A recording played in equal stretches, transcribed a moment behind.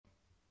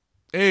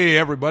Hey,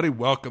 everybody,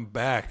 welcome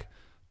back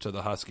to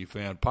the Husky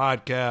Fan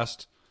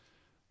Podcast.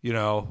 You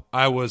know,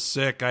 I was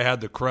sick. I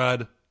had the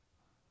crud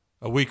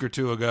a week or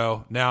two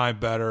ago. Now I'm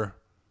better.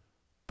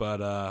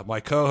 But my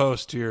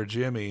co-host here,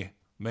 Jimmy,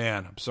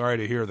 man, I'm sorry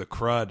to hear the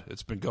crud.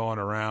 It's been going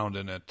around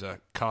and it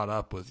caught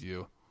up with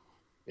you.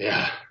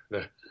 Yeah,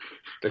 the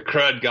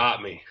crud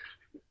got me.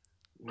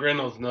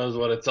 Grinnells knows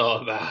what it's all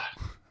about.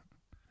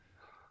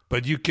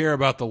 But you care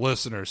about the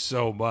listeners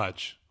so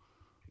much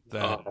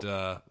that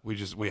Oh,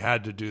 we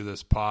had to do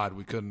this pod.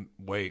 We couldn't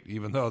wait,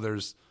 even though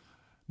there's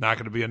not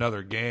going to be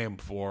another game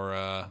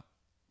for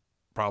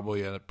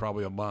probably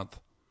a month.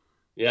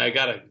 yeah, I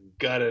gotta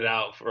gut it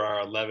out for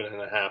our 11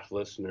 and a half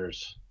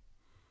listeners.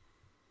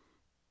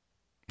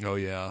 Oh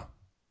yeah.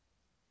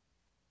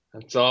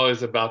 It's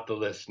always about the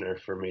listener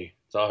for me.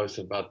 It's always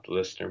about the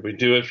listener. We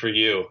do it for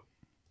you.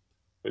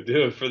 We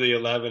do it for the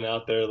 11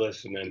 out there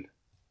listening.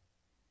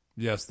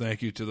 Yes,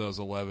 thank you to those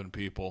 11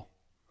 people.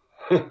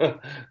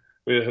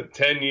 We have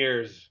 10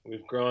 years.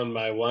 We've grown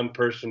by one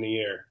person a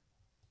year.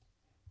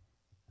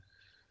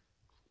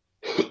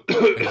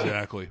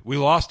 Exactly. We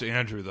lost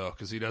Andrew though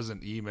because he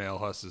doesn't email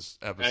us his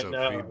I episode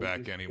know feedback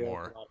he's got a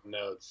anymore. lot of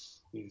notes.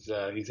 He's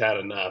had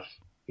enough.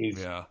 He's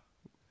Yeah.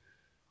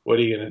 What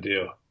are you gonna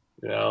do?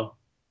 You know.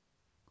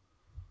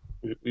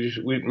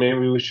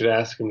 Maybe we should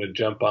ask him to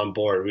jump on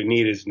board. We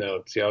need his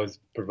notes. He always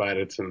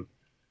provided some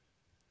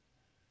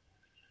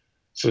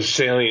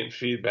salient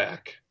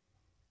feedback.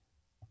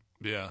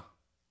 Yeah.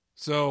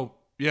 So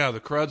yeah, the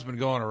crud's been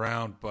going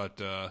around, but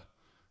the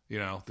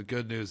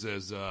good news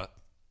is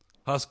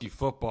Husky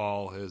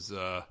football has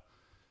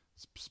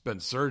been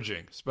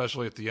surging,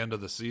 especially at the end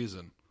of the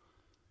season.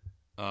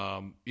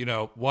 One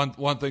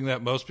thing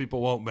that most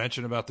people won't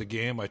mention about the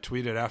game, I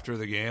tweeted after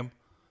the game,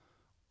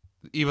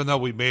 even though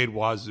we made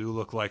Wazoo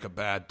look like a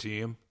bad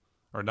team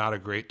or not a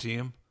great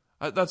team,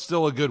 that's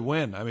still a good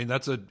win. I mean,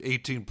 that's an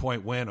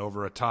 18-point win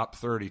over a top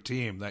 30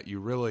 team that you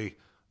really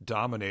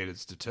dominated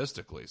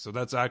statistically. So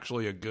that's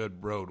actually a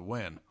good road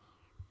win.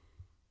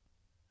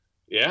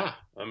 Yeah,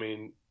 I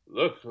mean,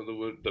 look,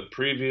 the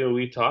preview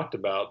we talked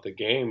about the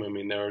game. I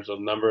mean, there was a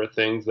number of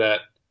things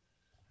that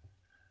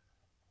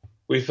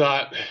we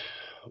thought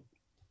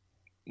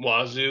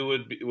Wazoo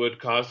would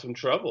cause some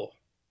trouble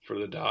for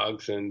the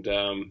Dogs,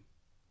 and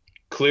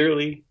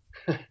clearly,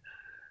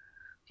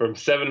 from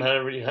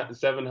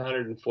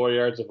 704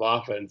 yards of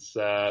offense,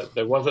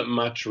 there wasn't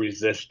much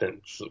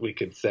resistance, we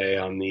could say,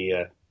 on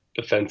the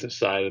defensive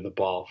side of the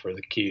ball for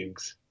the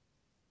Cougs.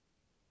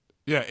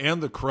 Yeah,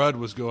 and the crud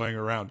was going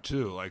around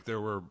too. Like there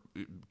were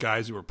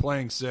guys who were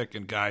playing sick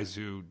and guys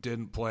who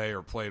didn't play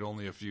or played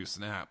only a few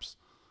snaps.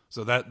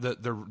 So that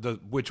the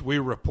which we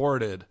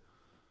reported.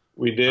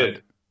 We Uh,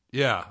 did.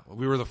 yeah,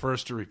 we were the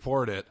first to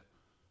report it.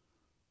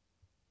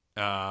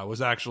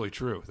 Was actually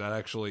true. That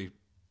actually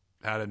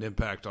had an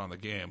impact on the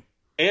game.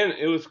 And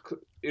it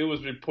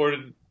was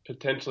reported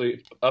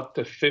potentially up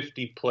to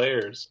 50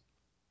 players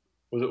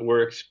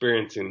were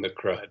experiencing the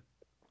crud.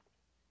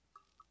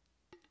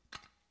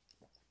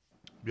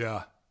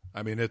 Yeah,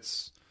 I mean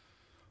it's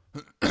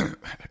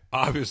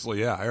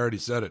obviously, yeah. I already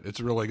said it. It's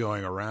really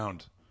going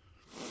around,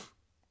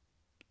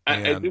 I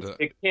and think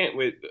it can't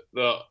wait.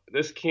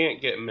 This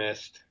can't get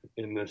missed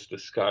in this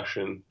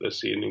discussion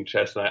this evening,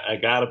 Chess. And I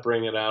got to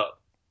bring it out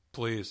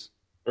please,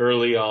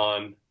 early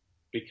on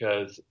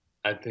because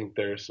I think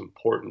there's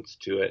importance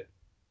to it.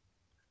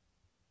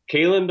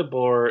 Kalen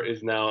DeBoer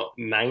is now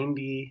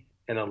 90-11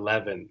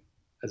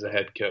 as a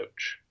head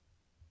coach.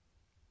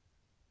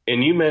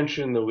 And you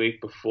mentioned the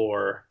week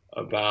before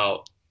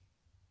about,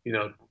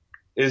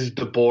 is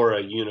DeBoer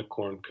a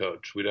unicorn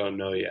coach? We don't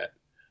know yet.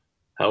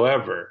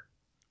 However,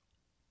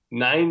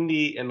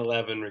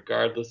 90-11,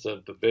 regardless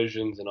of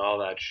divisions and all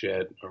that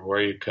shit or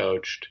where you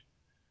coached,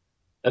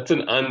 that's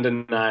an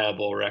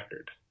undeniable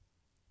record.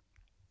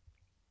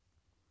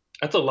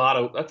 That's a lot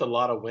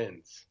of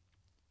wins.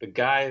 The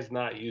guy is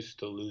not used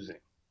to losing.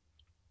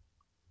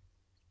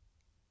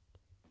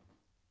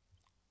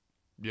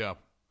 yeah.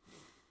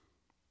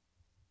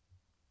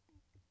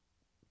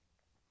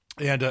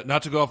 And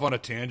not to go off on a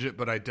tangent,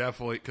 but I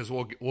definitely because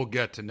we'll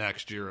get to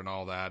next year and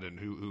all that, and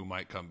who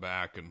might come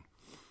back and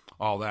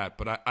all that.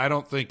 But I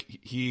don't think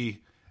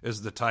he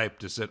is the type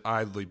to sit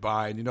idly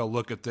by and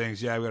look at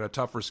things. Yeah, we got a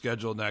tougher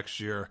schedule next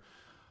year.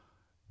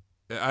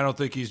 I don't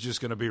think he's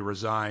just going to be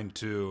resigned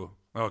to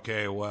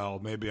okay. Well,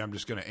 maybe I'm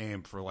just going to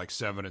aim for like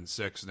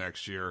 7-6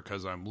 next year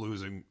because I'm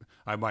losing.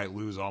 I might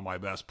lose all my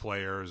best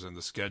players and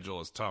the schedule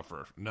is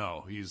tougher.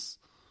 No, he's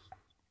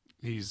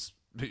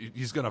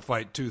going to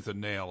fight tooth and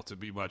nail to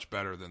be much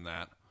better than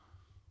that.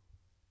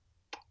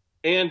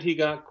 And he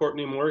got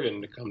Courtney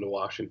Morgan to come to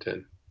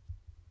Washington.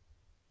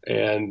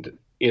 And,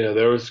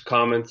 there was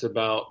comments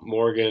about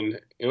Morgan,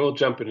 and we'll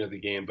jump into the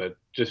game, but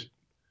just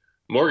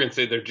Morgan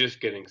said they're just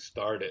getting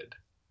started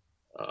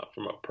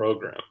from a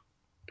program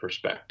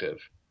perspective.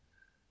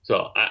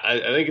 So I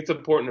think it's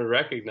important to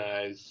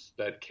recognize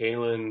that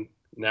Kalen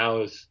now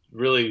is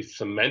really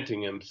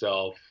cementing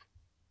himself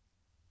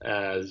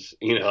as,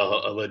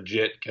 a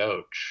legit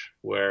coach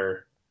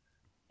where,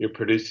 you're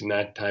producing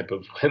that type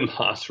of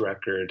win-loss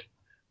record.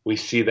 We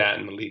see that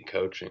in elite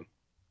coaching.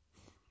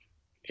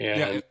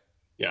 And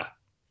yeah.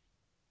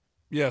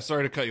 Yeah,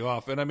 sorry to cut you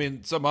off. And I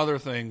mean, some other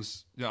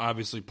things,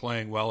 obviously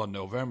playing well in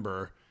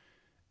November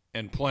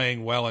and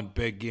playing well in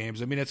big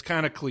games. I mean, it's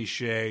kind of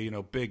cliche,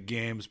 big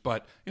games,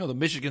 but, the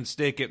Michigan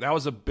State game, that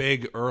was a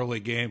big early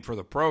game for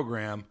the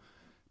program,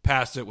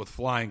 passed it with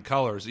flying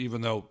colors, even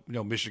though,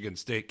 Michigan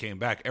State came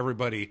back.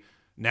 Everybody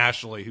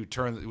nationally who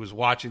was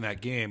watching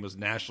that game was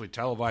nationally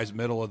televised,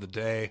 middle of the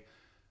day.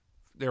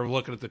 They were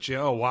looking at the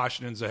channel.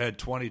 Washington's ahead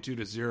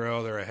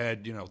 22-0. They're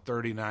ahead,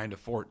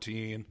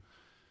 39-14.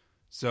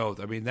 So,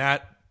 I mean,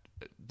 that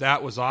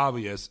was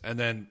obvious. And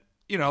then,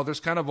 there's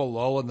kind of a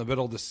lull in the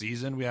middle of the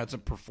season. We had some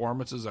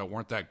performances that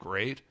weren't that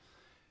great.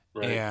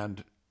 Right.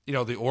 And,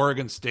 the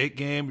Oregon State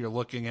game, you're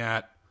looking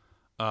at,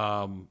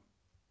 where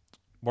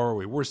were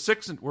we? Were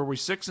we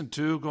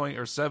 6-2 going,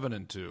 or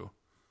 7-2?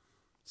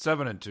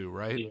 7-2,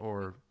 right? Yeah.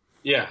 Or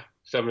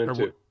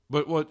 7-2.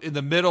 But in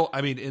the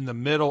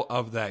middle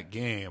of that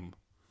game,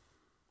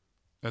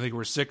 I think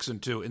we're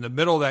 6-2. In the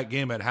middle of that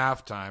game at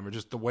halftime, or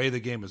just the way the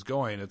game is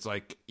going, it's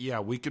like, yeah,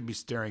 we could be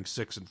staring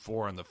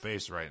 6-4 in the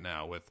face right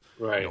now with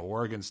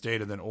Oregon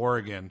State and then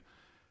Oregon.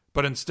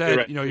 But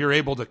instead, you're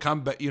able to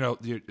come back.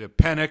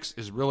 Penix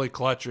is really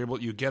clutch.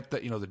 You get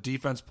that. The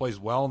defense plays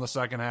well in the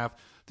second half.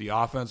 The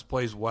offense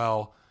plays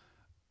well.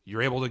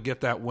 You're able to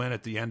get that win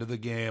at the end of the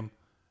game.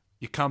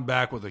 You come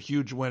back with a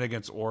huge win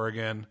against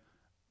Oregon,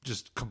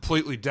 just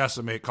completely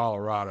decimate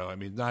Colorado. I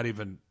mean, not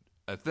even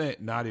a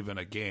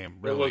game,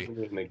 really. It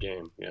wasn't even a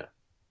game, yeah.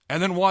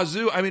 And then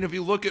Wazoo, I mean, if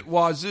you look at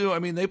Wazoo, I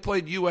mean, they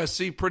played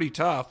USC pretty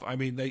tough. I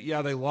mean,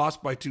 they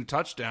lost by 2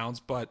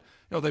 touchdowns, but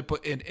they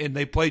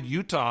played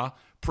Utah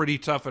pretty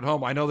tough at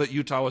home. I know that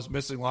Utah was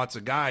missing lots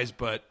of guys,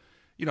 but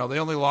they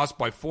only lost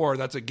by 4.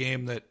 That's a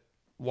game that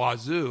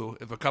Wazoo,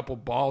 if a couple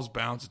balls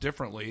bounce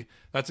differently,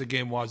 that's a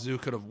game Wazoo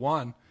could have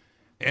won.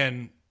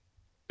 And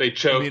they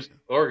choked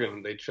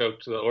Oregon. They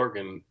choked the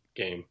Oregon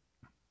game.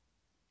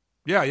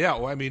 Yeah.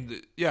 Well, I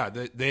mean,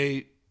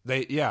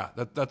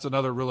 that's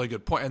another really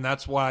good point, and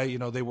that's why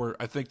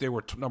I think they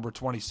were number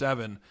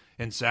 27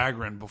 in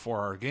Sagarin before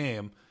our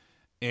game,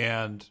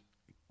 and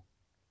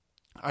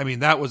I mean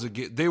that was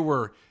they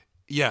were.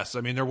 Yes,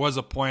 I mean there was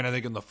a point I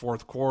think in the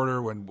fourth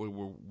quarter when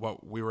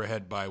we were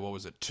ahead by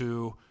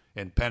 2,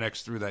 and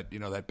Penix threw that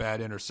that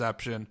bad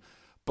interception.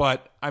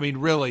 But I mean,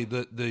 really,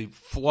 the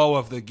flow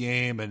of the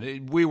game,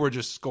 and we were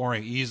just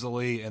scoring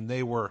easily, and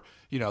they were,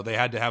 they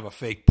had to have a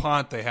fake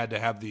punt, they had to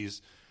have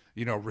these,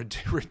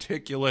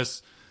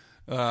 ridiculous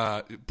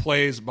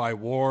plays by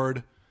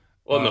Ward.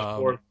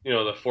 Well,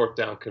 the fourth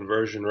down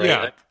conversion rate.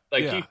 Yeah,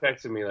 he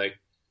texted me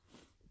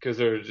because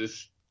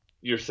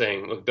you're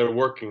saying, look, they're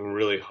working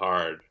really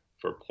hard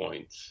for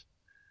points,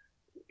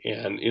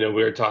 and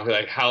we were talking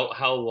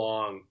how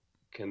long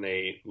can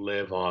they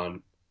live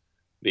on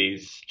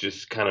these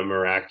just kind of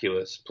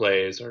miraculous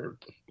plays, or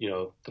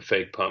the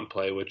fake punt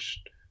play,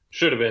 which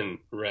should have been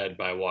read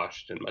by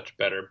Washington much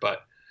better.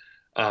 But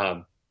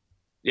I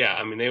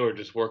mean they were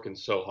just working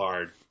so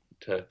hard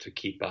to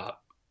keep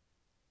up.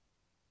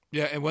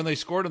 Yeah, and when they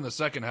scored in the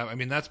second half, I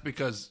mean that's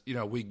because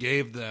we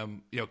gave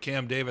them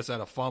Cam Davis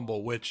had a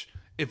fumble, which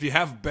if you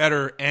have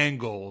better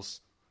angles,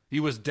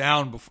 he was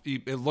down.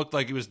 It looked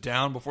like he was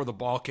down before the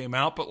ball came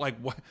out, but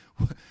what?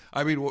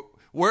 I mean.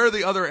 Where are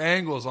the other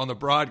angles on the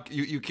broad?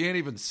 You can't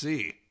even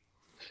see.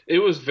 It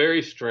was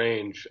very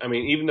strange. I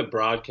mean, even the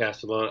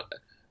broadcast alone,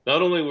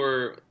 not only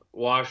were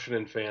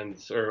Washington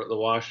fans or the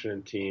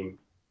Washington team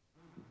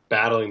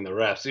battling the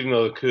refs, even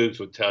though the Cougs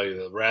would tell you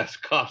the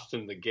refs cost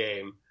them the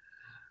game,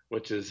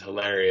 which is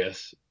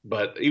hilarious.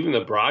 But even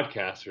the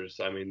broadcasters,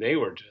 I mean, they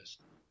were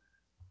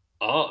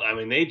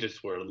they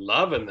just were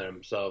loving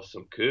themselves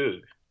some Coug.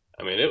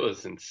 I mean, it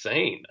was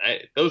insane.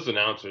 Those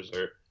announcers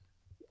are,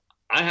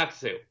 I have to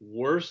say,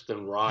 worse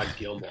than Rod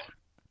Gilmore.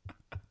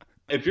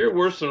 If you're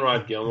worse than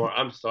Rod Gilmore,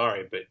 I'm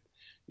sorry, but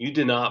you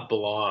do not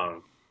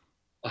belong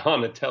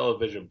on a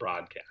television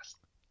broadcast.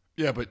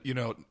 Yeah, but,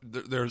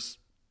 there's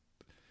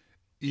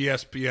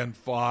ESPN,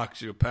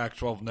 Fox,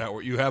 Pac-12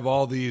 Network. You have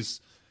all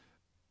these.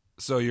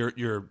 So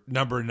you're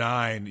number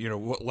 9.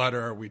 What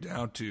letter are we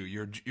down to?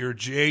 Your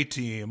J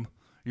team,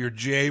 your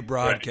J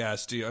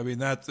broadcast team. I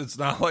mean, it's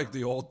not like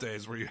the old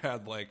days where you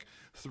had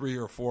 3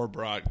 or 4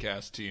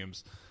 broadcast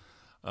teams.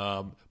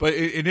 But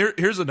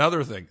here's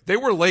another thing. They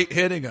were late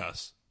hitting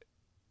us.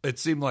 It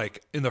seemed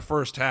like in the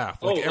first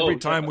half, every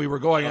time we were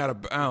going out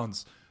of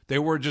bounds, they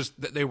were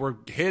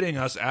hitting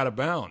us out of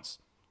bounds.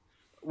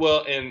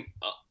 Well, and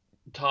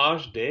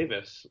Taj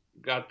Davis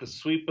got the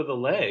sweep of the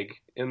leg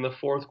in the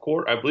fourth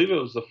quarter. I believe it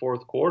was the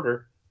fourth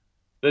quarter.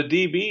 The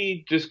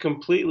DB just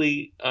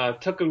completely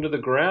took him to the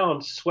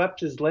ground, swept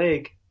his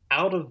leg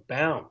out of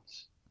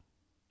bounds,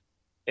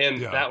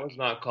 and that was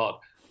not called.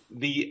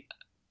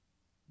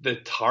 The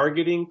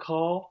targeting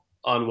call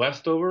on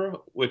Westover,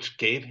 which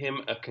gave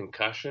him a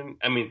concussion,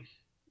 I mean,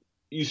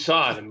 you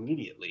saw it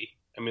immediately.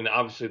 I mean,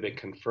 obviously they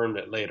confirmed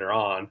it later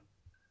on.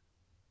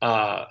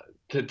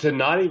 To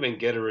not even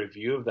get a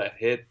review of that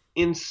hit,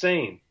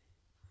 insane.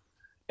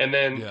 And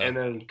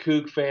then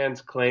Coug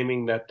fans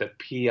claiming that the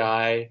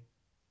PI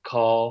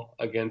call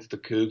against the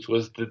Cougs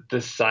was the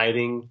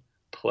deciding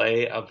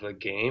play of the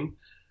game.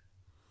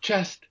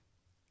 Just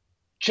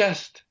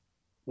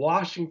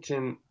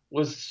Washington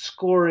was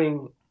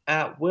scoring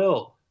at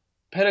will.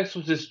 Penix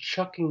was just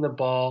chucking the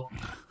ball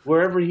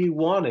wherever he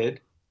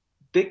wanted.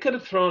 He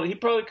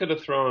probably could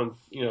have thrown,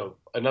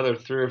 another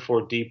 3 or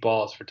 4 deep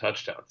balls for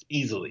touchdowns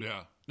easily.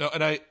 Yeah. No,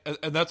 and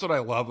that's what I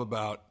love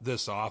about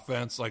this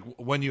offense. Like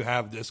when you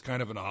have this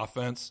kind of an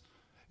offense,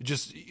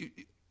 just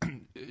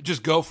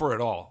go for it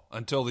all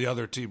until the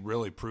other team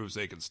really proves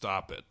they can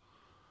stop it.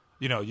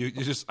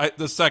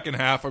 The second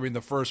half,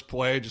 the first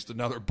play, just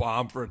another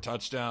bomb for a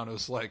touchdown. It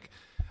was like,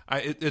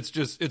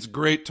 it's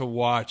great to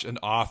watch an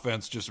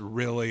offense just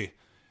really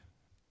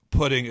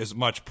putting as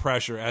much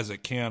pressure as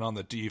it can on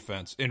the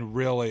defense and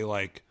really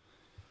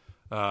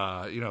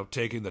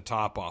taking the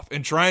top off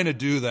and trying to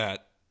do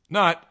that.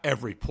 Not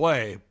every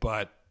play,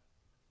 but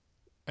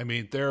and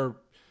that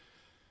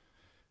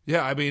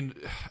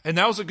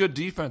was a good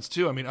defense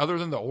too. Other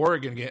than the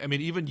Oregon game,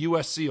 even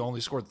USC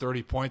only scored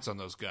 30 points on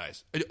those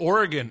guys.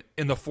 Oregon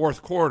in the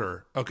fourth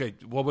quarter, okay,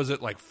 what was it,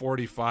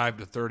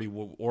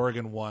 45-30?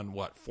 Oregon won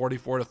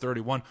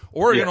 44-31.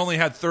 Oregon only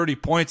had 30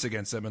 points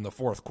against them in the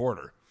fourth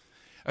quarter.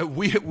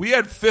 We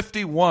had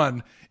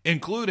 51,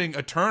 including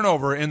a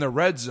turnover in the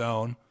red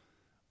zone,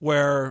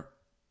 one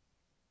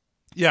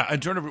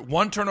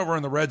turnover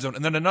in the red zone,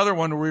 and then another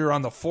one where we were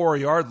on the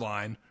 4-yard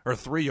line or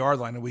 3-yard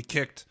line, and we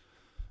kicked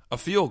a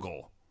field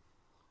goal.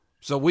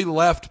 So we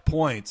left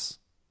points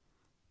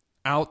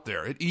out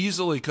there. It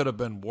easily could have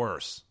been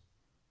worse.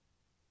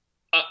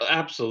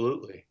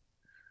 Absolutely.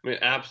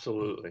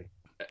 Absolutely.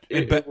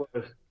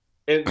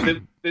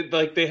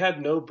 They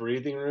had no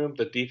breathing room.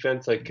 The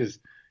defense, because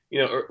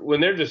when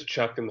they're just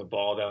chucking the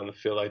ball down the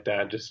field like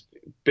that, just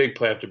big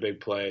play after big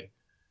play,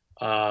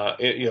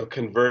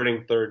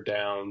 converting third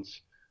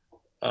downs,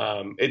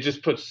 it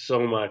just puts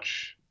so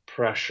much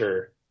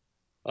pressure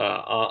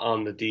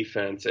on the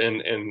defense,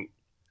 and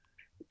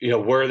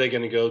where are they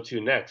going to go to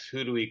next?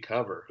 Who do we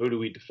cover? Who do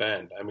we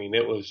defend?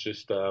 It was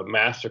just a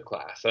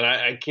masterclass, and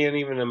I can't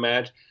even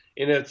imagine.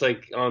 It's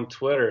like on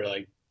Twitter,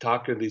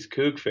 talking to these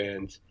Coug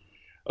fans.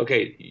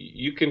 Okay,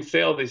 you can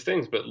say all these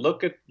things, but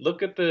look at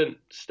the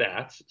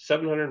stats: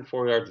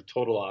 704 yards of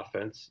total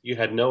offense. You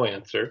had no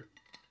answer.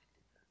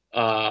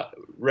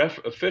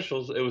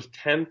 Officials, it was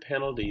 10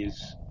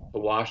 penalties to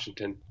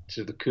Washington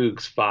to the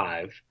Cougs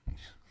 5.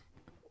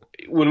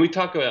 When we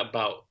talk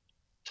about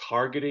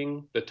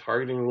targeting, the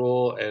targeting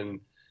rule, and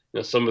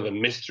some of the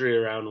mystery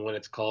around when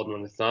it's called and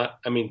when it's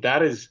not,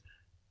 that is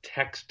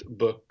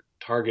textbook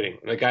targeting.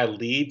 The guy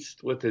leads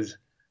with his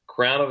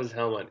crown of his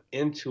helmet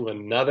into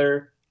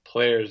another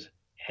player's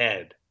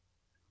head.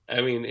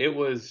 It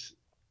was.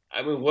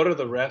 What are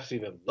the refs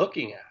even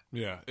looking at?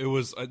 Yeah, it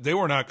was. They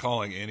were not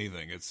calling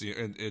anything.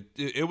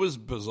 It was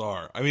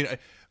bizarre.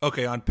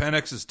 Okay, on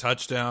Penix's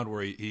touchdown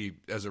where he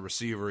as a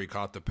receiver he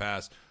caught the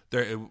pass.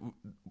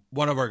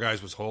 One of our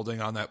guys was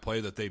holding on that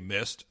play that they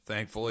missed,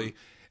 thankfully,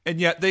 and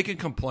yet they can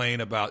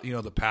complain about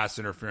the pass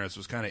interference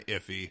was kind of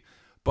iffy,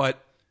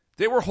 but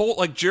they were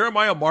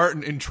Jeremiah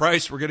Martin and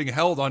Trice were getting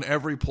held on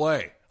every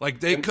play.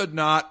 They could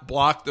not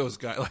block those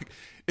guys.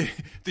 I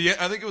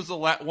think it was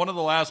one of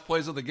the last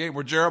plays of the game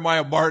where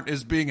Jeremiah Martin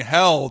is being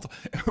held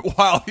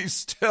while he's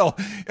still.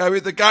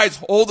 The guy's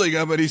holding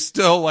him and he's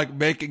still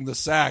making the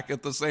sack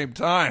at the same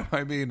time.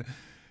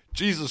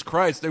 Jesus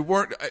Christ,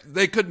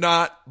 they could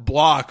not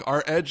block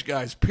our edge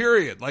guys.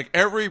 Period.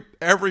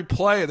 Every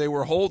play they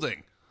were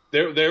holding.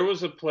 There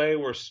was a play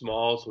where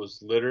Smalls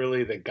was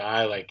literally the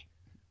guy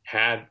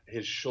had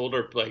his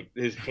shoulder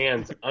his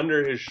hands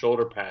under his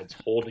shoulder pads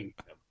holding him.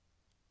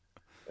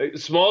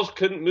 Smalls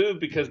couldn't move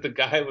because the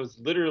guy was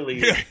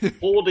literally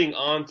holding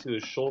on to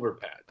his shoulder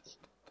pads.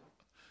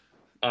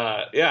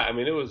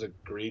 It was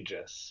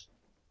egregious.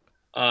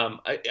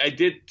 I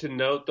did to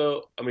note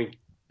though.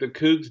 The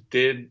Cougs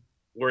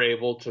were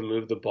able to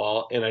move the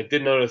ball, and I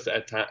did notice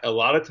a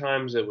lot of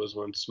times it was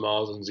when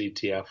Smalls and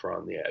ZTF were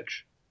on the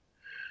edge.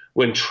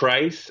 When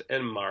Trice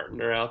and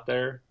Martin are out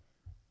there,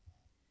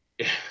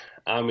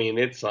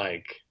 it's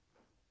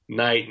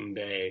night and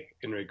day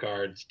in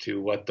regards to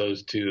what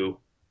those two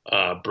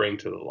bring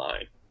to the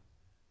line.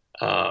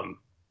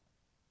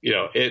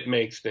 It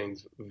makes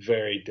things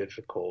very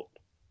difficult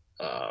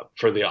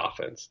for the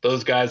offense.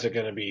 Those guys are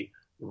going to be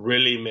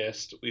really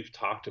missed. We've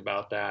talked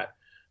about that.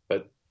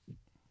 But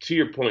to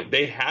your point,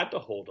 they had to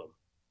hold them.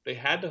 They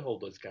had to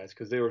hold those guys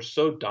because they were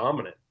so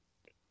dominant.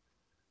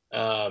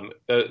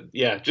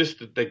 Just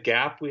the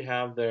gap we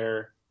have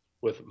there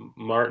with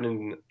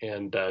Martin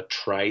and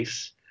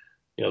Trice,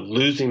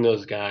 losing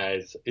those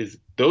guys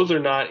those are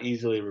not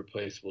easily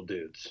replaceable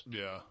dudes.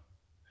 Yeah.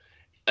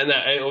 And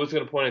I was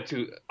going to point out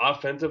too,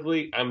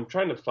 offensively, I'm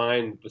trying to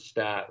find the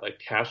stat,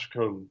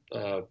 Castricone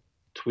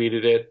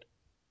tweeted it,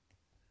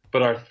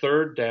 but our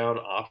third down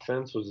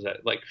offense was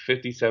at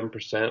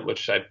 57%,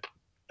 which I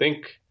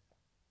think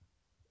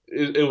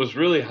it was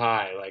really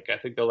high. I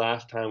think the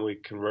last time we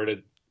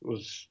converted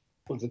was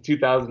it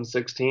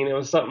 2016? It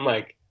was something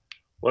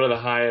one of the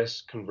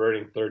highest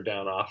converting third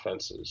down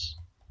offenses.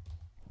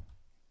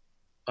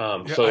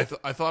 Yeah, So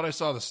I thought I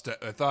saw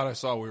I thought I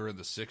saw we were in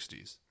the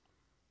 60s.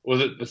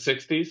 was it the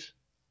 60s?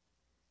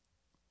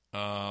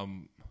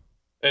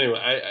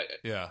 Anyway,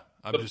 Yeah,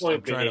 I'm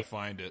point trying being, to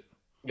find it.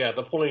 yeah,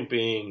 the point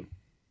being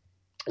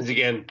is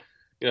again,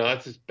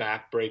 that's just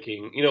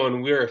backbreaking.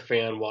 When we're a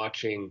fan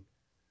watching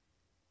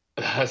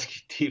the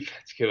Husky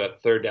defense give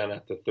up third down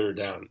after third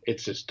down,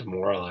 it's just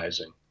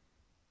demoralizing.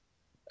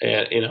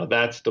 And,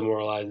 that's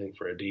demoralizing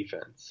for a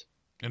defense.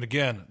 And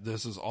again,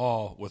 this is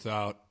all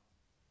without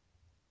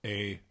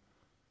I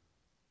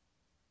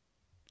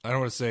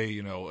don't want to say,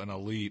 an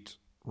elite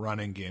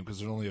running game because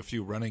there's only a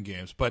few running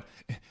games. But,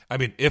 I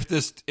mean, if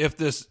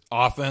this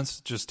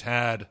offense just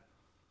had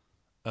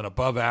an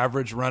above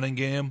average running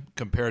game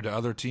compared to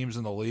other teams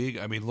in the league,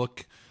 I mean,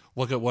 look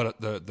at what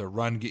the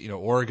run,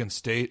 Oregon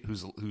State,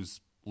 who's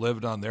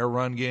lived on their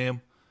run game.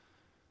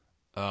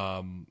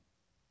 But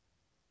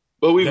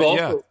we've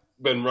also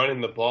been running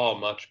the ball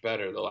much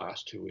better the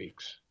last 2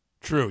 weeks.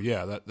 True.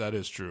 Yeah, that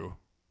is true.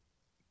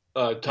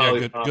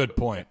 Good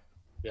point.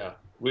 Yeah,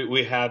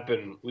 we had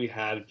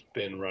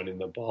been running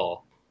the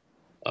ball.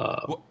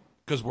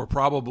 Because we're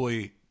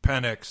probably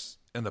Penix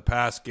in the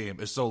pass game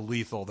is so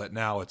lethal that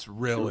now it's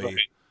really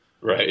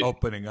right.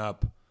 opening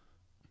up.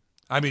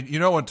 I mean,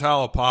 when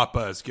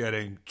Talapapa is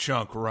getting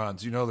chunk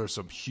runs, there's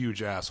some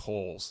huge ass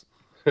holes.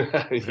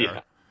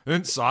 Yeah.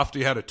 And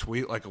Softy had a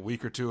tweet like a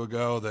week or two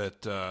ago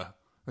that I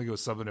think it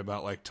was something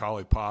about like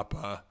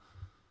Talapapa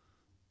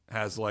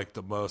has like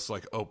the most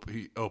like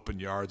open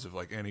yards of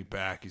like any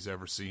back he's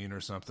ever seen or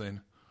something.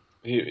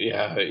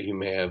 He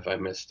may have. I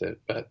missed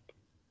it, but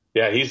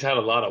yeah, he's had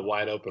a lot of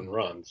wide open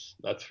runs.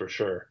 That's for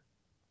sure.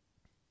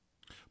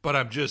 But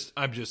I'm just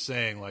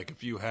saying, like,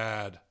 if you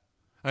had,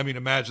 I mean,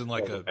 imagine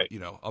like a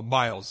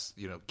Miles,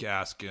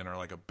 Gaskin or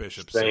like a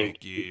Bishop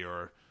Sankey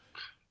or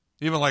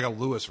even like a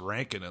Lewis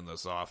Rankin in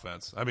this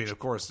offense. I mean, of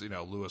course,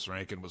 Lewis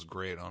Rankin was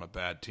great on a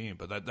bad team,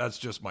 but that's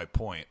just my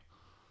point.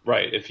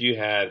 Right. If you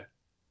had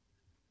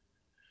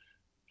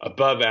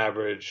above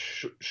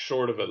average,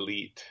 short of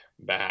elite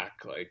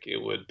back, like it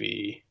would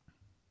be.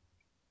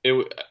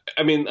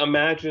 I mean,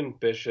 imagine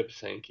Bishop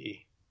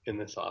Sankey in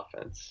this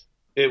offense.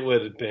 It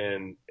would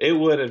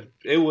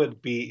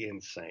be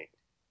insane.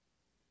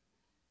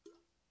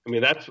 I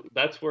mean,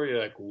 that's where you're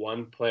like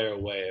one player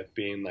away of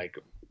being like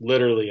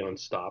literally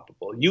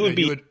unstoppable. You would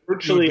be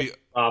virtually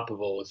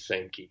unstoppable with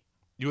Sankey.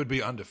 You would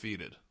be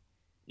undefeated.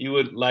 You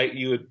would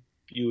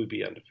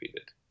be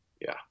undefeated.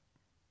 Yeah.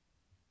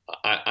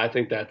 I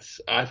think that's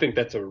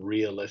a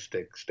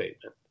realistic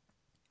statement.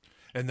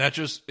 And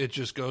it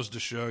just goes to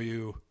show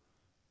you,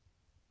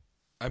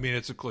 I mean,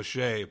 it's a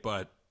cliche,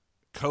 but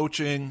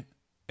coaching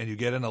and you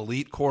get an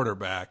elite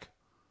quarterback,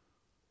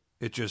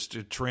 it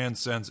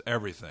transcends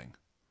everything.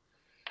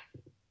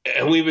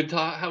 And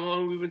how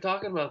long have we been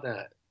talking about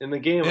that in the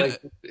game?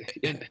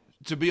 And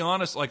to be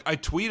honest, like I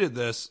tweeted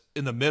this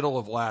in the middle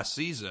of last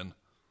season,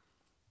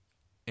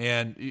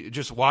 and you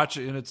just watch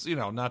it, and it's,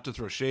 not to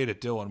throw shade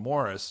at Dylan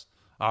Morris,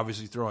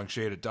 obviously throwing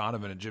shade at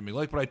Donovan and Jimmy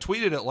Lake, but I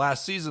tweeted it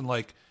last season,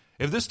 like,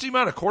 if this team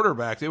had a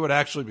quarterback, they would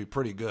actually be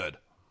pretty good.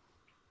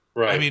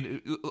 Right. I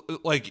mean,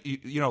 like,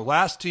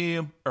 last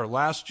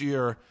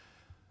year,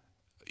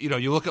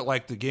 you look at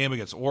like the game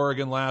against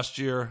Oregon last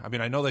year. I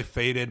mean, I know they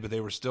faded, but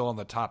they were still in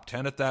the top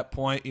 10 at that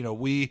point.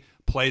 We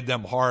played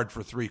them hard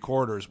for 3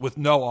 quarters with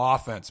no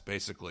offense,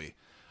 basically.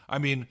 I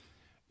mean,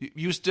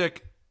 you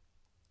stick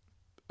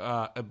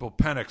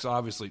Penix,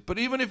 obviously, but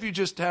even if you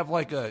just have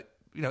like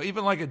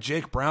even like a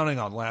Jake Browning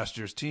on last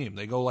year's team,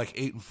 they go like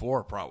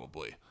 8-4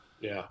 probably.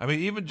 Yeah. I mean,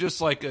 even just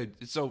like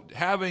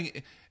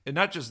having, and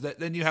not just that,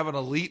 then you have an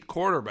elite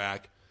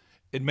quarterback,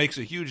 it makes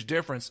a huge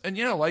difference. And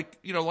like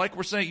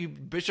we're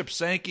saying, Bishop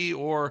Sankey,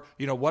 or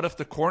what if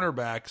the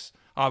cornerbacks,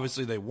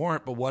 obviously they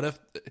weren't, but what if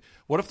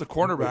the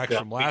cornerbacks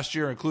from last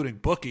year, including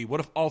Bookie, what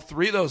if all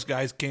 3 of those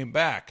guys came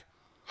back?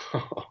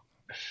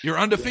 You're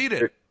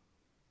undefeated.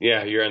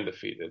 Yeah, you're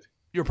undefeated.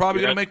 You're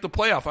probably going to make the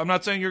playoff. I'm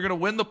not saying you're going to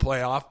win the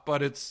playoff,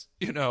 but it's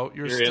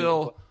you're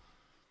still.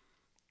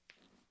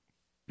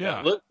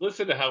 Yeah.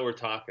 Listen to how we're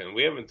talking.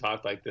 We haven't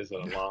talked like this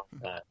in a long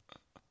time.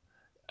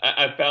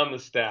 I found the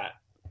stat.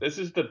 This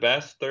is the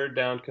best third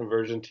down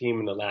conversion team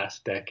in the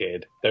last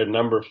decade. They're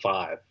number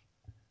 5.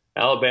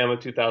 Alabama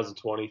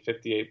 2020,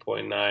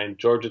 58.9.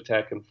 Georgia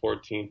Tech in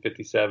 14,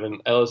 57.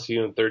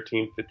 LSU in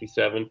 13,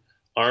 57.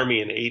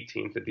 Army in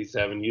 18,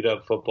 57.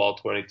 UW football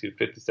 22,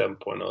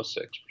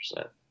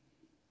 57.06%.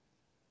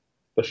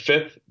 The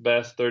 5th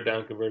best third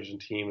down conversion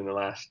team in the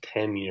last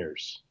 10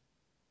 years.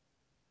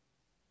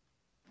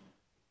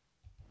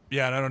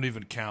 Yeah, and I don't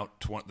even count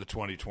the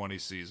 2020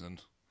 season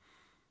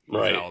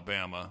with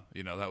Alabama.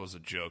 That was a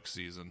joke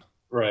season.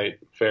 Right,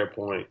 fair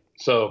point.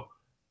 So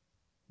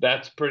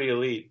that's pretty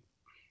elite.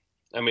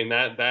 I mean,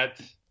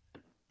 that's...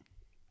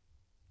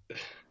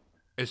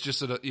 It's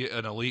just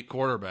an elite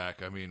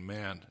quarterback. I mean,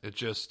 man, it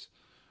just...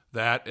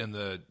 That and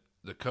the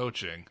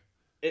coaching.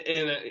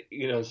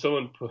 And,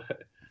 someone put...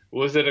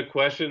 Was it a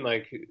question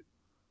like,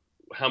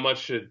 how much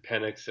should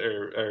Penix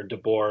or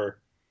DeBoer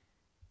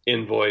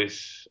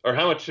invoice, or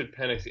how much should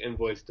Penix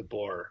invoice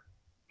DeBoer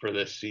for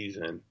this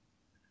season?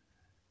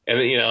 And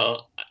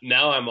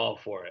now I'm all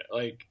for it.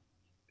 Like,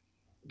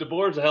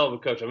 DeBoer's a hell of a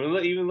coach. I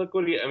mean, even look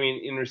what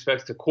in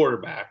respects to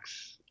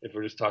quarterbacks, if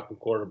we're just talking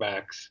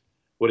quarterbacks,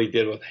 what he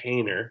did with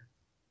Haener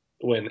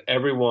when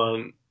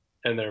everyone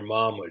and their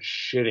mom was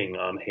shitting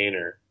on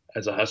Haener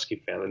as a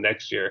Husky fan. The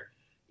next year,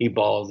 he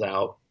balls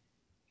out.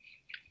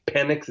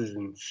 Penix is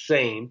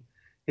insane.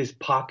 His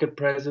pocket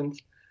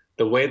presence,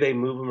 the way they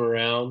move him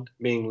around,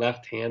 being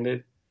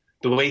left-handed,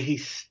 the way he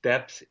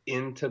steps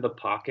into the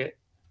pocket,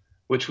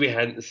 which we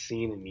hadn't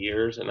seen in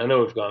years. And I know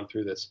we've gone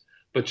through this,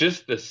 but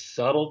just the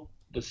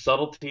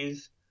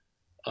subtleties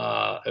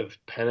of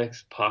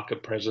Penix's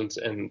pocket presence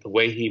and the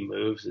way he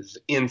moves is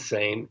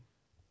insane.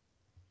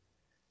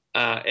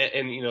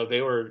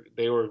 They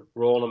were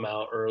rolling him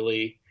out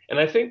early, and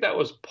I think that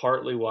was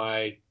partly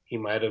why he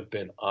might have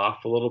been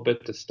off a little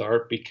bit to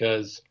start,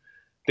 because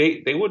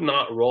they would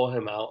not roll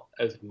him out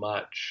as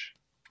much.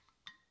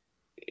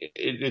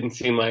 It didn't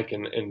seem like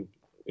in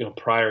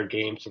prior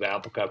games to the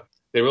Apple Cup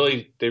they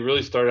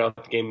really started out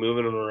the game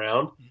moving him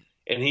around,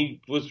 and he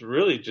was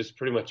really just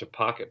pretty much a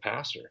pocket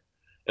passer.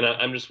 And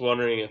I'm just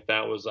wondering if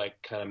that was like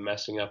kind of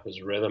messing up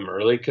his rhythm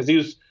early, because he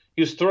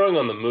was throwing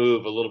on the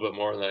move a little bit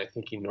more than I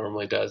think he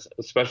normally does,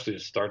 especially to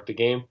start the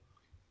game.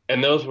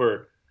 And those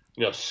were,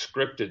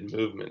 scripted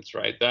movements,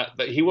 right? That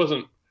he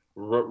wasn't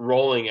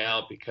rolling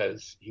out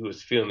because he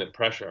was feeling the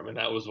pressure. I mean,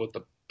 that was what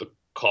the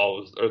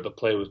call was, or the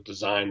play was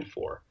designed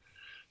for.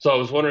 So I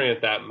was wondering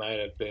if that might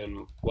have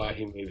been why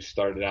he maybe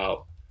started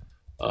out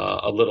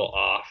a little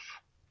off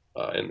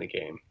in the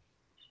game.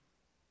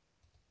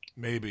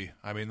 Maybe.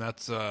 I mean,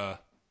 that's a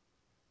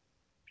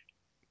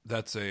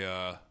that's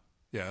a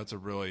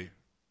really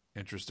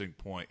interesting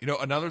point.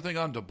 Another thing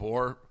on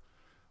DeBoer,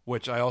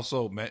 which I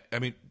also met. I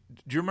mean,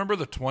 do you remember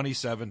the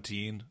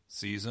 2017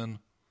 season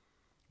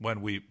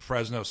when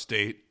Fresno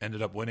State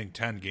ended up winning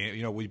 10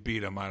 games? We beat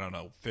them, I don't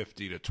know,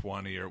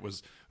 50-20, or it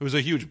was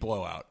a huge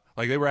blowout.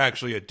 Like, they were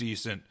actually a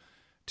decent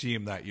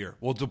team that year.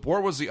 Well,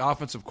 DeBoer was the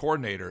offensive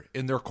coordinator,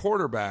 and their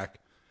quarterback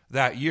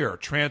that year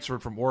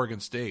transferred from Oregon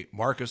State,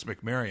 Marcus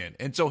McMaryion.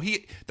 And so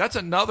that's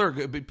another,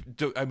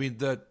 I mean,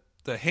 the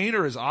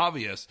Haener is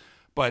obvious,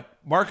 but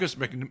Marcus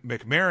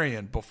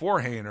McMaryion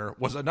before Haener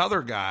was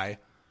another guy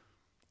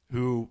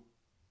who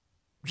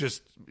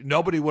just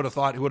nobody would have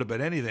thought he would have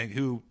been anything,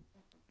 who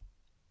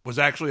was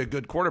actually a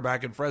good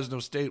quarterback, and Fresno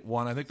State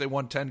won. I think they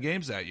won 10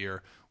 games that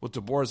year with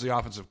DeBoer as the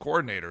offensive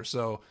coordinator.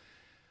 So,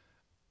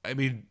 I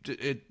mean,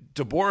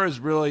 DeBoer is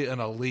really an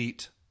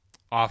elite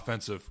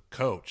offensive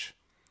coach.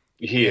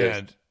 He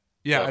is.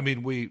 Yeah, I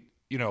mean, we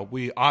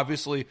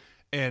obviously,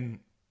 and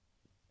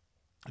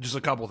just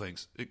a couple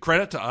things.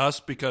 Credit to us,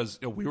 because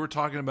we were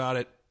talking about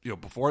it,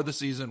 before the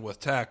season with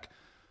Tech.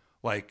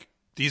 Like,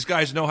 these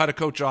guys know how to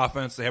coach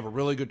offense. They have a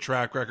really good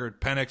track record.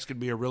 Penix could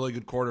be a really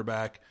good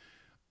quarterback.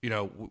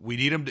 We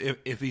need him to,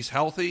 if he's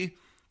healthy,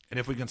 and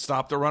if we can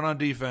stop the run on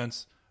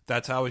defense,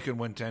 that's how we can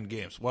win 10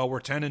 games. Well, we're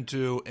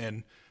 10-2,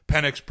 and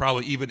Penix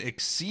probably even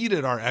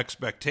exceeded our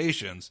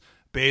expectations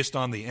based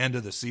on the end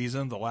of the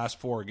season, the last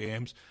 4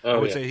 games. I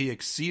would say he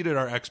exceeded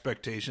our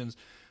expectations.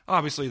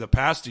 Obviously, the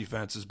pass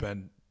defense has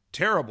been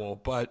terrible,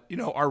 but,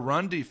 our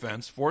run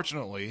defense,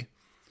 fortunately,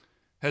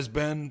 has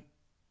been,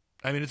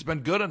 it's been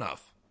good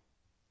enough.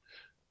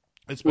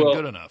 It's been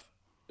good enough.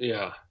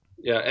 Yeah.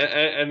 Yeah.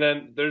 And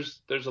then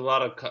there's a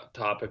lot of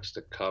topics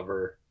to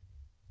cover.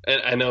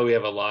 And I know we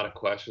have a lot of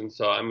questions.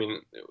 So,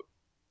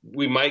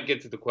 we might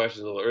get to the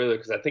questions a little earlier,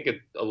 because I think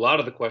a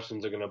lot of the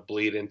questions are going to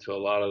bleed into a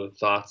lot of the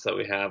thoughts that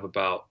we have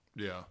about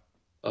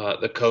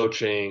the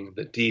coaching,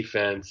 the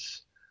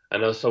defense. I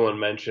know someone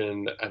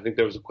mentioned, I think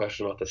there was a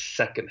question about the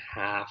second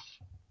half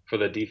for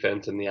the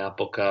defense in the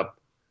Apple Cup,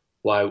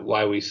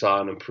 why we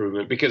saw an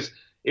improvement, because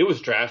it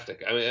was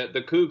drastic.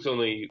 The Cougs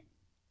only,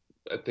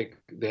 I think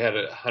they had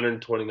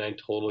 129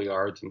 total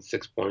yards and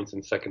 6 points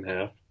in the second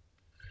half.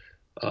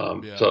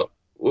 So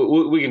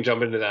we can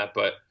jump into that,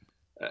 but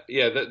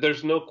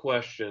there's no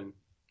question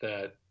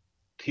that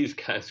these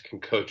guys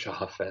can coach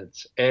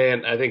offense.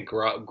 And I think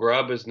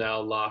Grubb is now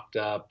locked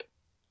up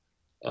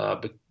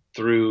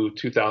through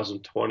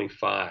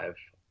 2025,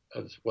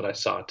 is what I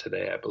saw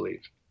today, I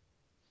believe.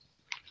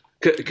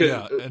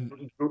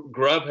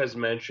 Grubb has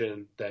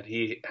mentioned that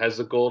he has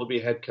the goal to be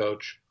a head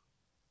coach.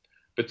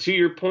 But to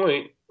your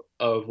point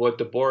of what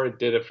DeBoer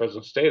did at Fresno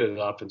State as an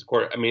offense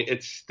coordinator,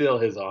 it's still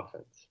his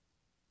offense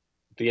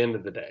at the end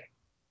of the day.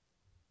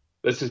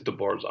 This is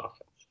DeBoer's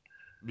offense.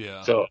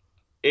 Yeah. So,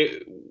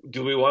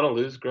 do we want to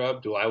lose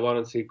Grubb? Do I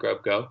want to see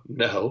Grubb go?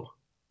 No.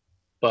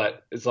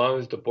 But as long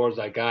as DeBoer's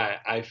that guy,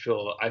 I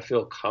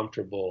feel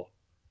comfortable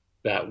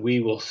that we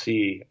will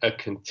see a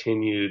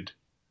continued,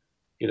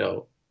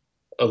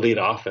 elite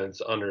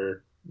offense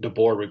under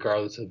DeBoer,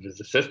 regardless of his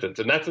assistants,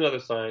 and that's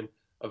another sign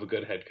of a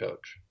good head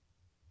coach.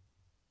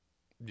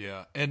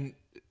 Yeah, and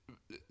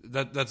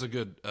that's a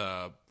good.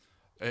 I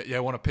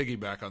want to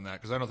piggyback on that,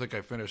 because I don't think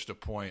I finished a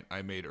point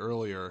I made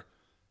earlier.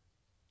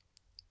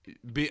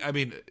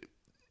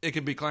 It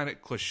can be kind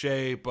of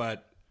cliche,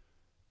 but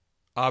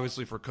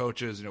obviously for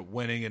coaches,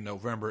 winning in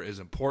November is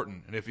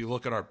important. And if you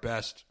look at our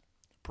best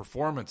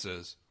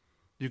performances,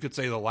 you could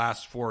say the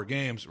last 4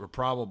 games were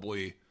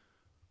probably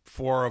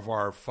 4 of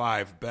our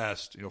 5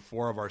 best,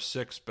 4 of our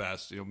 6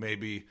 best,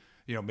 maybe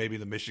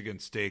the Michigan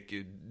State,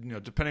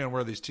 depending on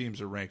where these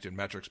teams are ranked in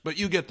metrics. But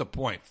you get the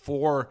point.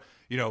 4,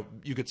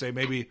 you could say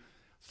maybe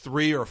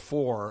 3 or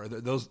 4,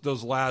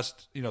 those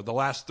last, the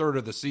last third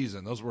of the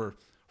season, those were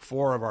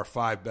 4 of our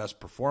 5 best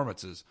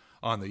performances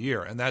on the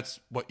year. And that's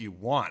what you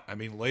want. I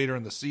mean, later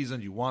in the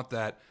season, you want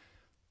that.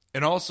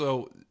 And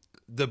also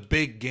the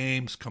big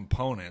games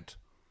component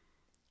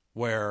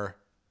where,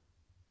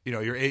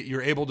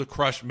 you're able to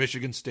crush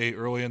Michigan State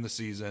early in the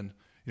season.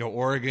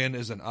 Oregon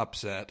is an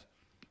upset.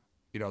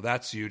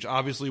 That's huge.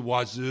 Obviously,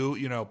 Wazoo,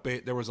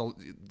 there was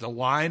the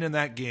line in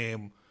that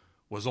game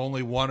was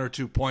only 1 or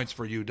 2 points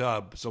for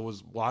UW. So it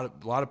was a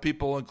lot of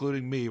people,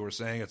 including me, were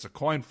saying it's a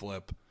coin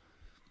flip.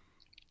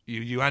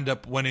 You end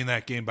up winning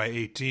that game by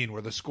 18,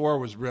 where the score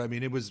was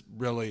it was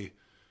really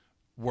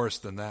worse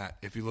than that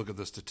if you look at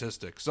the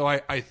statistics. So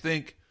I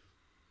think,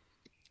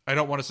 I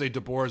don't want to say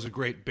DeBoer is a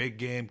great big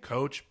game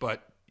coach,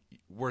 but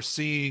we're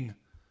seeing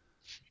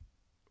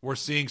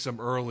some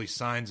early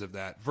signs of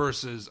that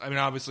versus,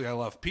 obviously I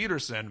love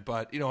Peterson,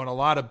 but, in a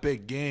lot of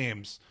big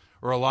games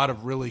or a lot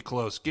of really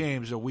close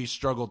games, we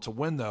struggled to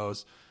win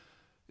those.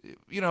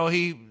 He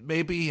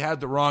had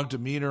the wrong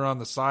demeanor on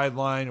the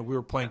sideline or we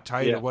were playing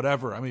tight or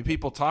whatever.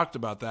 People talked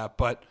about that,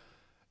 but,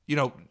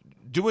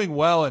 doing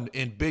well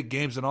in big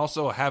games and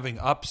also having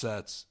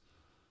upsets,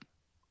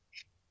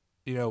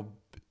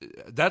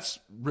 that's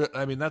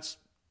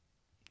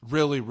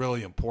really,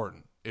 really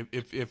important.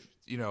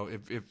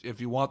 If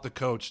you want the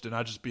coach to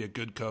not just be a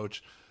good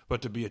coach,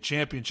 but to be a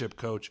championship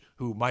coach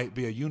who might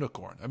be a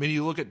unicorn.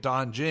 You look at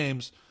Don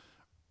James,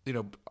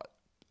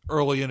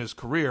 early in his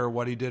career,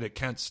 what he did at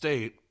Kent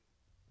State,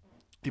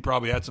 he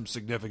probably had some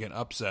significant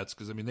upsets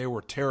because, they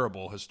were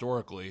terrible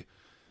historically.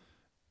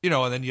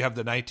 And then you have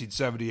the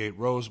 1978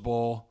 Rose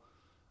Bowl,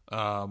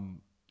 the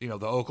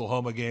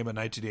Oklahoma game in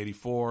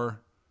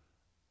 1984.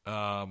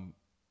 And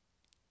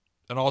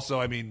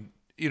also,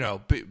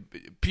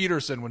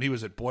 Peterson, when he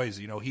was at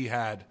Boise, he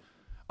had,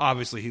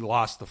 obviously he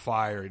lost the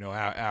fire,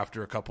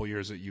 after a couple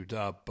years at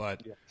UW,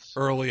 but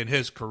early in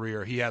his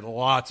career, he had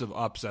lots of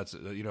upsets,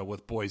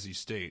 with Boise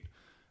State.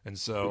 And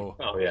so,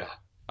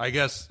 I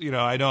guess,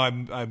 I know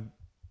I'm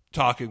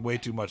talking way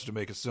too much to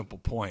make a simple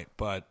point,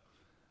 but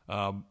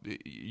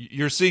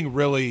you're seeing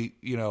really,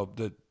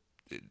 the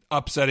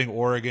upsetting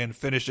Oregon,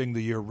 finishing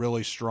the year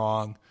really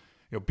strong,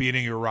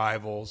 beating your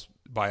rivals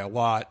by a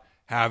lot,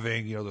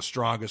 having, the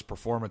strongest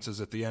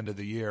performances at the end of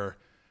the year.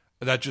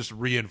 That just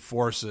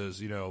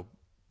reinforces,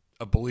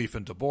 a belief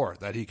in DeBoer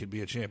that he could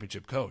be a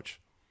championship coach.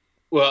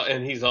 Well,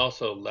 and he's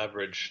also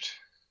leveraged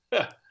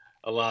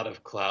a lot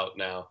of clout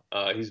now.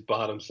 He's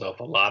bought himself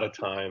a lot of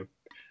time.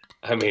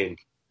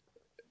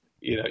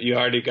 You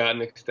already got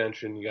an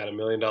extension. You got $1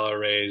 million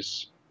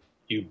raise.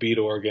 You beat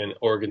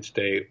Oregon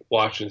State,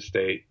 Washington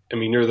State.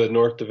 You're the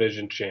North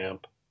Division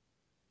champ.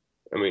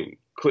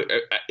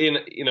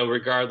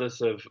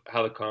 Regardless of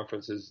how the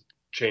conferences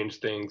change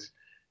things,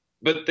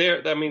 but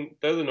they're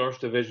the North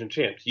Division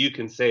champs. You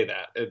can say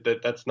that.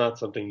 That's not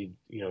something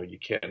you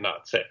can't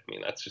not say.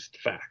 That's just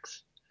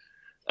facts.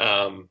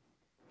 And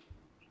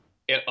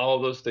all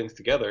of those things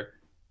together,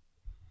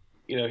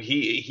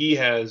 he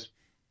has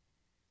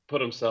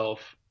put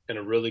himself in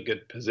a really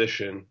good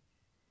position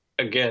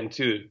again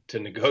to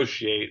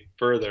negotiate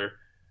further,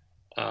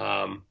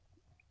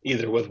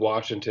 either with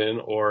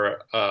Washington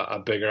or a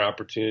bigger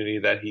opportunity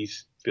that he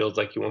feels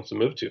like he wants to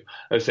move to.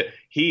 I would say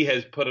he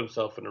has put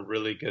himself in a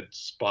really good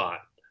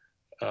spot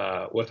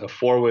with a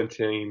 4-win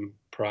team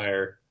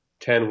prior,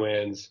 10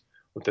 wins,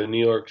 with the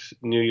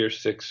New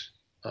Year's Six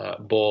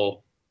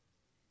Bowl,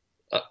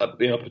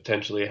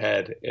 potentially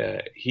ahead.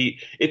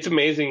 It's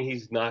amazing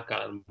he's not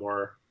gotten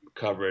more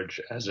coverage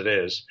as it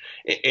is,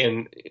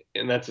 and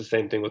that's the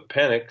same thing with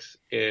Penix.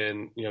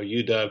 And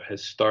UW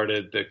has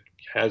started the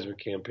Heisman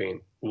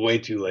campaign way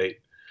too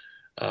late.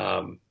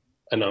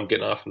 I know I'm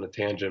getting off on a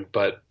tangent,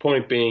 but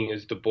point being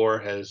is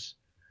DeBoer has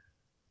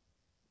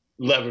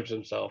leveraged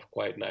himself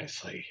quite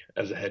nicely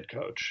as a head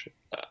coach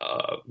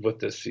with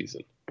this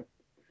season.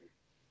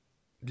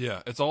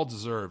 Yeah, it's all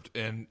deserved.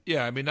 And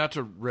not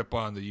to rip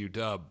on the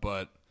UW,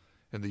 but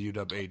and the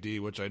UW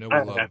AD, which I know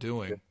we love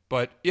doing.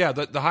 But yeah,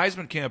 the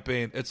Heisman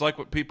campaign, it's like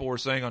what people were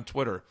saying on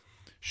Twitter.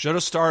 Should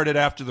have started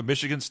after the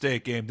Michigan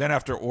State game, then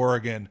after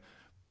Oregon,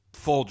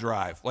 full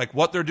drive. Like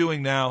what they're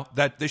doing now,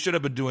 that they should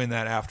have been doing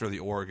that after the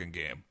Oregon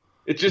game.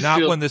 It just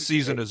not when the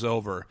season is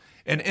over.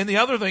 And the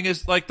other thing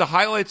is like the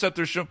highlights that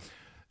they're showing.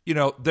 I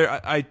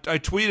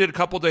tweeted a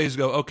couple days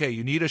ago. Okay,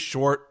 you need a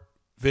short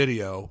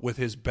video with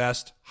his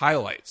best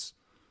highlights.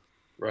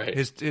 Right.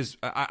 His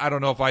I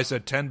don't know if I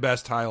said 10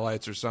 best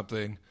highlights or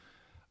something,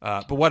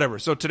 but whatever.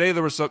 So today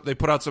they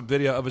put out some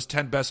video of his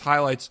 10 best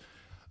highlights.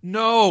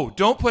 No,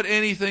 don't put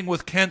anything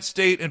with Kent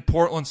State and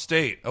Portland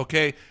State,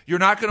 okay? You're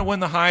not going to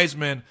win the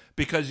Heisman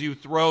because you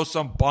throw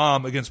some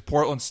bomb against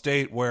Portland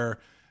State where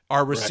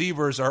our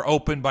receivers are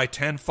open by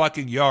 10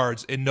 fucking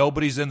yards and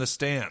nobody's in the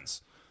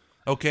stands.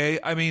 Okay?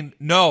 I mean,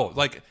 no.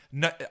 Like,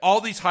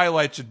 all these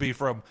highlights should be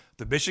from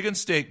the Michigan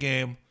State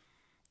game,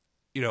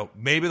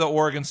 maybe the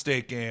Oregon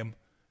State game,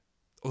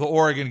 the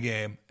Oregon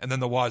game, and then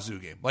the Wazoo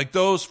game. Like,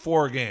 those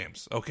 4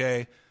 games,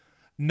 okay?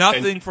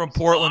 Nothing from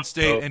Portland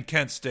State and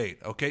Kent State,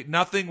 okay?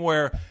 Nothing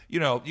where,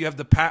 you have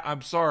the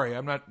I'm sorry,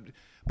 I'm not,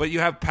 but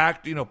you have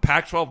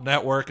Pac-12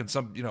 Network and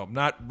some, I'm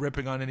not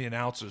ripping on any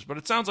announcers, but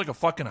it sounds like a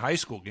fucking high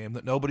school game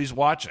that nobody's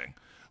watching.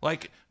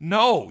 Like,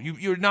 no,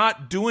 you're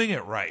not doing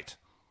it right.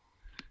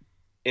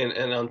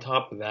 And on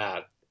top of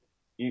that,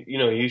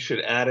 you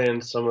should add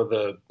in some of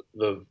the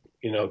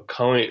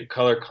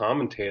color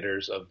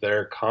commentators of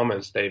their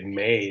comments they've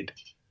made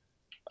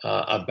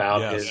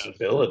about his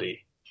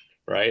ability.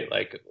 Right?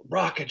 Like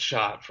rocket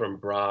shot from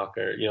Brock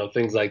or,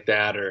 things like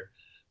that, or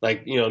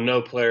like,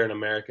 no player in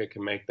America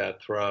can make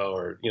that throw,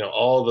 or,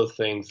 all the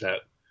things that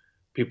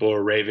people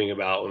are raving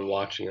about when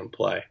watching him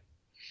play.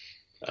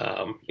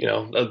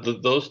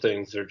 Those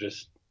things are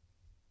just,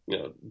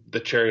 the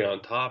cherry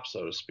on top,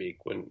 so to speak,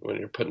 when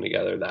you're putting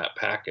together that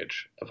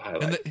package of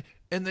highlights.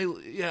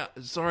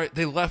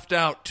 They left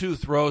out 2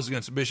 throws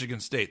against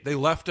Michigan State. They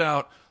left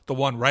out the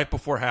one right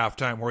before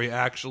halftime where he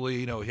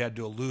actually, he had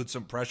to elude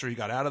some pressure. He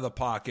got out of the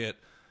pocket.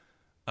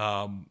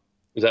 Was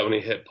that when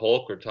he hit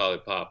Polk or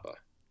Talipapa?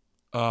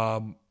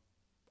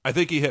 I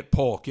think he hit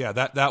Polk. Yeah,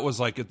 that was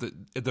like at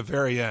the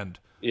very end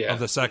of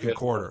the second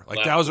quarter.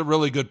 Like, that was a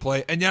really good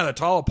play. And yeah, the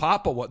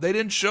Talipapa, they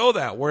didn't show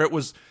that, where it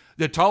was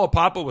the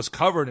Talipapa was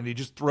covered and he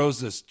just throws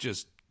this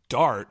just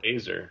dart.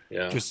 Laser,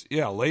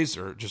 yeah.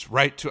 Laser, just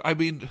right to, I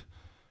mean,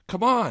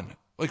 come on.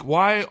 Like,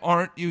 why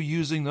aren't you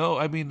using those?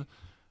 I mean,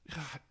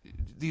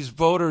 these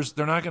voters,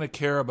 they're not going to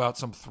care about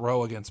some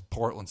throw against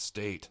Portland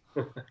State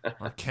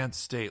or Kent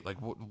State. Like,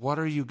 what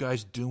are you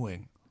guys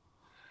doing?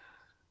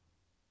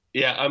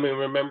 Yeah, I mean,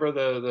 remember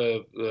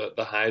the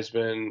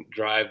Heisman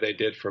drive they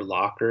did for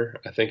Locker,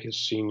 I think his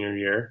senior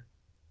year?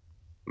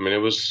 I mean, it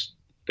was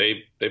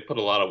they put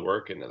a lot of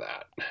work into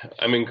that.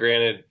 I mean,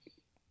 granted,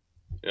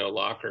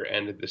 Locker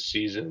ended the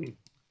season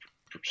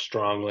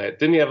strongly.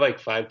 Didn't he have like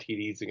 5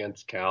 TDs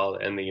against Cal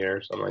to end the year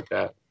or something like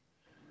that?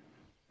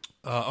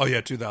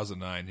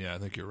 2009. Yeah, I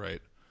think you're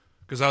right.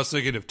 Because I was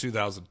thinking of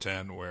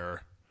 2010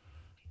 where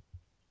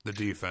the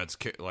defense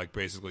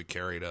basically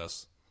carried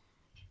us.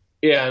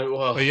 Yeah,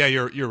 well. But yeah,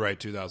 you're right.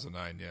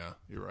 2009. Yeah,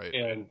 you're right.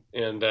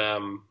 And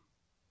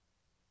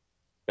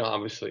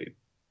obviously,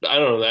 I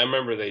don't know. I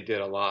remember they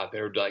did a lot.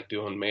 They were like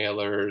doing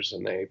mailers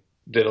and they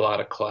did a lot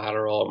of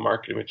collateral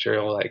marketing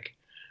material. Like,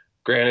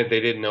 granted, they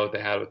didn't know what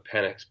they had with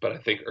Penix, but I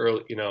think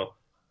early, to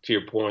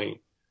your point,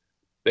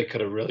 they could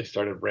have really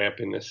started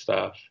ramping this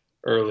stuff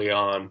early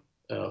on,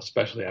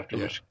 especially after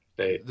Michigan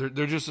State.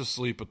 They're just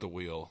asleep at the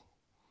wheel.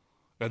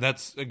 And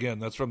that's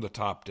from the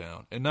top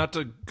down. And not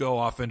to go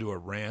off into a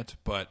rant,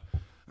 but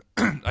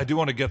I do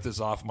want to get this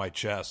off my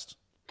chest.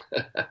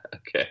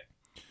 Okay.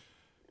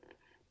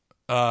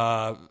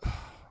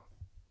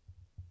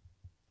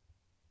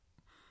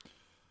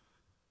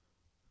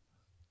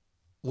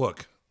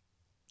 Look,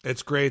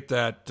 it's great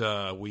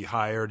that we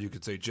hired, you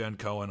could say Jen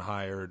Cohen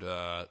hired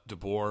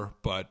DeBoer,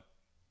 but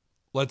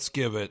let's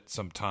give it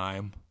some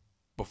time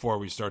before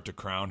we start to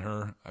crown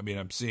her. I mean,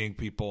 I'm seeing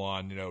people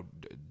on,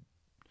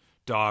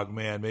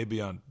 Dogman, maybe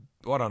on,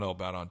 I don't know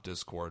about on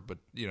Discord, but,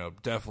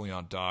 definitely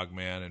on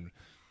Dogman. And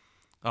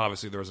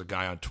obviously there was a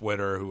guy on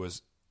Twitter who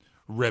was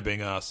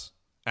ribbing us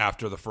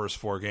after the first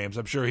 4 games.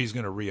 I'm sure he's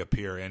going to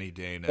reappear any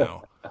day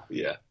now.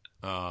 Yeah.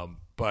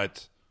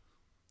 But,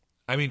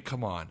 I mean,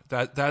 come on.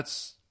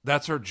 That's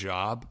her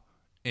job.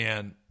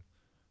 And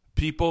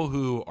people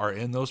who are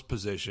in those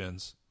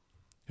positions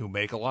who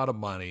make a lot of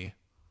money,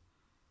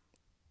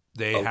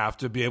 they have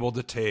to be able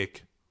to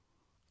take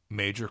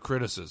major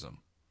criticism.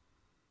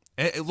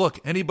 And look,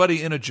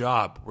 anybody in a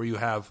job where you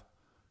have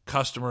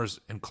customers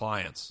and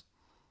clients,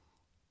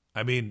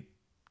 I mean,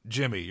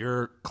 Jimmy,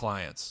 your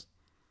clients,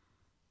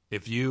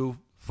 if you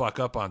fuck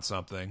up on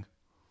something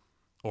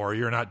or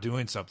you're not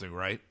doing something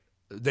right,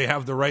 they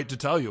have the right to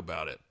tell you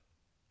about it.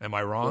 Am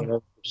I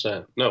wrong?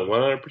 100%. No,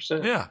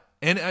 100%. Yeah.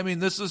 And I mean,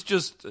 this is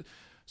just,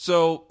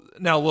 so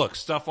now look,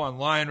 stuff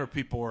online where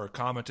people are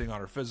commenting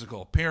on her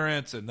physical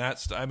appearance and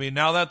that's, I mean,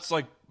 now that's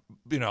like,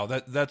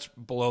 that's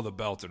below the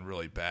belt and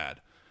really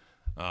bad.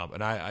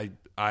 And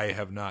I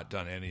have not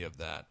done any of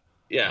that.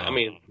 Yeah, I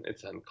mean,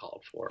 it's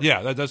uncalled for.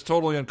 Yeah, that's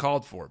totally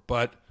uncalled for.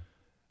 But,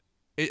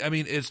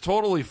 it's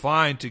totally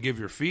fine to give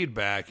your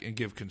feedback and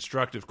give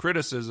constructive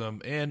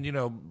criticism and,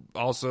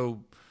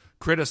 also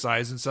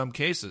criticize in some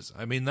cases.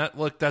 I mean,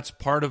 that's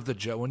part of the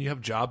job. When you have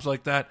jobs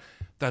like that,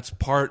 that's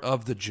part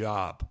of the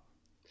job.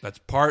 That's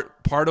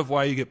part of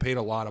why you get paid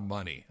a lot of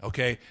money,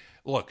 okay?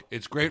 Look,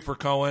 it's great for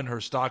Cohen. Her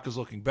stock is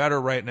looking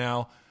better right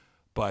now,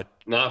 but...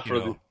 Not for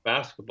the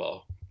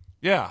basketball.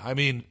 Yeah, I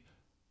mean,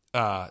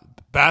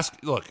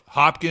 look,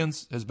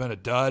 Hopkins has been a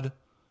dud.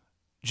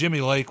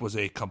 Jimmy Lake was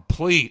a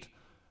complete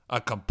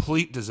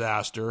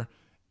disaster.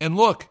 And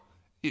look,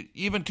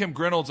 even Kim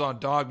Grinolds on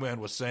Dogman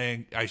was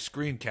saying, I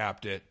screen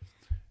capped it,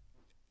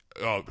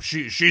 oh,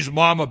 she's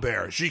Mama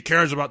Bear. She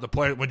cares about the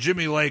player. When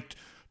Jimmy Lake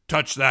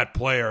touched that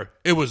player,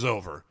 it was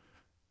over.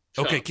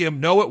 Okay, Kim,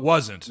 no, it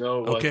wasn't. No,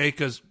 it wasn't. Okay,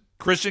 because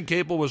Christian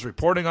Capel was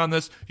reporting on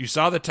this. You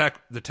saw the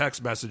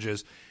text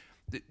messages.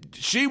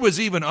 She was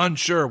even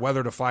unsure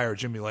whether to fire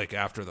Jimmy Lake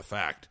after the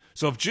fact.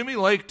 So if Jimmy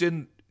Lake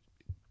didn't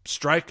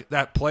strike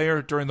that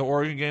player during the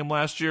Oregon game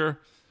last year,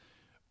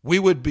 we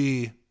would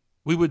be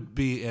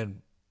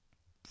in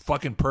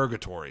fucking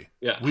purgatory.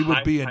 Yeah, we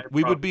would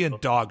be in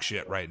dog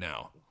shit right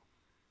now.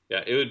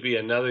 Yeah, it would be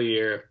another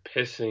year of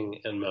pissing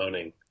and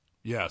moaning.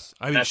 Yes,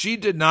 I mean she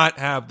did not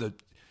have the.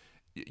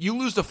 You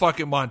lose to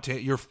fucking Montana.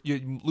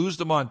 You lose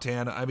to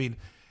Montana. I mean,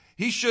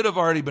 he should have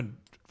already been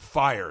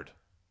fired.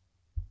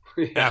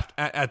 Yeah.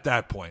 At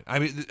that point, I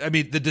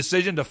mean, the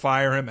decision to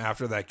fire him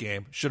after that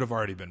game should have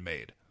already been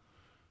made.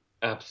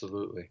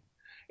 Absolutely,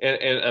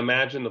 and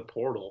imagine the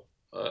portal.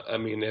 I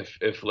mean,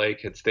 if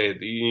Lake had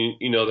stayed,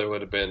 there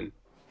would have been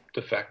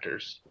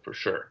defectors for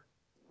sure.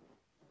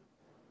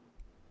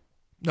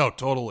 No,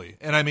 totally,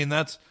 and I mean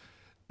that's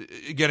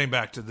getting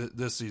back to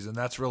this season.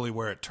 That's really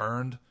where it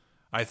turned.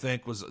 I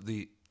think was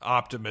the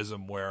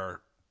optimism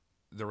where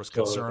there was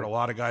concern. Totally. A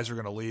lot of guys are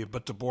going to leave,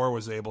 but DeBoer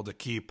was able to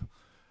keep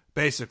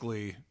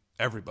basically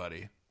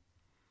everybody.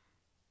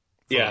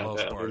 Yeah,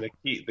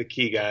 the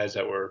key guys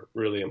that were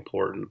really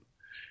important.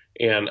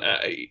 And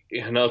I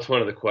know it's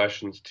one of the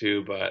questions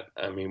too, but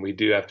I mean, we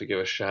do have to give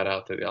a shout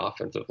out to the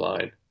offensive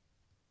line.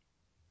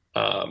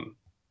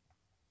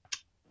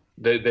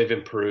 They've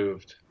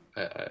improved,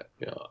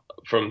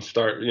 from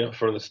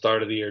the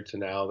start of the year to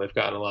now. They've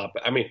gotten a lot.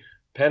 I mean,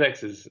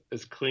 Penix is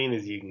as clean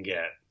as you can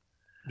get.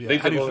 Yeah.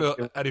 How do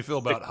you feel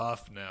about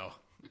Huff now?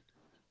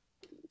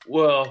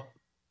 Well,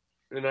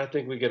 and I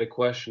think we get a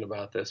question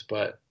about this,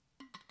 but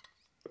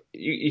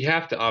you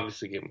have to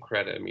obviously give him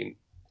credit. I mean,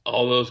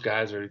 all those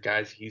guys are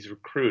guys he's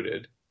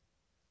recruited.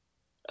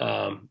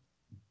 But,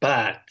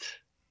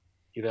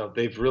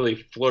 they've really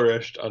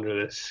flourished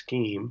under this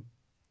scheme.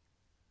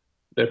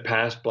 Their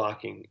pass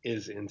blocking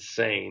is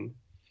insane.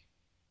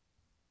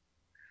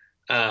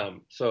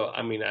 So,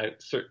 I mean,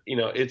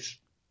 it's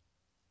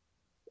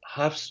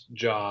Huff's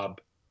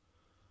job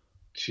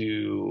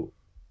to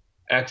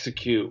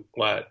execute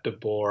what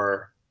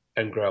DeBoer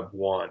and Grubb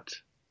want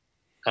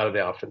out of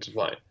the offensive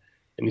line.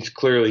 And he's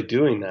clearly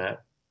doing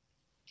that.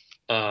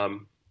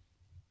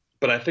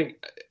 But I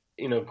think,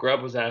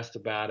 Grubb was asked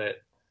about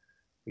it,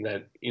 and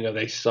that,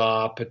 they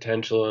saw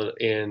potential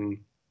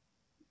in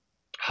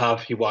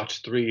Huff. He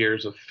watched 3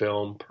 years of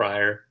film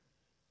prior.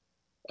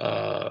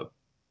 I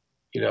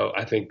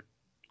think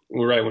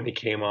right when he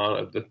came on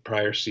of the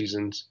prior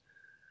seasons.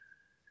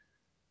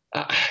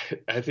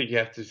 I think you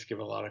have to just give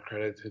a lot of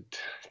credit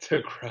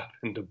to Grubb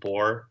and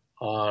DeBoer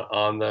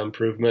on the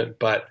improvement,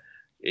 but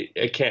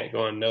it can't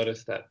go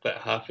unnoticed that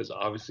Huff is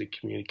obviously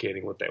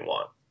communicating what they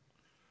want.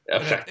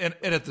 And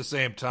at the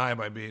same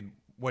time, I mean,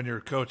 when you're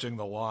coaching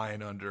the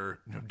line under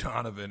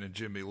Donovan and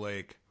Jimmy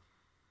Lake,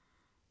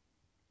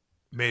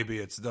 maybe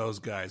it's those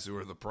guys who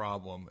are the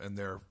problem and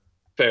their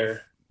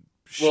fair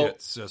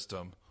shit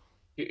system.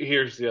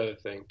 Here's the other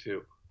thing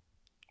too.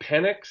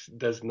 Penix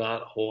does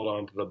not hold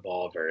on to the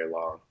ball very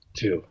long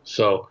too.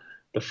 So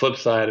the flip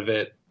side of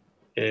it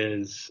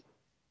is,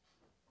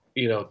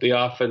 the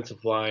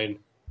offensive line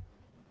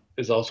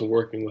is also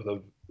working with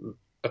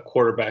a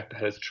quarterback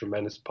that has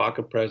tremendous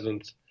pocket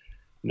presence,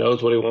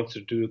 knows what he wants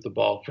to do with the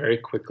ball very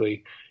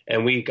quickly.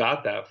 And we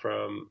got that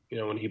from,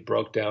 when he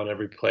broke down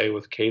every play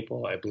with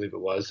Capel, I believe it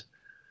was.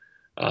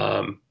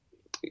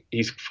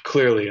 He's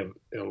clearly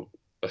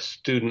a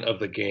student of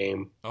the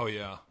game. Oh,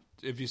 yeah.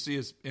 If you see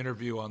his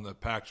interview on the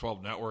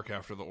Pac-12 network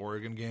after the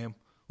Oregon game,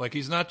 like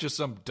he's not just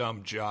some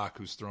dumb jock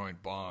who's throwing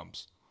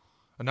bombs.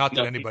 And not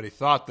that anybody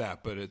thought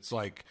that, but it's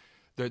like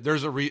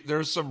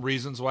there's some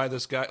reasons why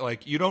this guy,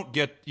 like you don't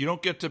get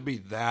to be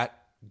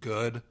that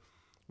good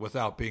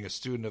without being a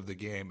student of the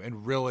game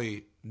and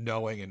really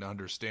knowing and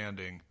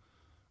understanding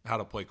how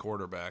to play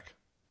quarterback.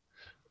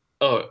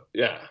 Oh,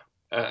 yeah,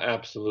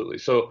 absolutely.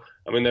 So,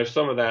 I mean, there's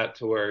some of that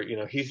to where,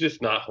 he's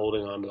just not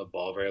holding on to the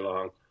ball very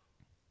long.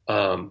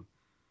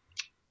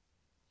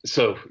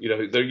 So,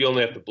 you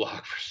only have to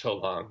block for so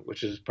long,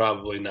 which is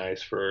probably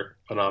nice for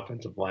an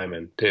offensive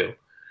lineman too.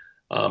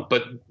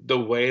 But the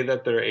way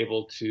that they're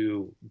able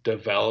to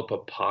develop a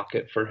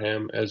pocket for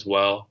him as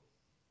well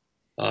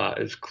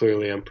is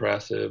clearly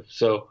impressive.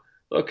 So,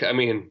 look, I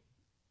mean,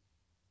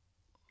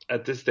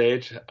 at this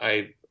stage,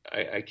 I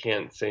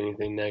can't say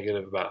anything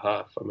negative about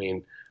Huff. I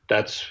mean,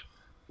 that's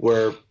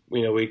where,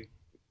 we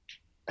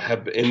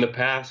have in the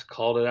past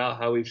called it out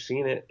how we've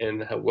seen it,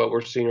 and what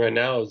we're seeing right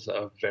now is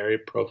a very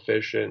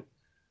proficient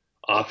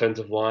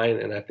offensive line,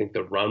 and I think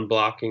the run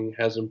blocking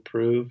has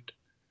improved.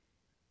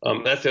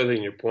 That's the other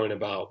thing, your point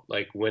about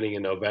like winning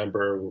in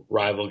November,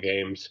 rival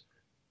games.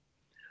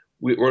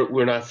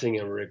 We're not seeing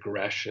a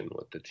regression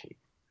with the team.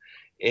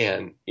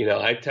 And,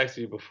 I texted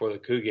you before the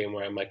Coup game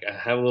where I'm like, I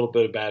have a little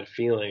bit of bad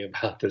feeling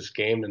about this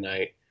game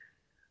tonight.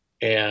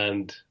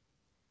 And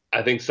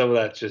I think some of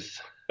that's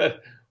just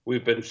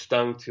we've been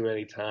stung too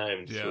many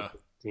times with the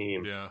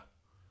team. Yeah.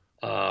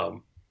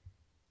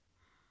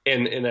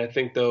 And I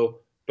think though,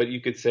 but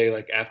you could say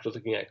like after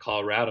looking at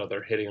Colorado,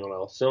 they're hitting on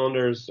all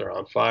cylinders, they're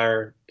on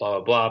fire, blah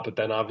blah blah. But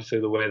then obviously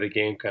the way the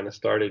game kind of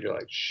started, you're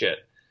like, shit,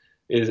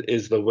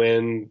 is the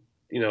win,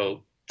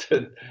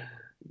 to,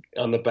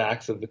 on the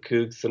backs of the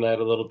Cougs tonight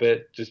a little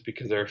bit, just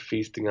because they're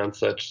feasting on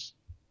such,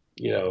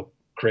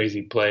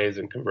 crazy plays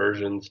and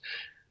conversions.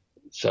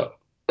 So,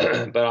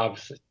 but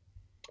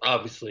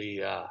obviously,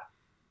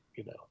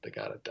 they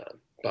got it done.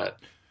 But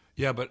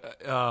yeah,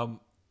 but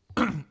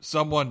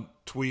someone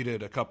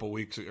tweeted a couple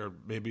weeks, or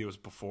maybe it was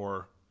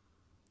before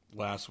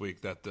last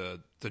week, that the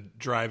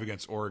drive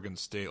against Oregon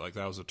State, like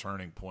that was a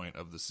turning point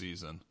of the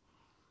season.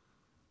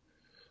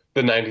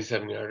 the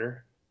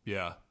 97-yarder,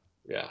 Yeah.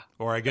 yeah,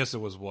 Or I guess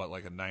it was what,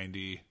 like a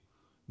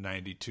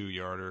 92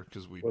 yarder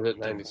because we was it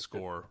didn't 92?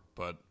 score,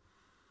 but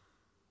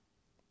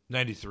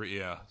 93,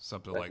 yeah,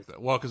 something like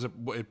that. Well, because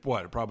it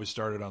probably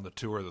started on the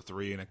 2 or the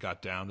 3 and it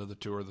got down to the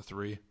 2 or the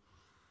 3.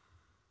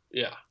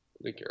 Yeah,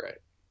 I think you're right.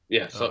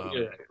 Yeah, so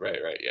you're right,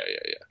 yeah.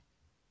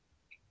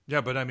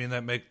 Yeah, but I mean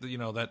that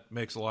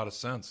makes a lot of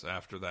sense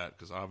after that,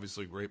 because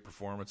obviously great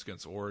performance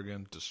against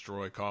Oregon,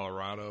 destroy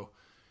Colorado,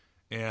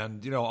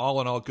 and all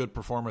in all good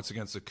performance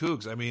against the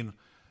Cougs. I mean,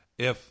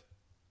 if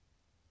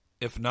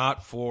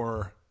not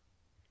for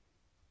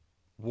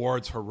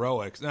Ward's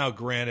heroics, now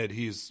granted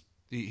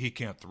he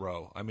can't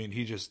throw. I mean,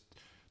 he just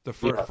the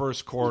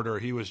first quarter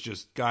he was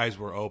just, guys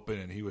were open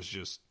and he was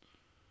just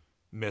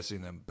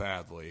missing them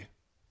badly.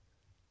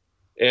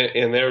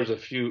 And there was a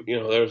few,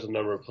 there was a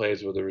number of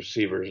plays where the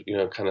receivers,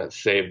 kind of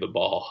saved the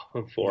ball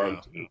for him.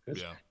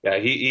 Yeah,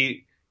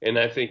 he and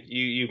I think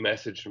you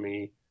messaged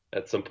me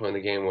at some point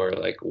in the game where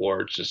like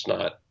Ward's just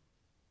not,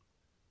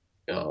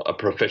 a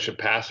proficient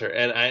passer,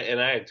 and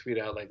I had tweeted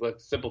out like, look,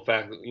 simple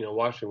fact,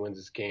 Washington wins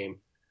this game,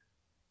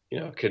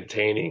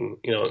 containing,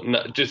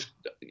 not just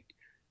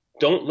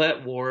don't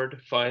let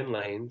Ward find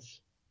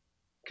lanes,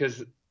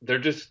 because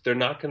they're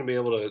not going to be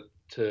able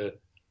to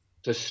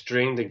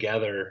string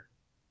together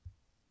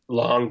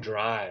long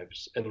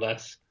drives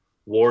unless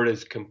Ward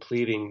is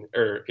completing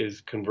or is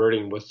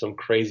converting with some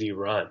crazy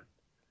run.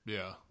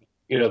 Yeah.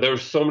 There were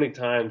so many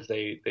times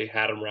they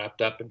had him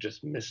wrapped up and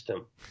just missed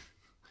him.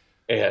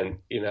 And,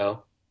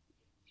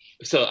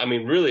 so, I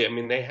mean, really,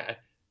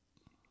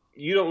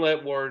 you don't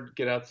let Ward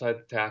get outside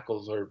the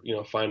tackles or,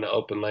 find an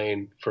open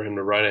lane for him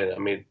to run in. I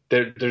mean,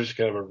 they're just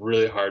going to have a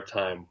really hard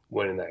time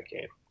winning that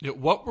game. Yeah,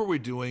 what were we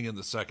doing in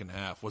the second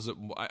half? Was it?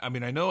 I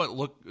mean, I know it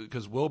looked,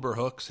 because Wilbur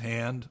Hook's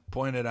hand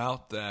pointed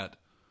out that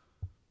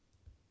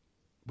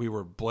we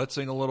were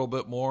blitzing a little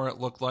bit more. It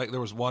looked like there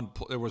was one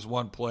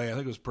play, I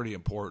think it was pretty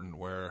important,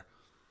 where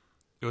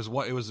it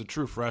was a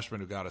true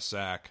freshman who got a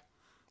sack.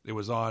 It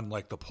was on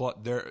like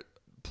their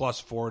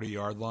plus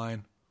 40-yard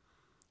line.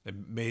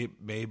 And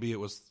maybe it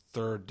was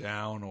third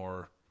down,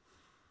 or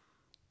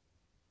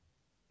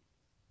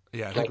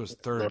yeah, I think it was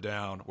third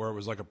down, where it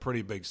was like a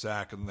pretty big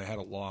sack, and they had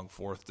a long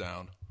fourth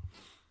down.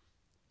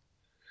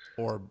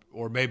 Or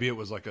maybe it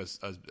was like a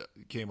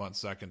came on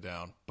second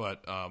down.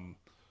 But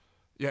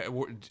yeah,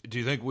 do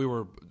you think we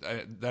were?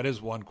 That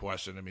is one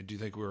question. I mean, do you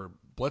think we were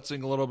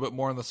blitzing a little bit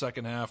more in the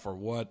second half, or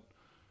what?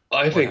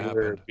 I think we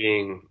were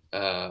being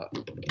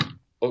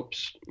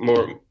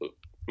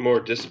more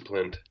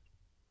disciplined.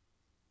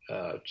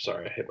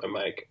 Sorry, I hit my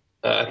mic.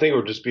 I think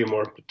we're just being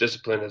more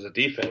disciplined as a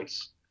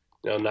defense.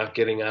 Not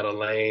getting out of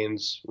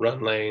lanes,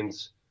 run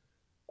lanes.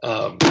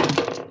 Oh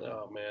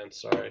man,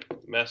 sorry,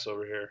 mess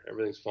over here.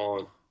 Everything's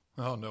falling.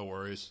 Oh, no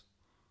worries.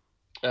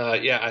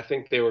 Yeah, I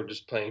think they were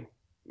just playing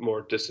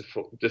more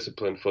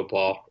disciplined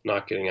football,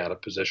 not getting out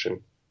of position.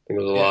 I think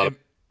it was a lot.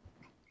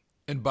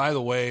 And by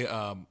the way,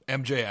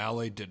 MJ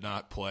Alley did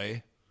not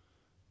play,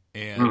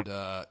 and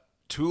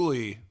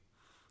Fatui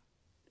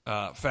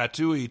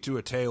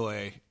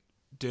Tuatele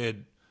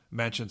did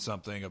mention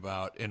something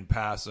about, in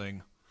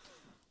passing,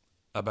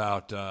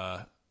 about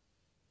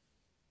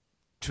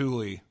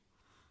Thule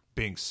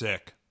being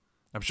sick.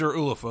 I'm sure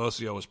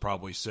Ulafosio was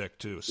probably sick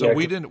too. So yeah,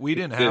 we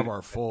didn't have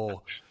our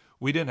full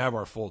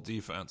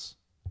defense.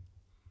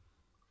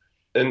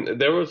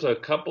 And there was a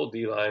couple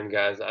D-line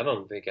guys I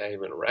don't think I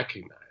even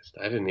recognized.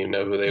 I didn't even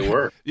know who they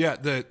were. Yeah,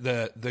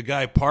 the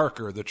guy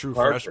Parker, the true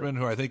freshman,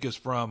 who I think is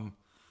from.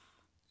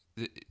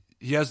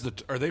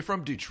 Are they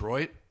from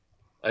Detroit?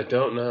 I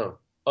don't know.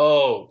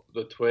 Oh,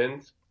 the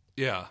Twins?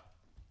 Yeah.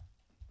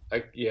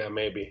 Yeah,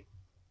 maybe.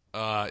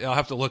 I'll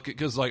have to look,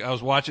 because like I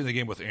was watching the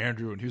game with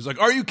Andrew, and he was like,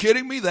 "Are you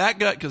kidding me?" That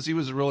guy, because he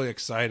was really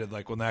excited,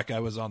 like when that guy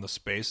was on the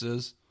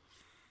Spaces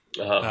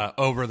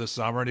over the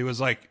summer, and he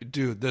was like,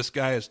 "Dude, this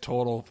guy is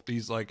total."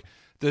 He's like,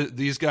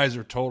 "These guys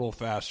are total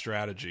fast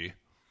strategy."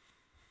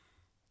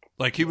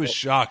 Like he was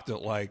shocked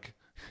that like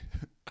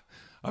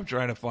I'm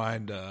trying to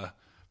find the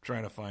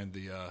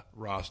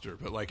roster,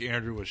 but like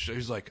Andrew was,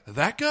 he's like,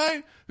 "That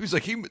guy?" He's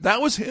like,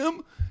 that was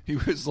him. He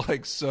was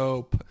like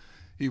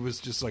he was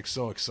just like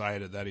so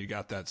excited that he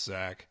got that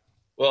sack.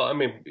 Well, I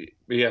mean,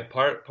 yeah,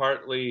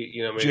 partly,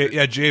 maybe.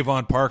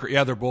 Javon Parker.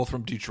 Yeah, they're both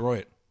from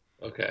Detroit.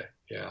 Okay,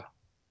 yeah.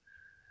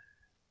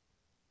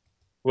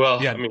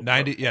 Well, yeah,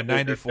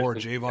 94.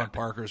 Javon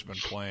Parker's been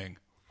playing.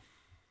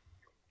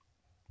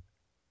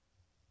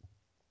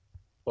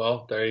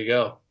 Well, there you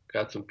go.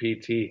 Got some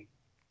PT.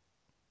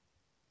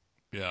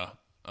 Yeah.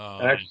 I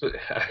Um,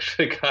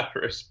 actually got a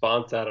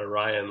response out of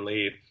Ryan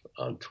Leaf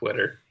on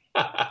Twitter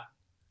because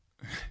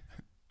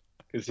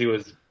he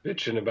was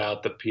bitching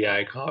about the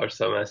PI call or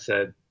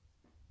something.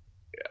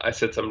 I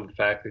said something to the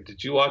fact that,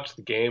 did you watch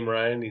the game,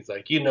 Ryan? He's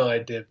like, I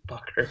did,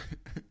 fucker.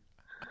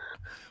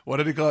 what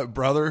did he call it,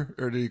 brother,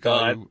 or did he No,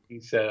 call you? he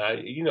said,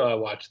 I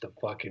watched the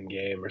fucking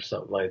game or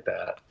something like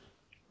that.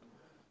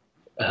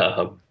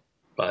 Um,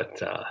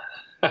 but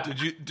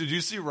Did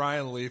you see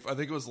Ryan Leaf? I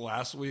think it was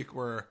last week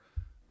where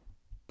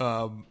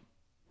um,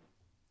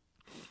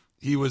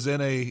 he was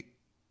in a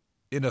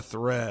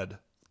thread,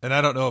 and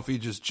I don't know if he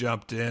just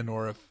jumped in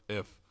or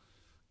if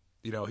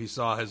he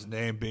saw his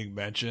name being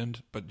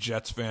mentioned, but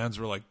Jets fans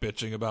were like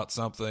bitching about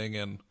something,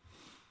 and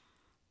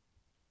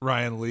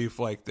Ryan Leaf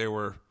like I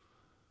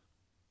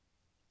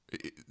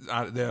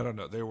don't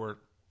know, they were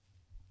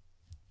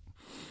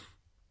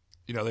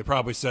they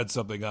probably said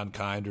something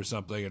unkind or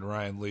something, and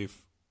Ryan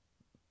Leaf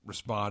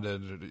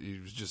responded. And he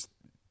was just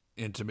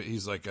intimate.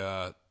 He's like,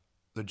 the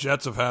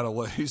Jets have had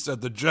he said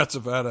the Jets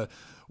have had a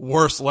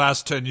worse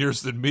last 10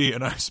 years than me,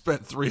 and I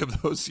spent 3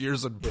 of those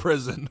years in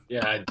prison.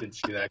 yeah, I did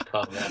see that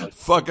comment.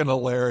 Fucking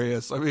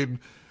hilarious. I mean,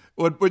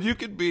 when you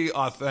can be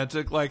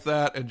authentic like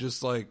that and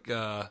just like,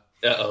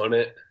 Own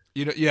it.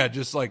 yeah,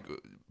 just like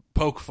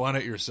poke fun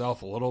at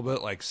yourself a little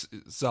bit, like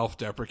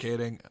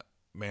self-deprecating,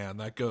 man,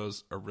 that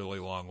goes a really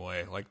long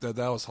way. Like that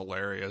was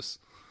hilarious.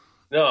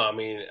 No, I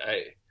mean,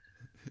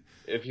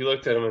 if you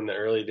looked at him in the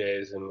early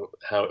days and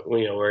how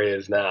where he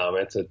is now, I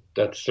mean,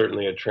 that's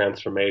certainly a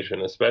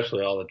transformation,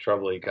 especially all the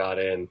trouble he got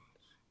in,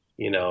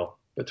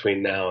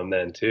 between now and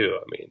then too.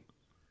 I mean,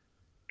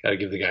 got to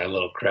give the guy a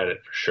little credit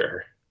for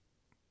sure.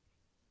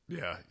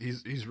 Yeah,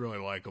 he's really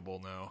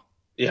likable now.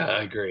 Yeah,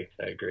 I agree.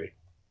 I agree.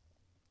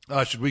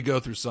 Should we go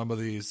through some of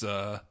these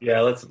Yeah,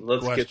 let's get through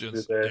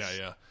questions? this.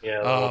 Yeah,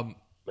 Yeah,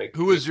 yeah.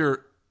 Who is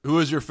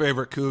your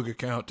favorite Coug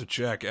account to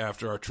check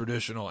after our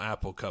traditional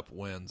Apple Cup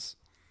wins?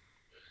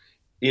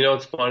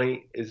 What's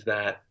funny is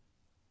that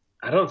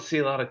I don't see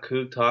a lot of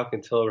Coug talk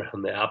until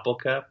around the Apple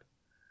Cup,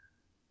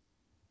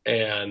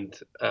 and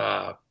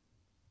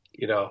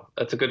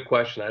that's a good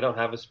question. I don't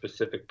have a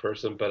specific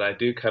person, but I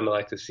do kind of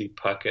like to see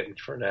Puckett and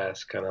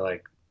Furness kind of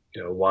like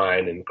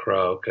whine and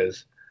crow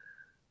because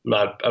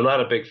I'm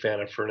not a big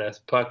fan of Furness.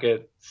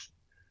 Puckett,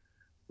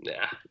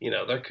 yeah,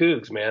 they're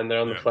Cougs, man. They're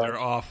on the They're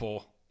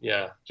awful.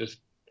 yeah, just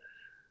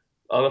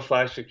on the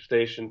flagship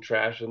station,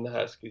 trashing the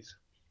Huskies.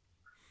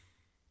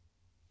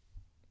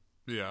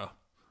 Yeah.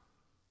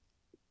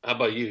 How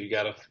about you? You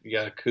got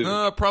a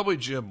Coug? Probably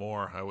Jim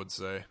Moore, I would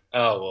say.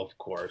 Oh well, of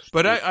course.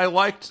 But I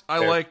liked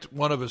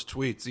one of his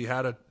tweets.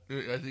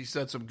 He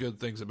said some good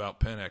things about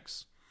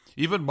Penix.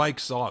 Even Mike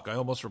Salk. I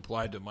almost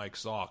replied to Mike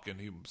Salk, and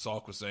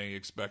Salk was saying he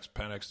expects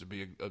Penix to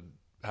be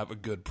have a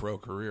good pro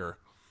career.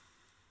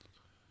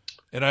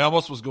 And I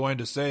almost was going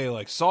to say,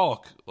 like,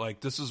 Salk,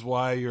 like, this is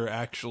why you're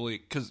actually,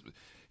 because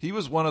he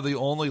was one of the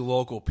only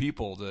local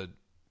people to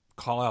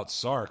call out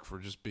Sark for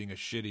just being a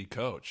shitty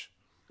coach.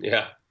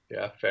 Yeah,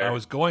 fair. I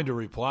was going to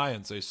reply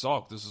and say,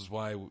 Salk, this is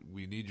why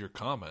we need your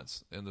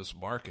comments in this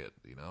market.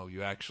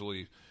 You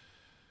actually,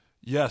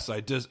 yes,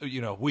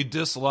 we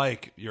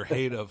dislike your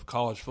hate of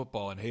college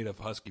football and hate of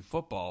Husky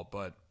football,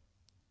 but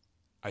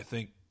I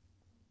think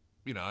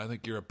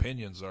your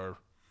opinions are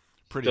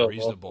pretty Still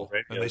reasonable, local,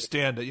 and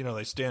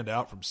they stand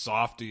out from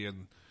Softy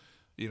and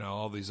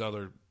all these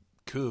other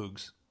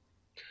Cougs.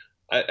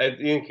 I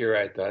think you're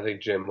right, though. I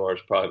think Jim Moore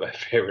is probably my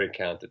favorite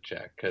account to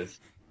check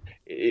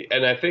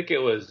and I think it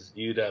was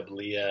UW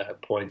Leah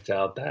points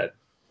out that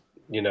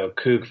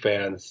Coug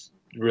fans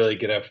really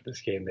get after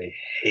this game. They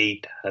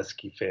hate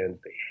Husky fans.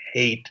 They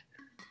hate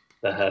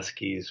the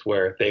Huskies,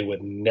 where they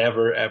would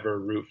never ever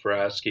root for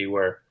Husky.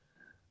 Where,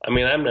 I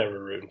mean, I'm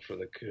never rooting for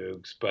the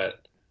Cougs,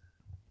 but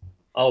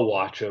I'll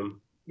watch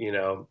them.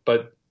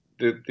 But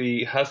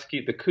the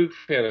Coug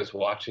fan is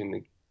watching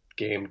the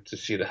game to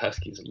see the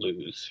Huskies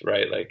lose,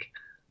 right? Like,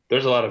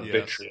 there's a lot of Yes.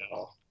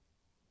 vitriol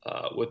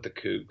with the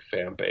Coug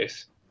fan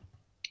base.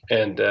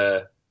 And,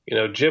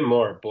 Jim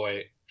Moore,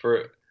 boy,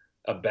 for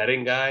a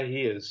betting guy,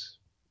 he is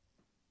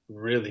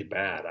really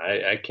bad.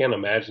 I can't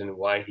imagine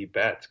why he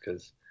bets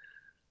because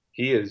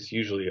he is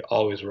usually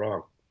always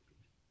wrong.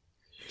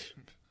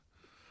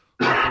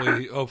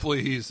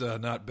 Hopefully he's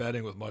not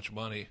betting with much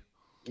money.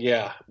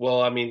 Yeah.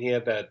 Well, I mean,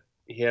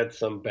 he had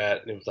some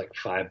bet and it was like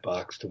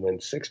 $5 to win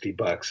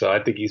 $60. So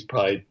I think he's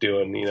probably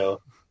doing,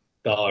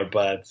 dollar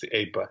bets,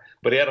 $8.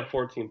 But he had a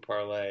 14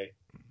 parlay.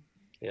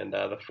 And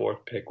the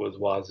fourth pick was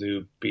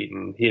Wazoo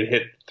beating. He had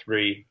hit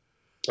 3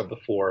 of the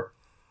 4,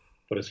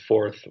 but his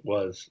fourth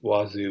was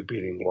Wazoo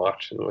beating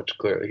Washington, which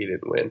clearly he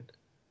didn't win.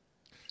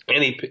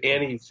 And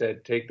he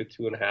said take the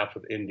 2.5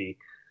 with Indy,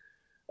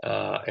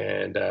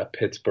 and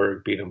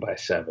Pittsburgh beat him by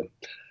 7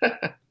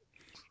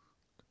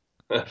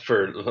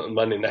 for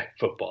Monday Night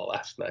Football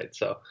last night.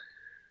 So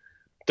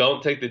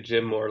don't take the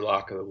Jim Moore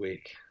lock of the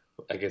week,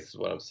 I guess is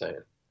what I'm saying.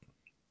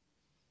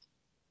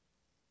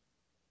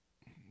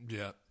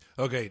 Yeah.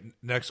 Okay,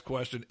 next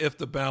question. If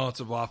the balance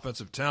of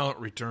offensive talent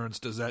returns,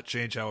 does that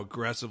change how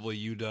aggressively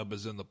UW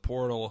is in the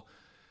portal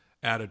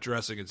at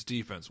addressing its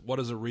defense? What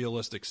is a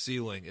realistic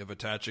ceiling if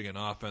attaching an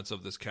offense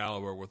of this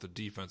caliber with a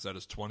defense that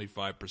is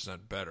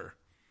 25% better?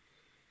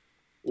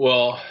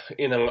 Well,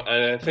 and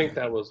I think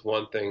that was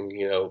one thing,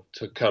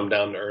 to come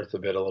down to earth a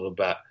bit a little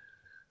bit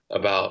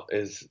about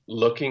is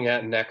looking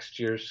at next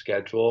year's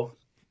schedule.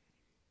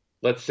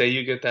 Let's say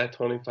you get that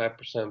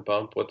 25%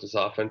 bump with this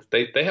offense.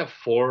 They have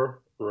 4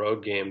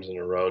 road games in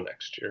a row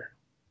next year.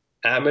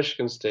 At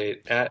Michigan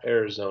State, at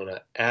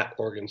Arizona, at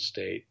Oregon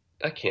State.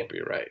 That can't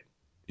be right.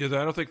 Yeah,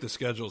 I don't think the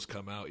schedule's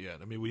come out yet.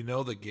 I mean, we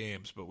know the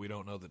games, but we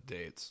don't know the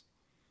dates.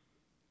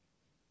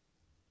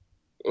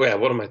 Yeah,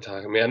 what am I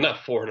talking? I mean,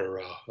 not 4 in a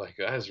row. Like,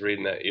 I was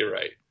reading that. You're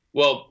right.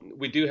 Well,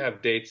 we do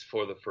have dates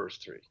for the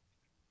first 3.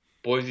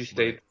 Boise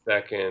State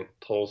second,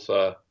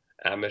 Tulsa,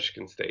 at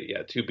Michigan State.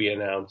 Yeah, to be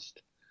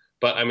announced.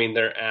 But, I mean,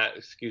 they're at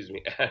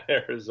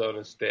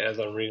Arizona State. As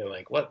I'm reading,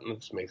 like, what?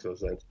 This makes no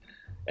sense.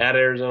 At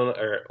Arizona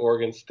or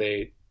Oregon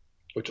State,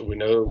 which we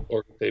know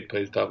Oregon State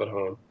plays tough at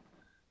home.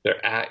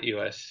 They're at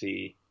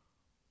USC.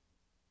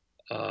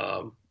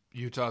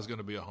 Utah's going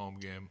to be a home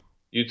game.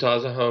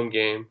 Utah's a home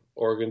game.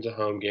 Oregon's a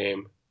home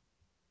game.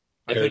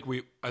 I think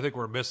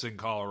we're missing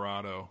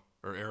Colorado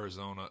or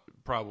Arizona.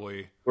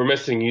 Probably we're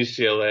missing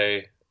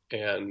UCLA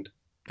and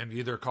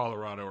either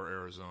Colorado or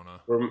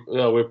Arizona.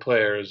 We play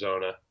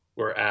Arizona.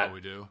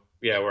 We do.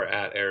 Yeah, we're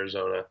at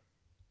Arizona.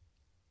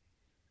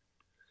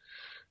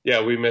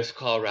 Yeah, we miss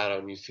Colorado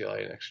and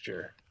UCLA next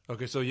year.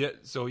 Okay, so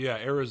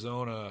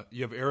Arizona.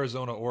 You have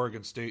Arizona,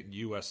 Oregon State, and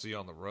USC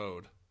on the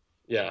road.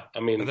 Yeah, I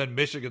mean, and then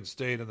Michigan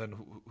State, and then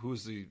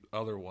who's the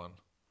other one?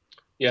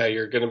 Yeah,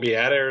 you're going to be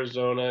at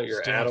Arizona.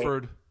 You're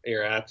Stanford.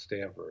 You're at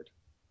Stanford.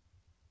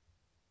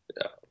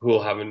 Yeah, who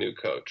will have a new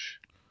coach?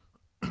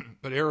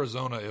 But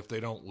Arizona, if they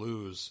don't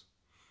lose,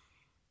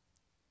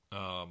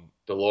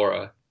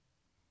 Delora.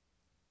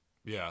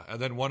 Yeah,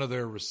 and then one of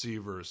their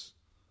receivers.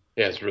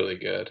 Yeah, it's really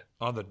good.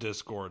 On the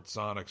Discord,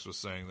 Sonics was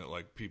saying that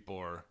like people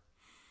are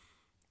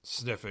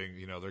sniffing.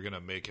 They're going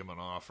to make him an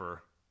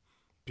offer.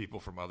 People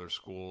from other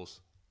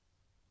schools.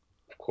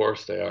 Of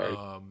course they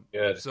are.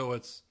 Good. So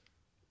it's.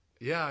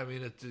 Yeah, I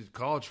mean,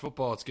 college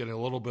football, it's getting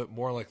a little bit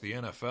more like the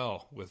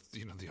NFL with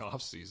the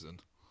off season.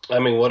 I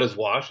mean, what does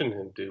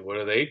Washington do? What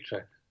do they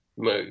try?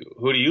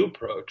 Who do you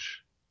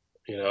approach?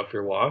 If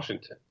you're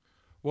Washington.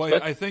 Well,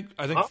 I think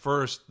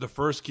the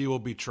first key will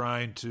be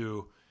trying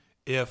to,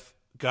 if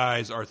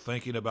guys are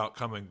thinking about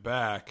coming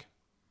back.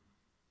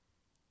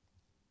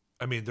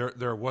 I mean,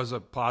 there was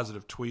a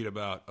positive tweet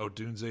about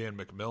Odunze and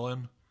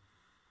McMillan.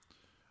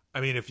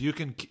 I mean, if you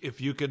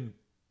can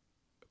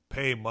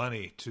pay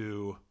money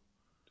to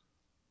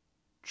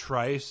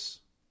Trice,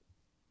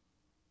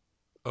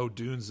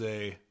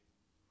 Odunze,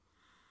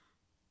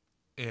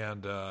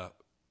 and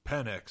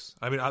Penix.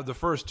 I mean, the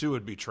first 2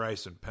 would be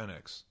Trice and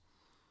Penix.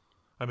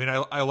 I mean,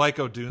 I like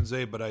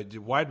Odunze, but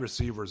wide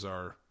receivers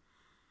are.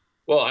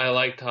 Well, I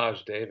like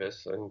Taj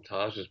Davis. I think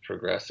Taj is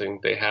progressing.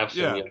 They have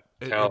some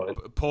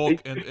talent. Polk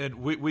and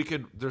we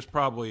can. There's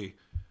probably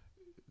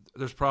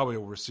a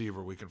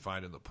receiver we can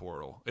find in the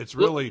portal. It's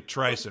really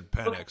Trice and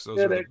Penix. Those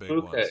are the big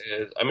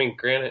ones.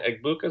 Granted,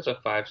 Egbuka's a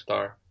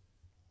 5-star.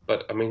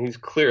 But, I mean, he's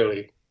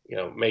clearly,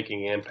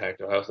 making an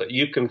impact. So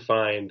you can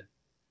find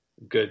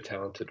good,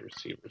 talented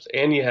receivers.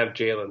 And you have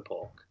Jalen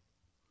Polk.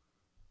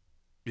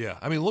 Yeah.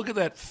 I mean, look at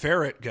that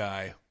Ferret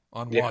guy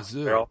on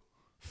Wazoo.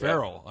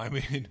 Farrell. I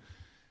mean,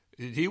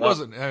 he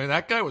wasn't – I mean,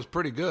 that guy was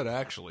pretty good,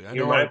 actually. I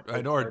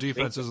know our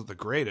defense isn't the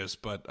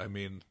greatest, but, I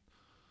mean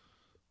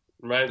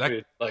 – Reminds me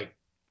of, like,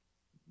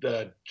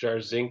 the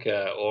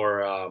Jarzinka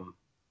or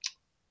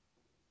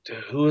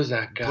who is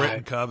that guy?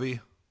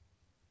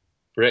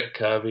 Britt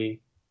Covey.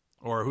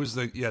 Or who's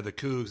the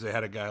Cougs? They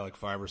had a guy like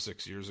 5 or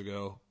 6 years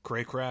ago.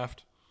 Craycraft?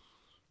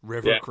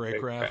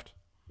 Craycraft?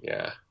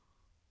 Yeah.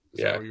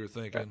 Is that what you were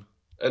thinking?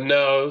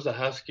 No, it was a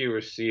Husky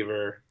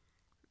receiver.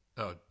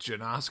 Oh,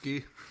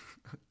 Janoski?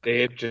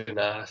 Dave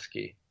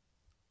Janoski.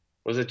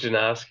 Was it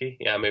Janoski?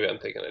 Yeah, maybe I'm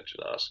thinking of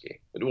Janoski.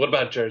 But what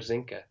about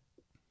Jarzinka?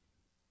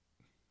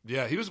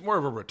 Yeah, he was more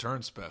of a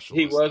return specialist.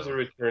 He was a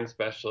return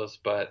specialist,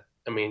 but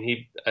I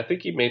mean, I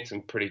think he made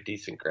some pretty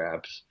decent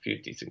grabs, a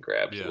few decent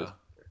grabs. Yeah.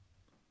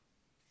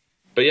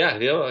 But yeah,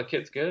 the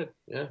kid's good.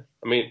 Yeah.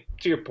 I mean,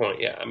 to your point,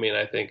 yeah. I mean,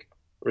 I think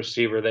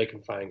receiver, they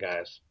can find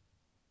guys.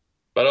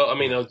 But, I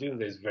mean, Odunze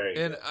is very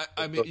good.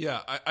 And,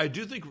 I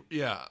do think,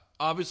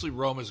 obviously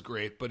Rome is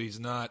great, but he's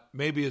not –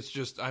 maybe it's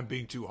just I'm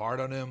being too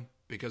hard on him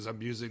because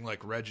I'm using,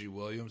 like, Reggie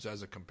Williams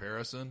as a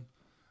comparison.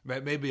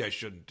 Maybe I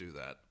shouldn't do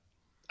that.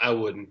 I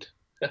wouldn't.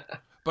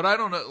 But I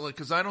don't know,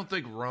 because I don't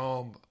think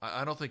Rome –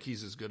 I don't think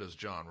he's as good as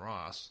John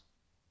Ross.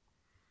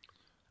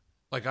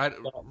 Like, not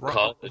in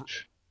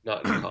college.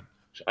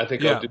 I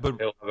think he'll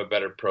have a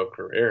better pro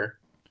career.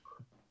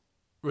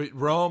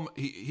 Rome,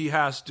 he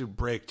has to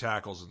break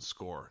tackles and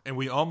score. And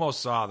we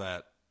almost saw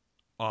that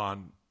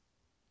on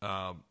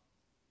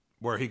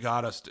where he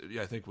got us.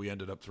 I think we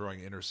ended up throwing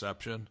an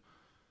interception.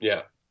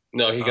 Yeah.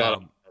 No, he got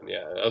him.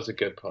 Yeah, that was a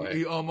good play.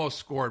 He almost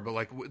scored, but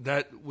like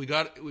that, we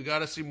got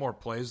to see more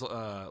plays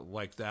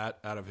like that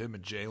out of him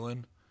and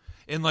Jalen.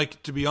 And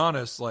like, to be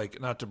honest,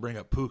 like, not to bring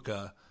up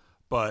Puka,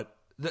 but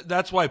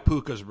that's why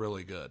Puka's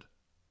really good.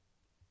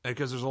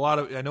 Because there's a lot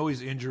of, I know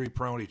he's injury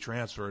prone, he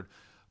transferred,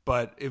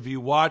 but if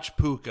you watch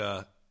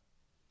Puka,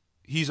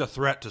 he's a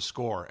threat to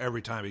score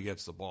every time he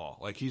gets the ball.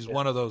 Like, he's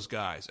one of those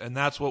guys, and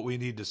that's what we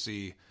need to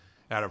see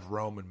out of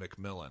Rome and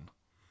McMillan.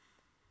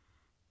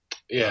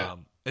 Yeah.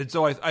 And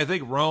so I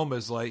think Rome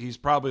is like, he's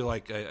probably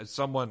like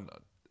someone,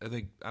 I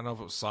don't know if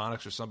it was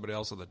Sonics or somebody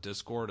else on the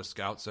Discord, a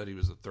scout said he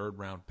was a 3rd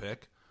round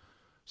pick.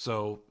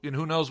 So, and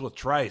who knows with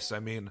Trice? I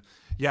mean,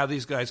 yeah,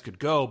 these guys could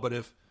go, but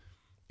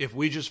if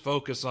we just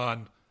focus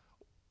on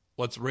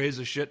let's raise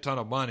a shit ton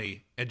of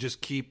money and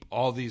just keep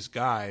all these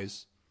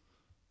guys,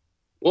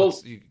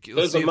 let's see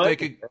if they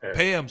can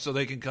pay them so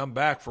they can come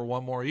back for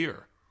one more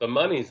year. The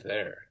money's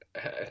there.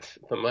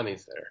 The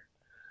money's there.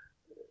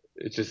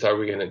 It's just, are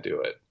we going to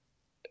do it?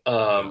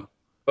 But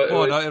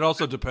it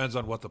also depends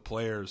on what the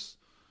players,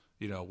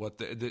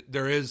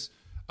 there is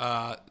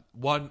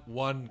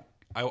one.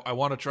 I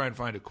want to try and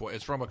find a quote.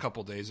 It's from a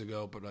couple days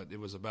ago, but it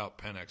was about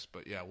Penix.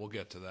 But yeah, we'll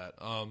get to that.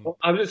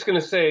 I'm just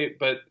gonna say,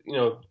 but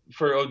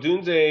for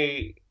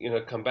Odunze,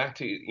 come back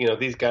to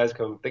these guys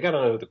they got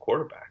to know who the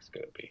quarterback's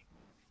gonna be.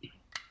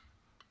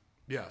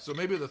 Yeah, so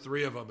maybe the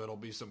 3 of them, it'll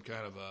be some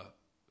kind of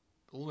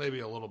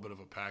maybe a little bit of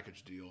a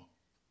package deal.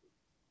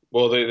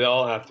 Well, they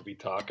all have to be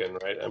talking,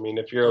 right? I mean,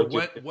 if you're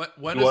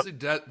when's the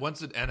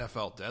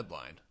NFL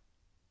deadline?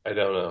 I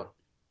don't know.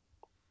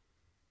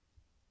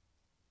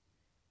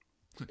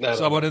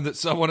 Someone in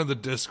the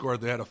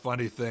Discord, they had a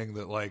funny thing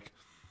that like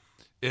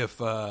if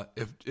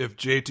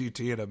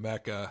JTT and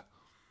Emeka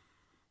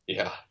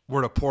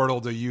were to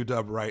portal to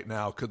UW right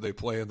now, could they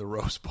play in the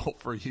Rose Bowl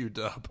for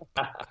UW?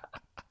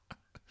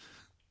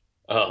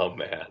 Oh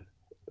man.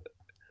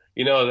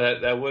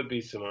 That would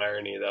be some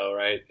irony, though,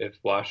 right? If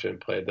Washington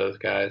played those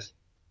guys.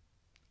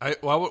 I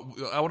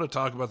want to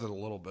talk about that a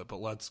little bit, but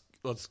let's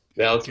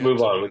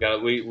move on.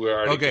 We're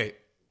already okay.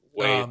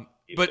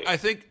 But I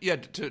think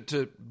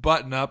to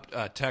button up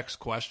Tech's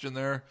question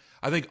there,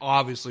 I think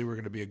obviously we're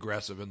going to be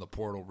aggressive in the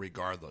portal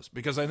regardless,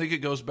 because I think it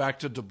goes back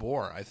to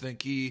DeBoer. I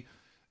think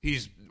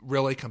he's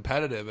really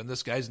competitive, and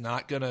this guy's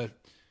not going to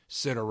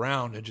sit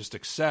around and just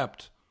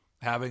accept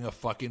having a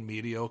fucking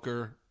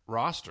mediocre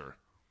roster.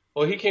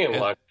 Well, he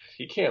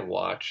can't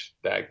watch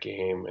that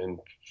game and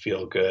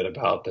feel good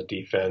about the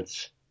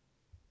defense.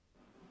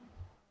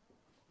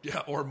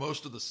 Yeah, or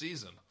most of the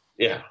season.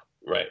 Yeah,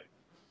 right.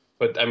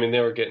 But I mean,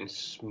 they were getting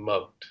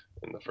smoked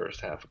in the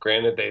first half.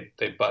 Granted,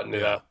 they buttoned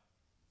it up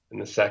in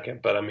the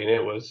second, but I mean,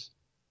 it was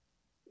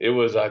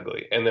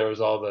ugly, and there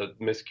was all the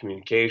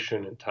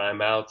miscommunication and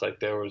timeouts. Like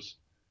there was,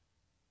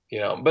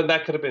 but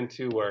that could have been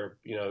too, where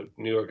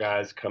newer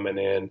guys coming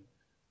in,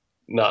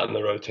 not in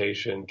the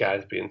rotation,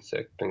 guys being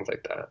sick, things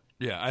like that.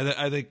 Yeah,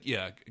 I think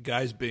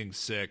guys being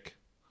sick.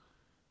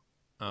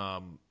 We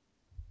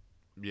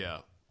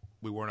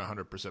weren't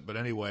 100%, but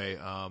anyway,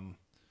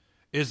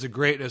 is the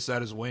greatness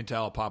that is Wayne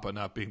Talapapa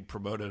not being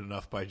promoted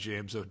enough by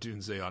James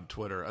Odunze on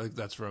Twitter? I think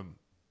that's from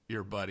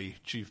your buddy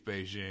Chief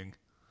Beijing.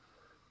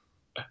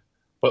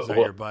 Is that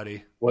your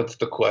buddy? What's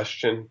the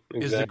question?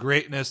 Exactly. Is the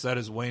greatness that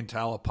is Wayne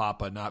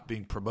Talapapa not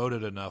being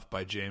promoted enough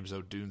by James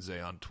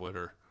Odunze on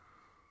Twitter?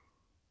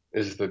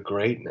 Is the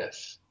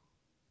greatness?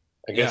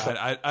 I guess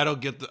I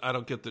don't get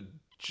the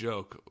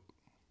joke.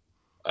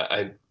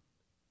 I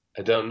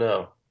don't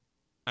know.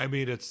 I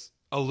mean, it's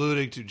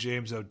alluding to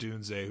James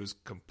Odunze, who's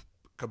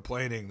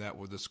complaining that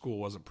the school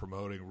wasn't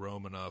promoting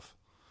Rome enough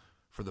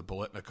for the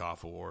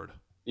Biletnikoff Award.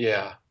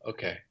 Yeah.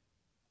 Okay.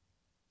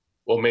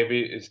 Well,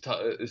 maybe is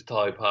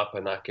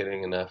Talapapa not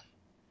getting enough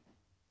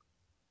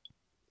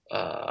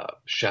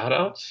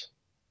shout-outs?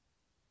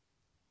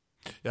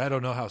 Yeah, I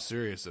don't know how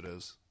serious it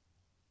is.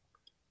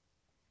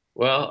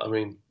 Well, I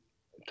mean,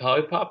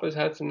 Talapapa's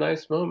had some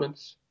nice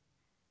moments.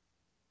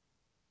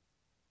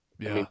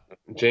 Yeah. I mean,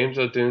 James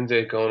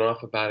Odunze going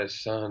off about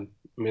his son.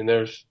 I mean,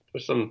 there's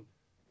some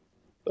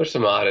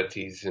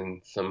oddities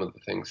in some of the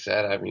things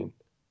said. I mean,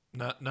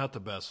 not the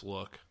best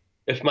look.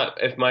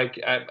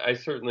 I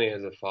certainly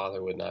as a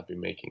father would not be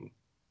making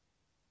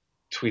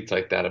tweets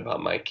like that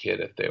about my kid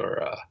if they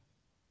were,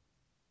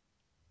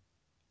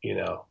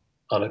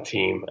 on a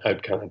team.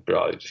 I'd kind of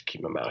probably just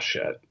keep my mouth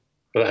shut.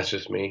 But that's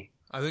just me.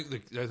 I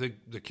think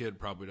the kid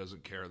probably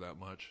doesn't care that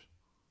much.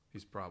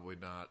 He's probably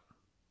not.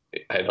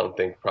 I don't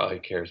think probably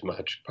cares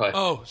much. Probably.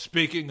 Oh,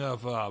 speaking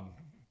of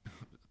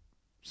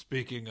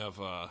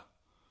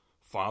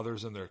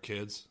fathers and their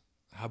kids,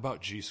 how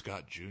about G.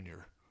 Scott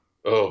Jr.?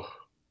 Oh,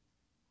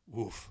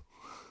 woof,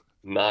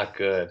 not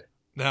good.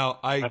 Now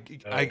I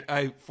get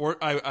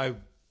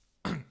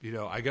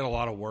a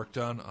lot of work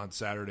done on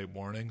Saturday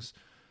mornings,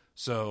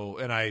 so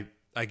and I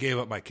gave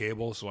up my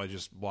cable, so I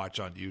just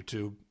watch on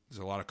YouTube. There's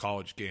a lot of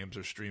college games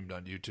are streamed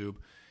on YouTube.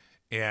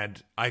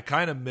 And I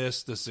kind of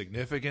missed the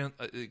significant.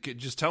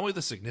 Just tell me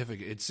the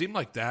significant. It seemed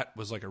like that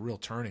was like a real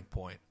turning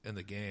point in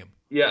the game.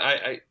 Yeah,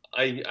 I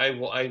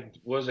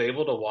was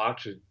able to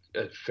watch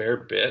a fair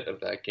bit of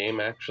that game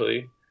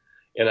actually,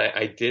 and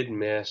I did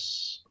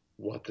miss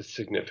what the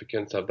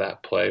significance of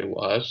that play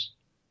was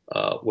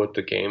with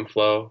the game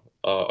flow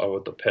or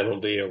with the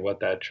penalty or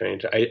what that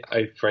changed.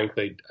 I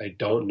frankly I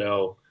don't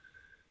know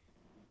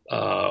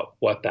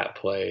what that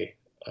play,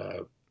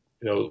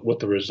 what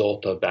the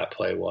result of that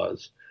play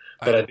was.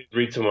 But I did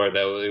read somewhere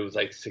that it was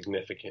like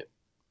significant.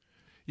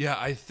 Yeah,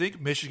 I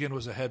think Michigan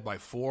was ahead by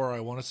 4.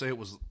 I want to say it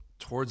was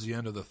towards the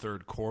end of the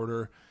third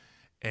quarter.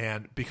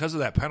 And because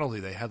of that penalty,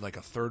 they had like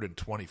a 3rd and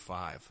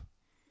 25.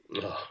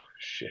 Oh,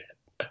 shit.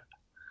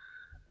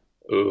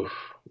 Oof.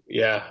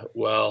 Yeah,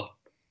 well,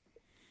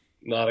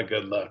 not a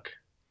good look.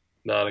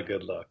 Not a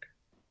good look.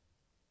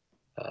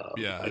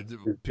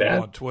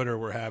 People on Twitter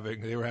were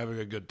having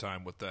a good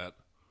time with that.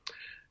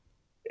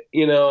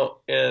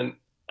 And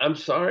I'm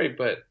sorry,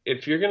 but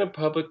if you're going to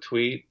public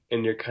tweet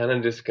and you're kind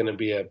of just going to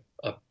be a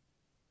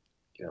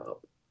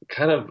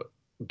kind of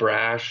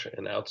brash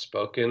and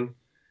outspoken,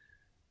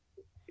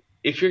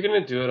 if you're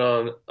going to do it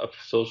on a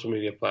social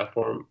media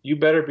platform, you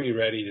better be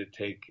ready to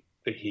take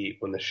the heat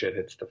when the shit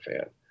hits the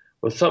fan.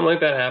 When something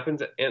like that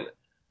happens,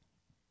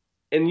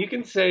 and you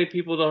can say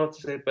people don't have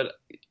to say it, but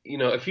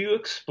if you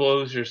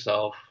expose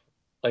yourself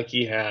like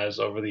he has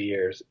over the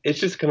years, it's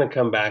just going to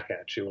come back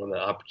at you when the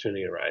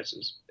opportunity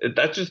arises.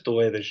 That's just the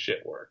way this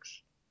shit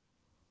works.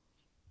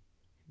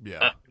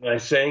 Yeah. Am I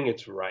saying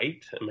it's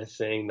right? Am I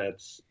saying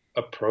that's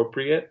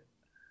appropriate?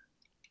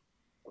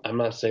 I'm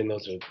not saying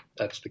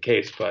that's the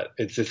case, but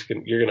it's just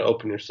you're going to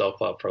open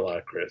yourself up for a lot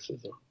of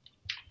criticism.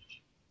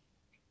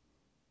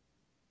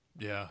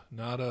 Yeah,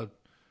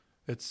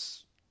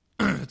 it's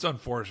it's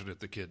unfortunate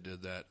the kid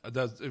did that.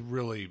 That's a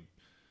really,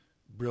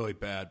 really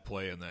bad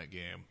play in that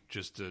game.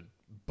 Just a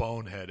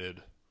boneheaded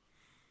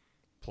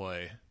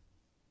play.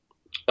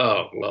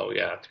 Oh, well,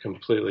 yeah, it's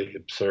completely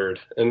absurd.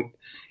 And,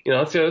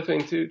 that's the other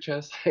thing too,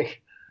 Chess.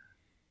 Like,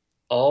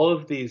 all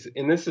of these,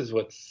 and this is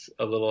what's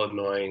a little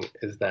annoying,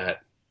 is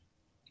that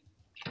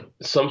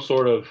some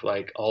sort of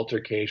like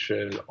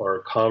altercation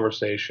or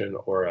conversation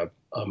or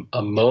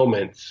a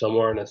moment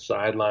somewhere on a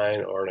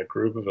sideline or in a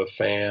group of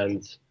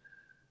fans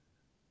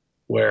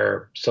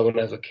where someone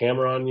has a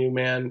camera on you,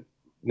 man,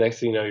 next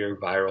thing you know, you're a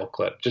viral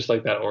clip, just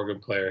like that Oregon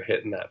player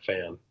hitting that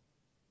fan.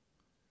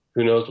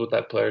 Who knows what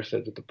that player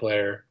said to the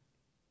player?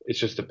 It's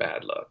just a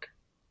bad look.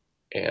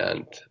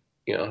 And,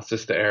 it's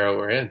just the era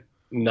we're in.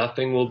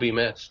 Nothing will be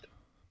missed.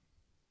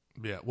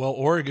 Yeah, well,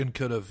 Oregon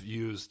could have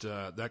used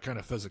that kind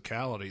of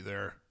physicality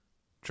there,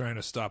 trying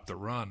to stop the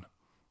run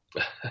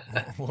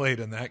late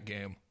in that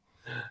game.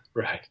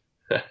 Right.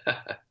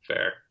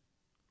 Fair.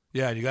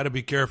 Yeah, you got to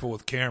be careful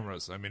with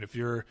cameras. I mean, if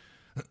you're,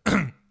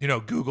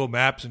 Google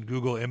Maps and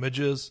Google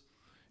Images,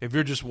 if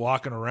you're just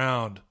walking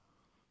around,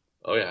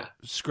 oh yeah,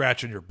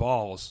 scratching your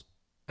balls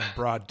in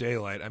broad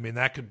daylight, I mean,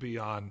 that could be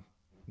on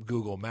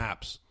Google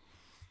Maps.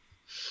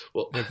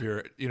 Well, if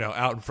you're,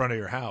 out in front of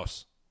your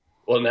house.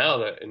 Well, now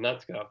that, and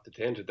not to get off the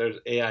tangent, there's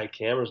AI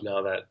cameras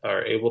now that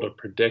are able to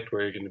predict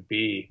where you're going to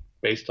be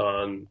based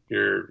on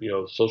your,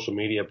 social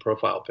media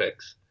profile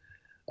pics.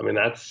 I mean,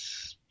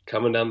 that's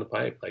coming down the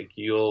pipe. Like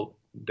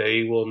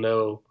they will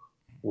know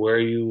where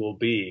you will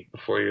be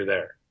before you're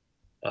there.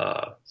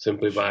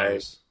 Simply by,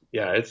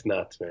 it's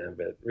nuts, man.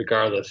 But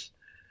regardless,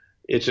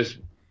 it's just,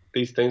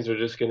 these things are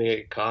just going to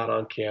get caught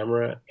on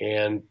camera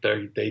and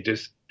they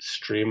just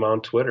stream on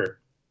Twitter,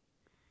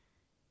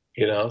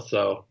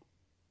 so.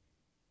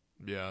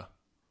 Yeah.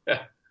 If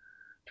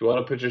you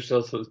want to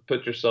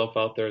put yourself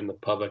out there in the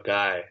public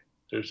eye,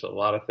 there's a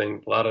lot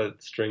of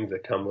strings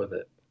that come with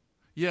it.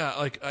 Yeah,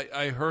 like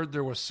I heard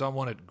there was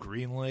someone at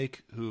Green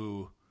Lake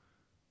who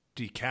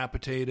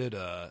decapitated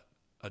a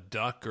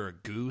duck or a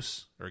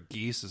goose or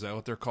geese. Is that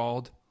what they're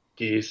called?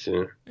 Geese.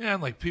 Yeah. Yeah,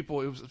 and like it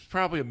was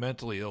probably a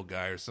mentally ill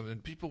guy or something.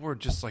 People were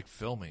just like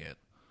filming it.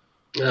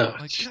 Oh,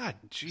 like, God,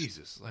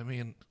 Jesus.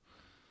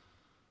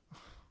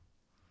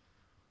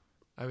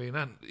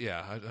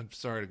 I'm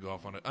sorry to go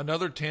off on it.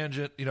 Another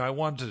tangent, I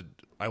wanted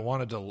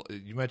to,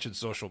 you mentioned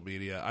social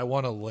media. I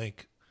want to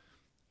link,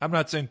 I'm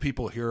not saying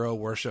people hero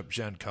worship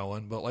Jen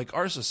Cohen, but like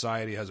our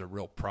society has a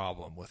real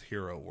problem with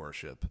hero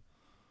worship.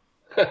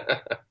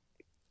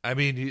 I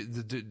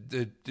mean,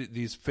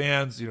 these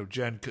fans,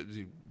 Jen,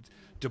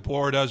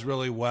 DeBoer does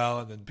really well,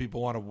 and then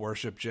people want to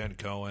worship Jen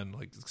Cohen,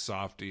 like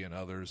Softy and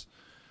others.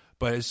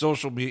 But it's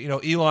social media,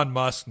 Elon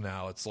Musk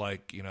now, it's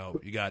like, you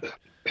got...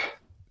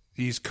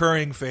 He's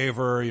currying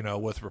favor,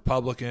 with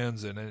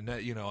Republicans, and and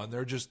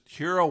they're just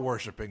hero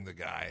worshiping the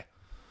guy.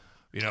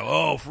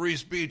 Free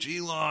speech,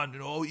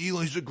 Elon.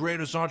 Elon's the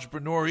greatest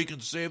entrepreneur. He can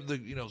save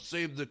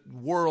the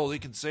world. He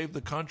can save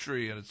the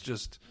country, and it's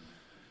just.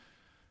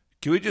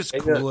 Can we just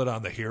cool it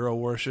on the hero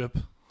worship?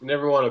 You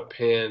never want to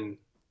pin,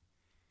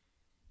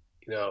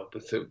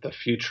 the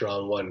future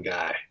on one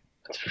guy.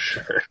 That's for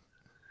sure.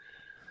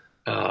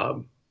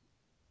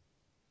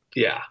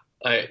 Yeah.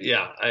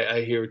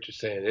 I hear what you're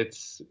saying.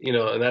 It's,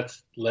 and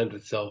that's lends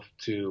itself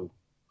to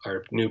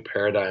our new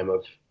paradigm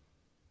of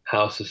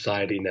how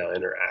society now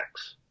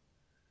interacts.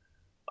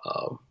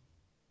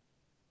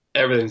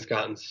 Everything's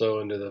gotten so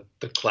into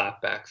the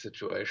clapback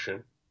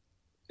situation.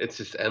 it's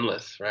just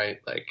endless, right?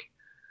 Like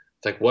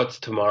it's like what's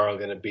tomorrow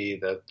going to be?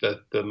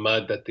 The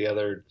mud that the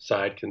other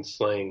side can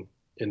sling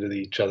into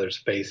each other's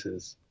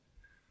faces.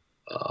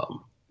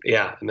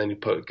 Yeah, and then you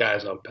put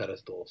guys on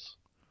pedestals.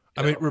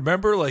 I mean,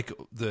 remember like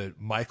the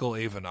Michael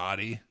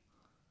Avenatti?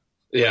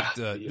 Yeah.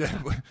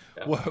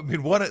 Well, I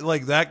mean, what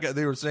like that guy?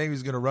 They were saying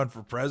he's going to run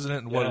for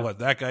president, and what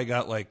that guy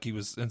got? Like he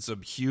was in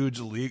some huge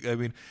league. I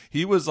mean,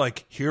 he was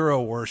like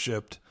hero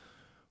worshipped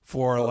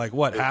for like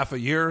what half a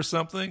year or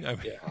something. I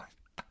mean,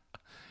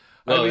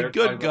 I mean,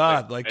 good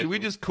God! Like, can we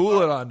just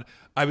cool it on?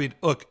 I mean,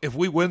 look, if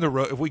we win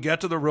if we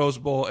get to the Rose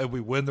Bowl and we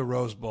win the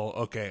Rose Bowl,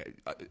 okay,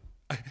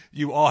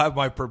 you all have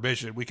my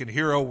permission. We can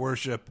hero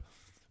worship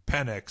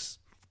Penix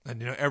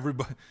and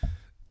everybody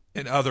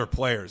and other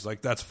players.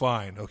 Like that's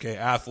fine. Okay,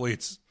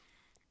 athletes,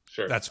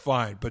 sure, that's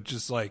fine. But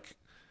just like,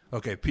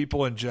 okay,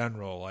 people in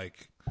general,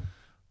 like,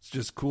 let's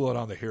just cool it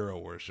on the hero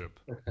worship.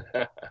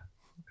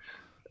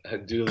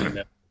 Duly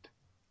noted.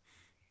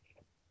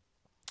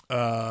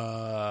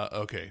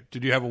 Okay.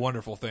 Did you have a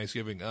wonderful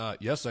Thanksgiving?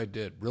 Yes, I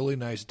did. Really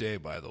nice day,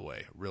 by the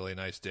way. Really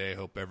nice day.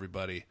 Hope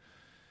everybody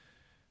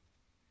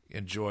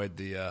enjoyed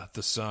the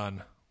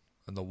sun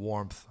and the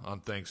warmth on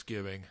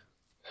Thanksgiving.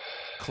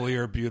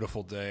 Clear,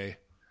 beautiful day.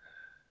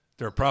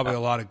 There are probably a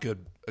lot of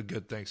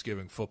good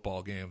Thanksgiving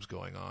football games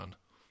going on.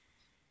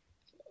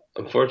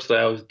 Unfortunately,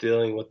 I was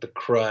dealing with the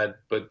crud,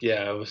 but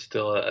yeah, it was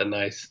still a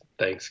nice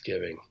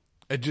Thanksgiving.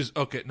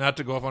 Okay, not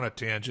to go off on a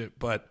tangent,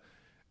 but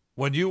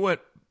when you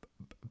went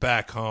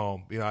back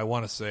home, I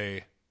want to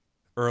say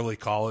early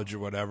college or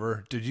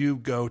whatever, did you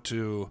go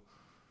to,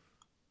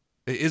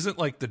 it isn't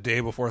like the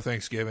day before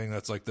Thanksgiving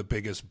that's like the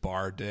biggest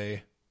bar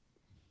day?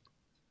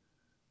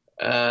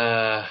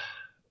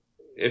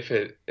 If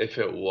it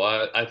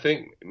was, I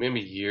think maybe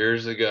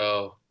years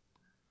ago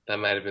that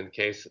might have been the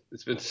case.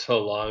 It's been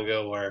so long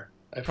ago where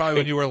probably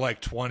when you were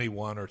like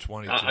 21 or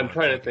 22. I'm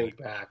trying to think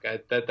back.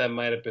 That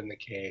might have been the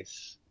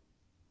case.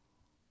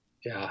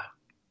 Yeah.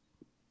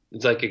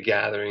 It's like a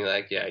gathering,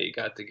 like, yeah, you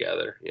got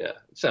together. Yeah,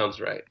 it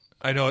sounds right.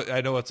 I know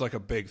it's like a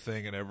big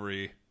thing in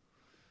every,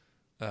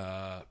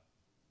 it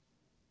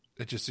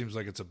just seems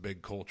like it's a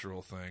big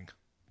cultural thing.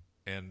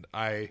 And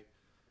I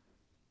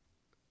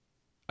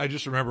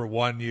just remember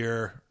one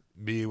year,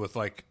 me with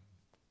like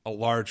a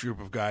large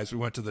group of guys, we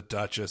went to the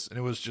Duchess, and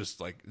it was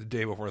just like the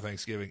day before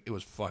Thanksgiving, it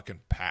was fucking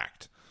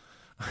packed.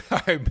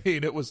 I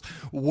mean, it was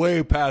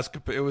way past,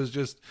 it was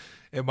just,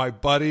 and my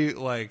buddy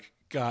like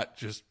got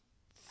just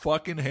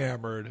fucking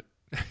hammered.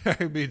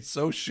 I mean,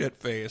 so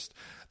shit-faced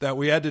that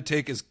we had to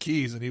take his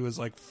keys, and he was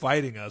like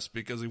fighting us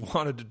because he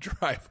wanted to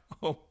drive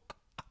home.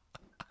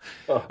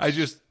 Oh.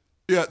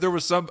 There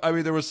was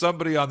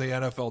somebody on the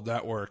NFL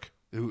Network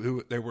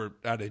who they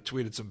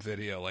tweeted some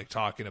video like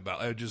talking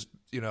about just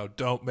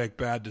don't make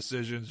bad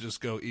decisions,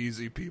 just go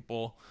easy,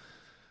 people.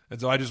 And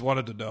so I just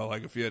wanted to know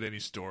like if you had any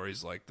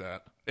stories like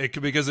that.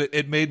 Because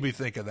it made me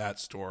think of that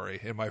story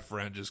and my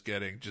friend just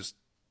getting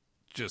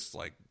just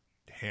like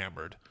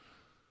hammered.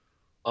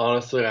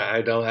 Honestly,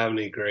 I don't have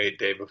any great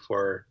day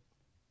before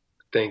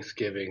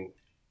Thanksgiving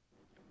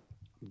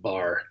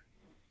bar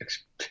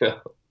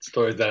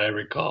stories that I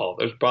recall.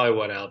 There's probably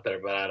one out there,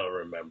 but I don't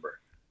remember.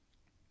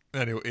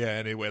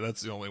 Anyway,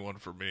 that's the only one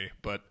for me.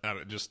 But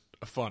just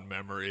a fun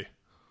memory.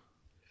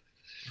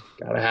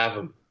 Gotta have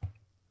them.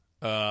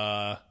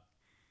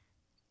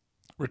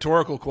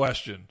 Rhetorical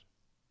question,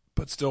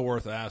 but still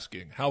worth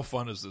asking. How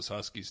fun is this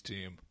Huskies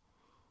team?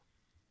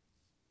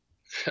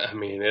 I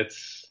mean,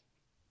 it's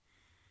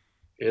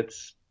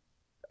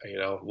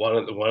one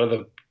of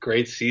the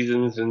great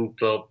seasons in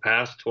the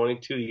past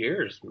 22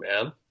 years,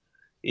 man.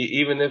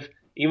 Even if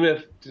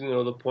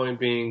the point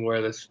being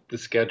where the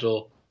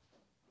schedule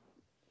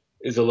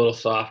is a little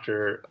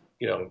softer,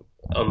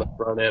 on the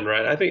front end,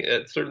 right? I think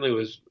it certainly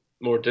was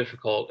more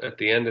difficult at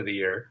the end of the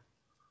year,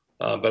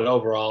 but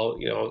overall,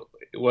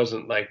 it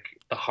wasn't like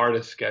the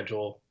hardest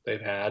schedule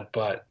they've had.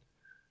 But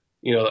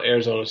the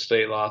Arizona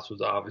State loss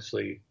was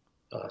obviously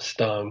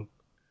stung.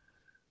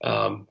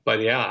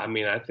 But yeah, I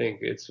mean, I think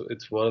it's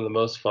one of the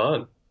most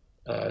fun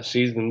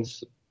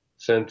seasons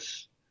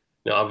since,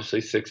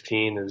 obviously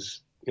 16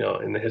 is,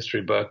 in the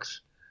history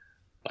books.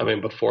 I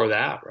mean, before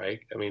that, right?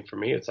 I mean, for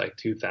me, it's like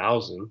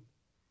 2000.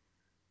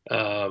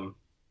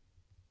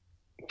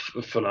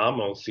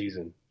 Phenomenal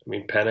season. I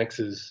mean, Penix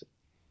is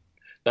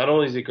not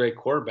only is he a great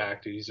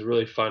quarterback, dude, he's a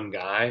really fun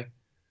guy.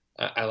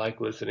 I like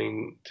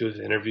listening to his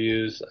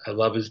interviews. I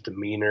love his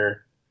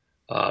demeanor.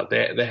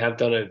 They have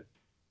done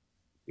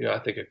I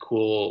think a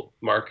cool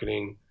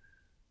marketing,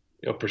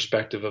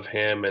 perspective of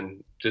him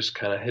and just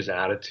kind of his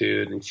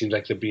attitude. And he seems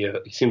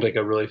like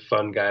a really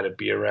fun guy to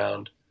be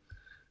around.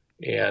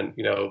 And,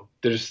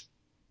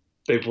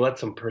 they've let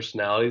some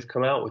personalities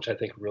come out, which I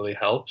think really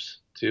helps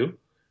too.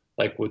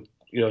 Like with,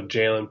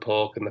 Jalen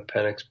Polk and the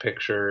Penix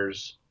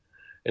pictures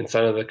and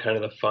some of the kind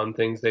of the fun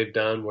things they've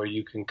done where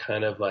you can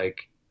kind of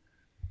like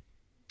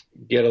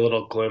get a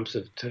little glimpse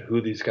to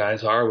who these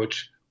guys are,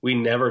 which we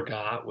never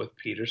got with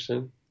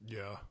Peterson.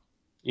 Yeah.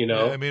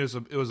 Yeah, I mean,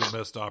 it was a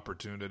missed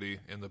opportunity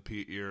in the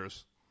Pete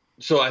years.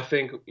 So I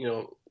think,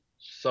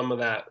 some of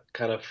that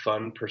kind of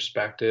fun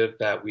perspective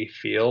that we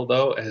feel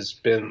though has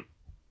been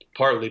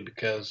partly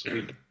because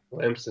we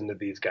glimpse into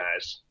these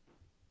guys.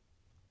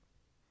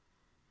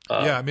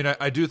 Yeah, I mean,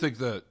 I do think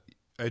the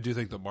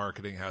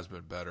marketing has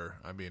been better.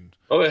 I mean,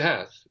 Oh, it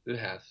has.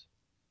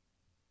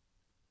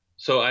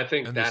 So I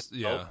think and that this,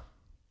 yeah,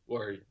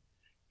 where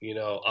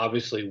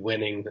obviously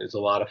winning is a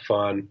lot of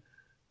fun.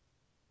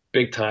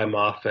 Big time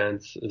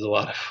offense is a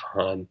lot of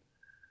fun.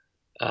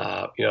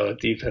 The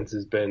defense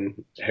has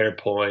been hair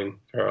pulling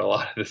for a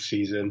lot of the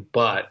season,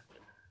 but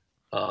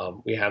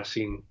we have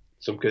seen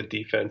some good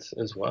defense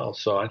as well.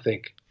 So I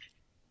think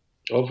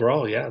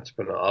overall, yeah, it's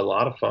been a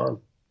lot of fun,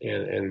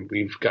 and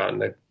we've gotten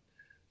to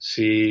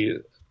see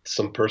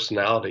some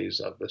personalities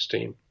of this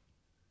team.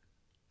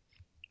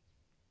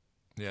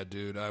 yeah,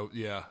 dude,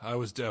 I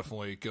was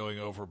definitely going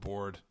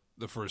overboard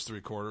the first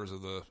 3 quarters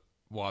of the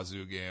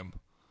Wazoo game.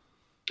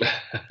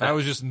 I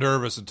was just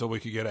nervous until we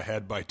could get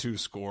ahead by 2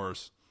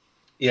 scores.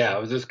 Yeah,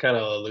 it was just kind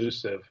of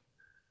elusive.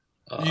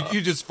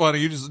 You just funny.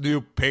 You just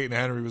knew Peyton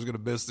Henry was going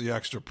to miss the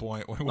extra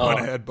point when we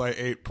went ahead by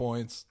 8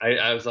 points.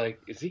 I was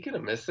like, is he going to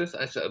miss this?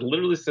 I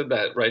literally said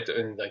that right to,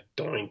 and like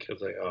doink. I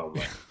was like, oh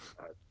my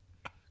god.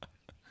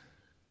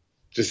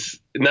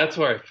 And that's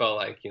where I felt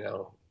like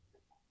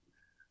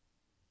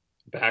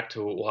back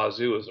to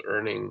Wazoo was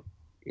earning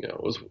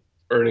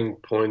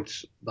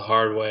points the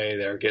hard way.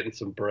 They were getting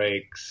some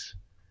breaks.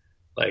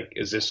 Like,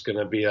 is this going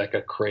to be like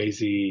a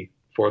crazy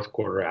fourth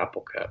quarter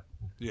apple cut?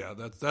 Yeah,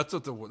 that's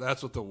what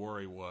the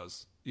worry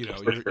was.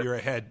 Sure. You're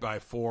ahead by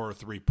 4 or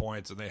 3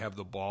 points, and they have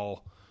the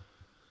ball.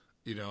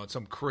 And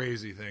some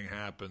crazy thing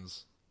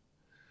happens.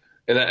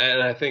 And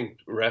I think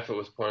Refa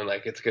was pointing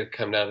like it's going to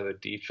come down to the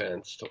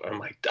defense. I'm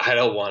like, I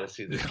don't want to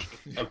see this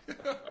game come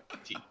down to the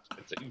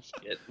defense. Are you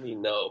kidding me?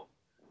 No.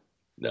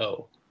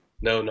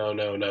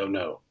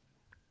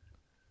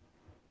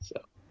 So.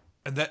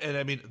 And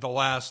I mean, the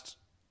last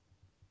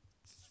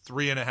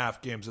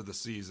 3.5 games of the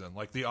season,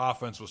 like the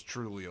offense was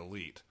truly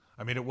elite.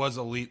 I mean, it was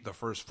elite the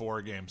first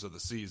 4 games of the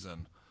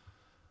season.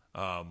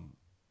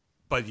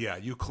 But yeah,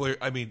 you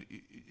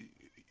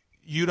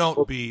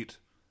don't beat,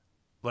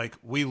 like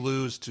we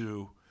might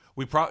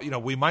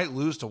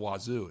lose to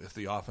Wazoo if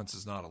the offense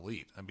is not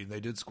elite. I mean, they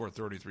did score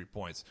 33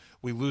 points.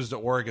 We lose to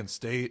Oregon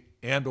State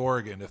and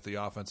Oregon if the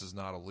offense is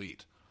not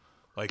elite.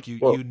 Like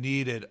you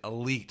needed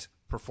elite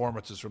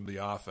performances from the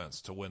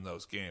offense to win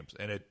those games,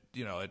 and it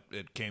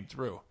came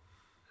through.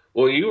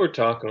 Well, you were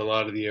talking a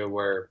lot of the year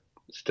where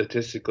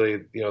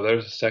statistically,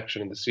 there's a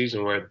section of the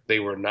season where they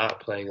were not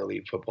playing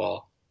elite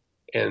football,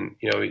 and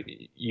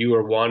you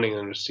were wanting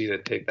them to see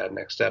that take that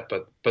next step,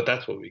 but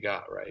that's what we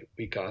got, right?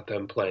 We got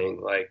them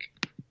playing like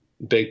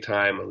big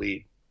time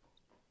elite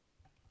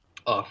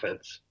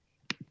offense.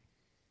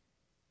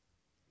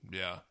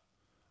 Yeah.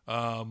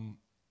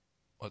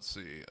 Let's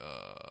see.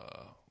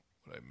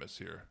 What did I miss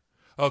here?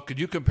 Oh, could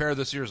you compare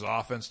this year's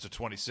offense to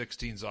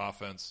 2016's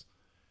offense?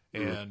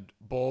 And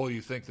bowl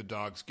you think the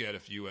Dogs get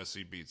if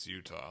USC beats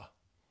Utah?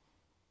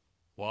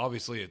 Well,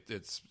 obviously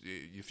it's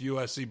if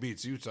USC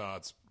beats Utah,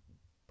 it's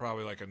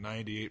probably like a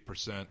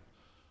 98%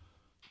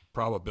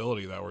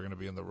 probability that we're going to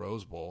be in the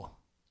Rose Bowl.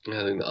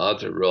 I think the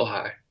odds are real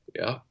high.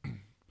 Yeah.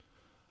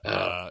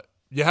 Yeah.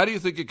 How do you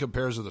think it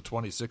compares to the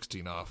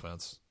 2016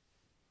 offense?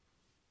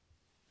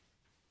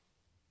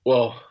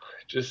 Well,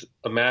 just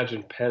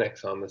imagine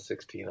Penix on the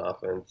 16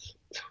 offense.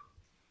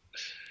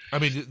 I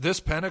mean, this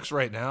Penix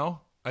right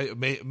now.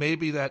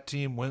 Maybe that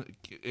team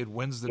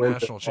wins the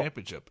national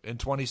championship in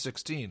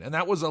 2016, and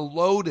that was a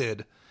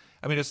loaded.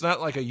 I mean, it's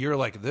not like a year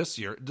like this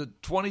year. The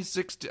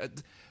 2016,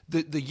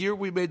 the year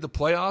we made the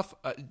playoff,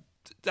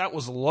 that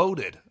was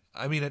loaded.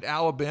 I mean, at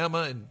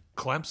Alabama and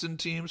Clemson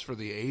teams for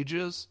the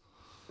ages,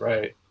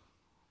 right?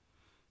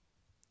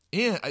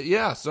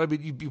 Yeah. So I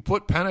mean, you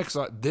put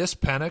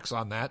Penix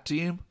on that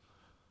team.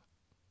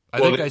 I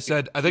think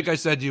I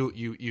said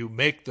you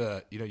make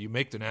the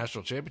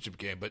national championship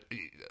game, but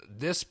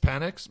this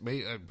Penix,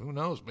 who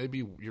knows?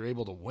 Maybe you're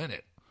able to win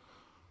it.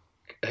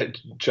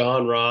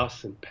 John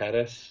Ross and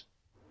Pettis.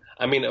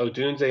 I mean,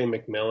 Odunze,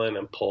 McMillan,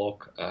 and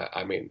Polk.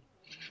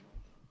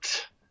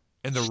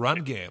 In the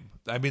run game,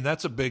 I mean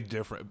that's a big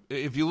difference.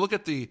 If you look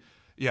at the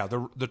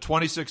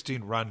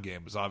 2016 run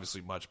game is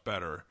obviously much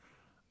better,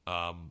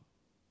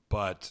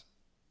 but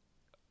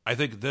I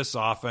think this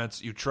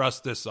offense, you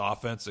trust this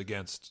offense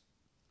against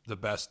the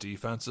best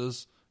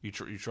defenses. You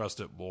trust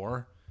it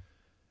more.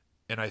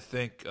 And I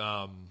think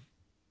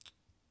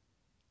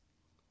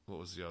what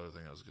was the other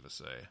thing I was going to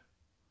say?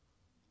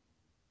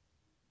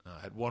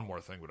 I had one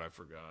more thing, but I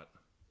forgot.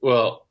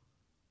 Well,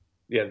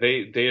 yeah,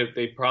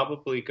 they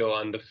probably go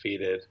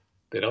undefeated.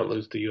 They don't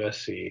lose to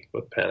USC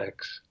with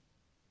Penix.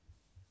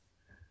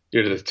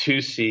 You're the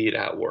 2 seed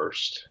at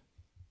worst.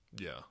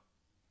 Yeah.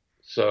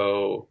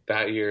 So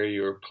that year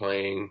you were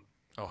playing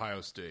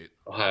Ohio State.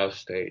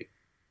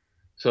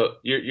 So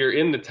you're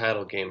in the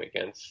title game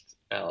against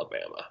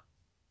Alabama.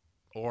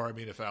 Or I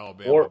mean, if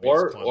Alabama beats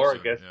Clemson, or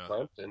against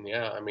Clemson,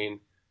 yeah. I mean,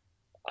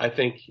 I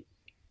think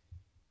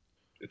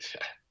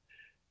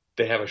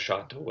they have a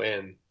shot to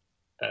win.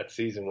 that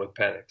season with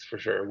Penix for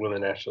sure. Win the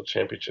national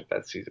championship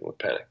that season with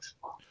Penix.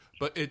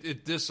 But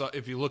this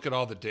if you look at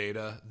all the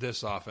data,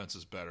 this offense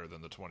is better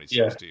than the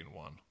 2016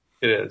 one.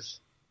 It is.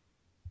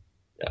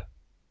 Yeah.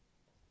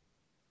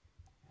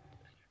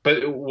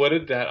 But what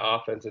did that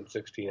offense in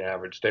 16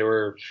 average? They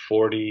were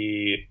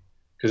 40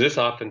 because this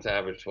offense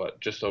averaged what?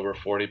 Just over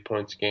 40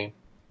 points a game.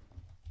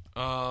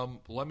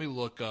 Let me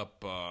look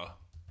up.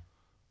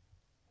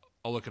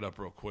 I'll look it up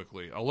real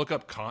quickly. I'll look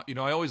up.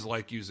 I always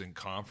like using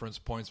conference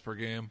points per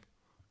game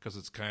because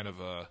it's kind of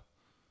a.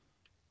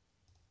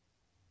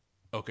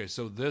 Okay,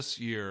 so this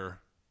year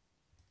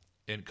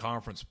in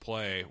conference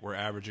play, we're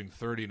averaging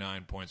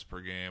 39 points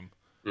per game.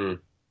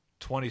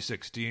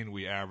 2016,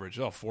 we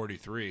averaged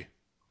 43.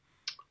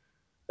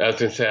 I was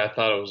gonna say I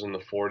thought it was in the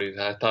 40s.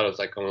 I thought it was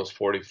like almost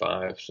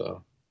 45.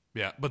 So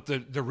yeah, but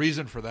the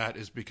reason for that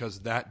is because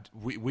that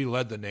we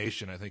led the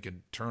nation, I think,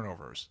 in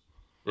turnovers.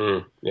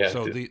 Yeah.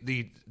 So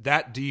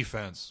that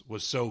defense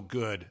was so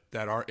good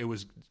that it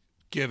was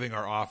giving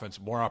our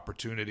offense more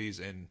opportunities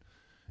and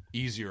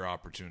easier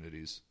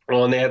opportunities.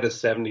 Well, and they had the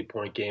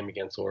 70-point game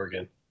against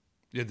Oregon.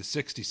 You had the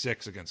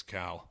 66 against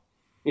Cal.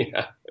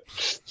 Yeah.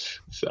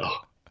 So.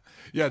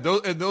 Yeah,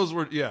 those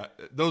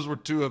were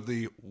two of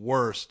the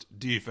worst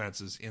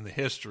defenses in the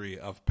history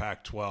of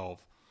Pac-12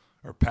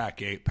 or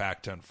Pac-8,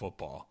 Pac-10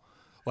 football.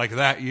 Like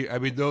that, I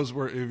mean, those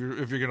were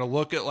if you're going to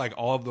look at like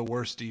all of the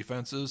worst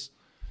defenses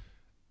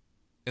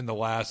in the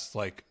last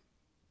like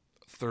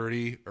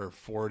 30 or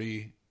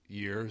 40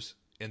 years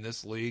in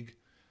this league,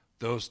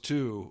 those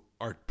two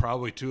are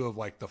probably two of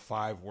like the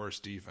 5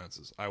 worst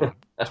defenses. I would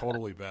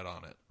totally bet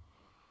on it.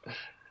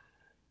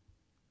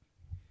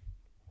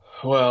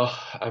 Well,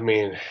 I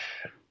mean,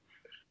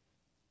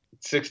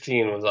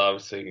 16 was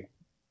obviously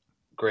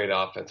great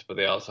offense, but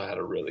they also had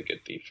a really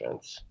good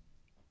defense.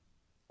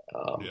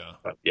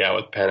 But yeah,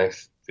 with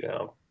Penix,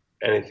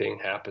 anything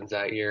happens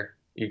that year.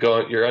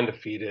 You're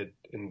undefeated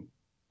in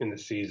the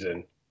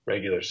season,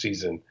 regular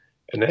season,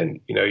 and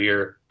then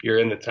you're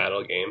in the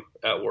title game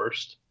at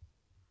worst.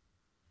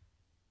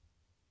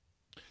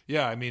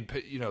 Yeah, I mean,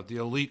 the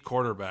elite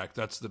quarterback,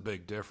 that's the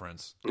big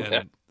difference.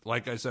 And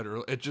like I said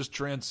earlier, it just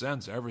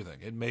transcends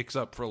everything. It makes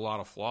up for a lot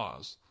of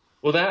flaws.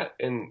 Well, that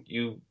and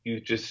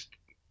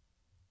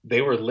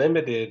they were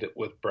limited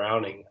with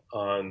Browning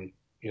on,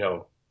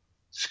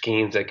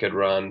 schemes they could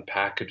run,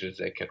 packages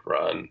they could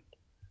run.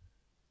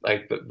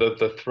 Like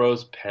the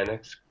throws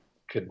Penix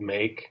could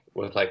make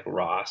with like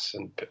Ross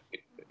and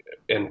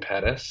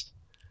Pettis.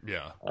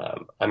 Yeah.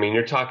 I mean,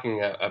 you're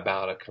talking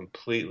about a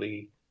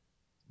complete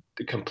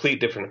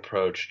different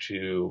approach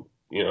to,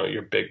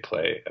 your big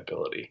play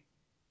ability.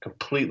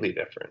 Completely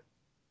different.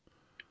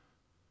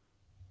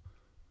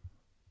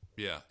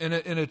 Yeah. We're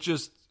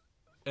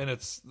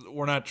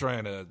not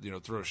trying to,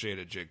 throw shade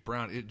at Jake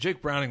Browning.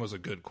 Jake Browning was a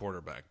good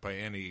quarterback by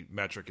any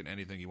metric and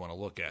anything you want to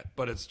look at.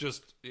 But it's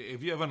just,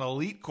 if you have an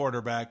elite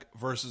quarterback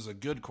versus a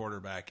good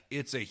quarterback,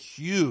 it's a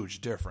huge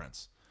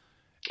difference.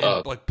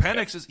 Like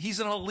Penix he's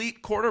an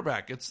elite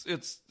quarterback.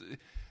 Who's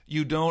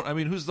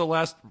the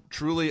last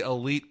truly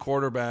elite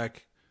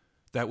quarterback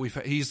that we've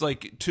had? He's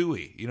like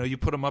Tui. You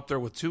put him up there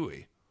with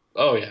Tui.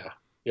 Oh yeah.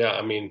 Yeah.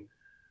 I mean,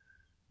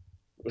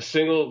 a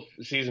single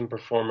season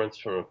performance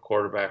from a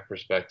quarterback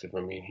perspective, I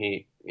mean,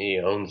 he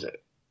owns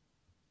it.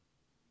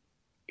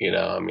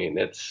 I mean,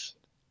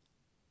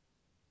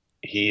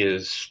 he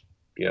is,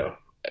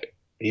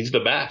 he's the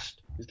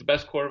best. He's the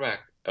best quarterback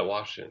at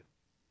Washington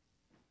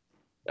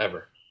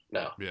ever.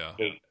 Now, yeah,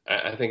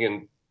 I think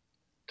in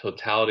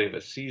totality of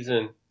a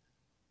season,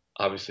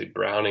 obviously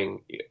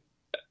Browning,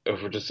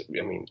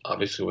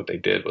 obviously what they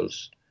did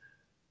was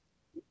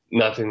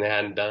nothing they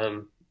hadn't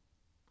done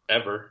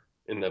ever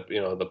in the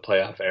the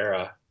playoff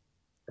era,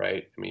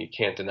 right? I mean, you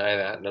can't deny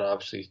that. And then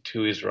obviously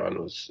Tui's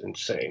run was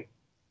insane.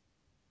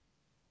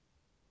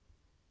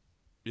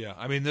 Yeah,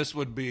 I mean, this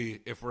would be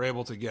if we're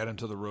able to get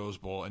into the Rose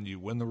Bowl and you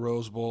win the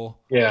Rose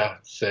Bowl. Yeah,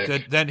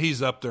 sick. Then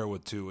he's up there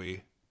with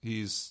Tui.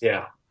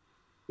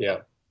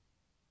 Yeah,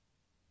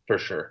 for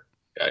sure.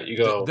 Yeah, you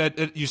go.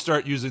 You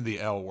start using the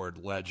L word,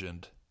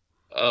 legend.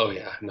 Oh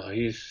yeah, no,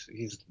 he's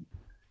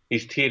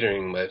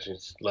teetering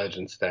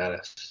legend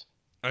status.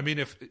 I mean,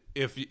 if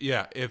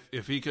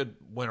he could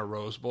win a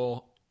Rose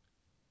Bowl,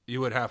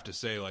 you would have to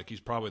say like he's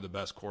probably the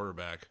best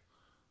quarterback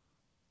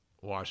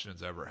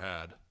Washington's ever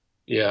had.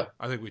 Yeah,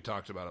 I think we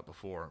talked about it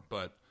before,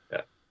 but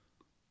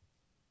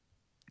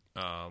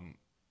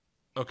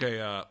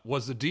okay.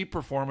 Was the deep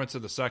performance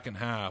of the second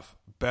half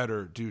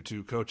better due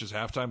to coaches'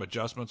 halftime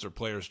adjustments or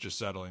players just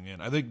settling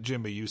in? I think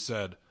Jimmy, you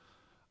said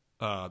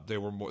there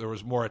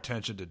was more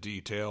attention to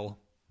detail.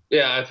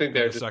 Yeah, I think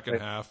they're the second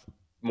half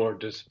more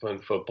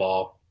disciplined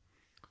football.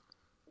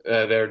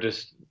 They're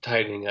just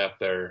tightening up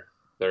their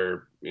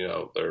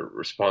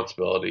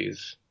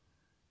responsibilities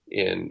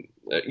in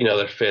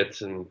their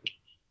fits and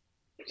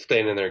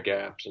staying in their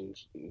gaps and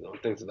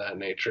things of that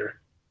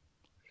nature.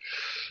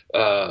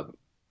 I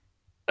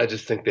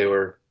just think they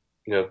were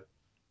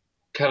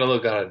kind of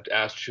look at it,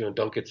 ask you,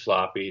 don't get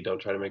sloppy,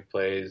 don't try to make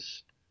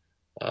plays,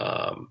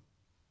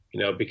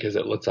 because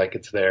it looks like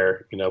it's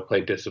there. Play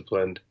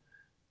disciplined,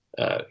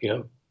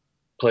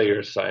 play your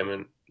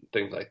assignment,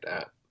 things like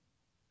that.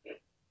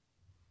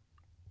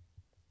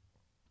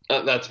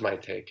 That's my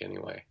take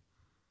anyway.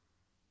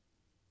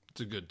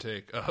 It's a good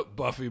take.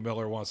 Buffy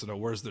Miller wants to know,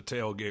 where's the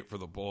tailgate for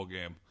the bowl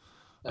game?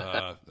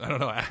 I don't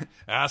know.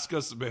 Ask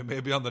us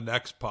maybe on the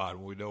next pod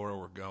when we know where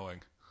we're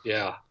going.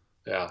 Yeah.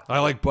 I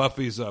like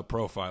Buffy's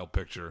profile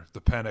picture.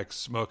 The Penix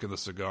smoking the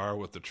cigar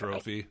with the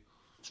trophy.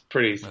 It's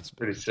pretty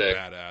sick.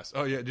 Badass.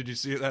 Oh, yeah. Did you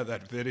see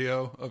that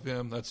video of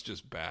him? That's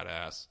just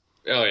badass.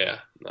 Oh, yeah.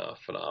 No,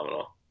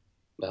 phenomenal.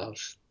 That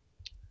was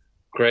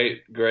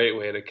great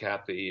way to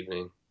cap the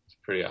evening. It's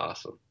pretty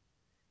awesome.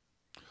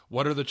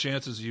 What are the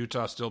chances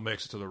Utah still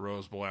makes it to the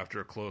Rose Bowl after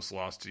a close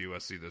loss to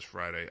USC this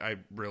Friday? I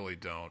really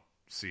don't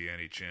see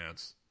any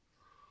chance.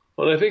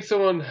 Well, I think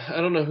I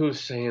don't know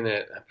who's saying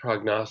it, a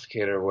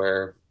prognosticator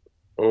or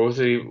was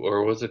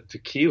it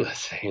Tequila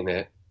saying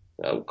it?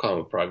 I'll call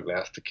him a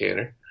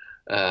prognosticator.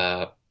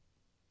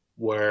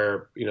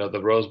 Where,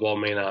 the Rose Bowl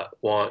may not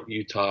want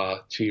Utah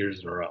 2 years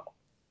in a row.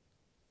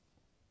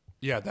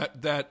 Yeah,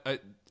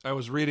 I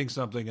was reading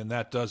something, and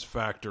that does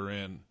factor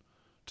in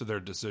to their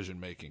decision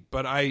making.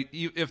 But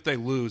if they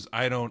lose,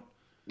 I don't.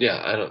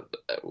 Yeah, I don't.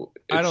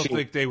 I don't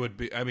think they would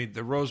be. I mean,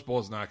 the Rose Bowl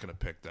is not going to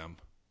pick them.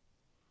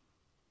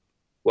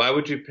 Why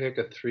would you pick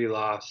a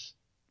 4-loss?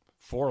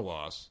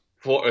 4-loss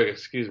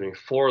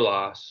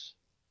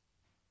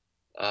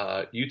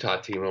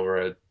Utah team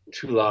over a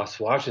 2-loss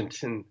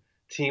Washington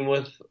team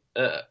with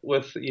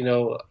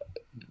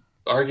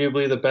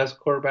arguably the best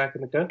quarterback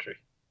in the country.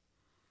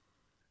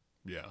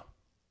 Yeah.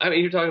 I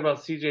mean, you're talking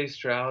about C.J.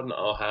 Stroud and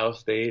Ohio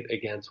State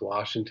against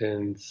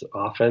Washington's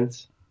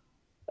offense.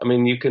 I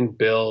mean, you can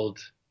build,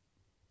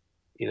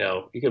 you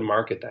can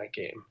market that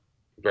game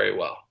very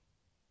well.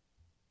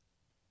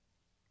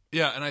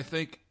 Yeah, and I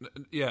think,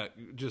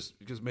 just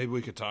because maybe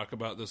we could talk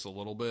about this a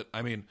little bit.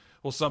 I mean,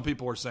 well, some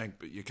people were saying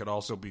you could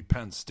also be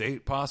Penn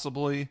State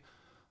possibly.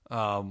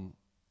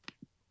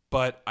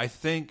 But I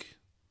think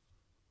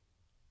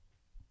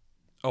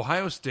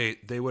Ohio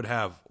State, they would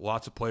have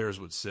lots of players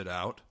would sit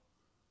out.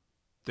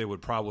 They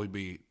would probably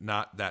be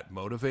not that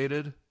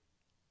motivated.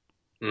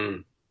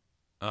 And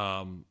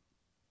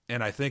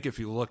I think if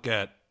you look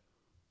at,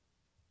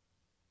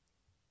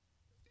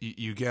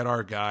 you get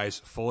our guys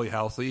fully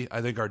healthy.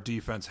 I think our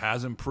defense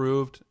has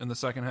improved in the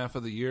second half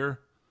of the year.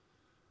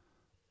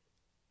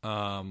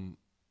 And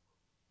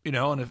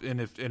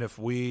if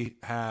we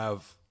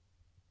have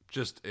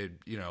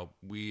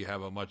we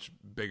have a much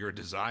bigger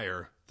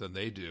desire than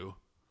they do,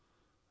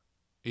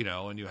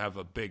 and you have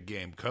a big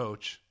game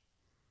coach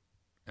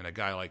and a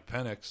guy like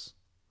Penix,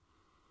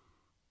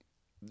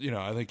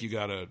 I think you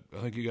got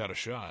a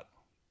shot.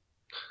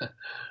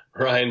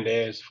 Ryan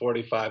Day is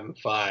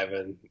 45-5,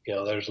 and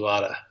there's a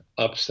lot of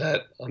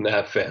upset on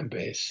that fan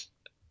base.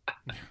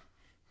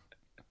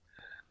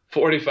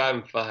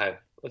 45-5.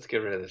 Let's get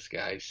rid of this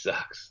guy. He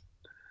sucks.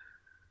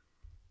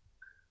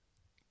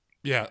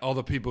 Yeah, all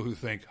the people who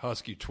think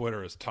Husky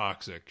Twitter is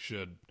toxic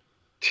should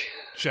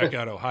check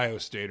out Ohio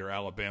State or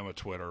Alabama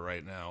Twitter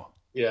right now.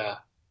 Yeah.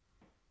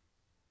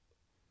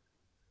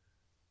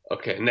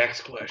 Okay,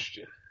 next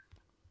question.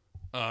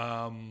 We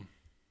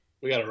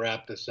got to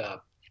wrap this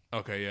up.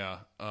 Okay, yeah.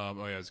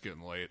 It's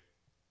getting late.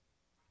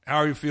 How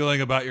are you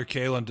feeling about your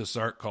Kalen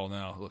Desart call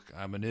now? Look,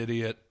 I'm an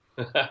idiot.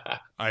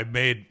 I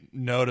made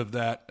note of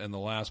that in the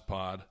last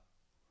pod.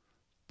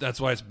 That's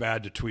why it's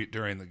bad to tweet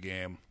during the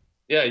game.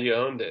 Yeah, you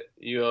owned it.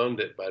 You owned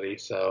it, buddy.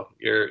 So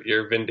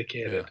you're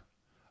vindicated.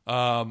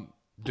 Yeah.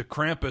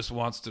 DeCrampus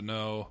wants to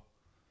know,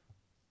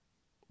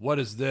 what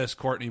is this?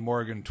 Courtney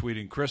Morgan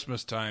tweeting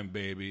Christmas time,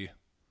 baby.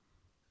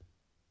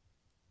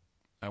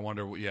 I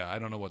wonder. Yeah, I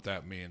don't know what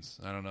that means.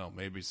 I don't know.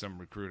 Maybe some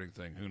recruiting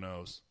thing. Who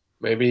knows?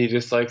 Maybe he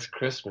just likes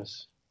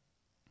Christmas.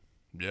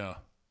 Yeah.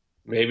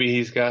 Maybe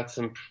he's got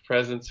some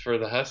presents for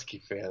the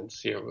Husky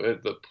fans.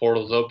 The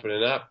portal's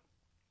opening up.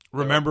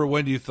 Remember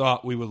when you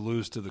thought we would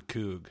lose to the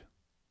Coug?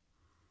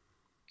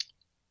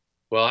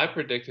 Well, I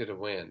predicted a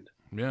win.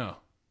 Yeah.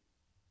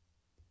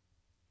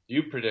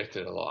 You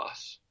predicted a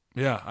loss.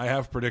 Yeah, I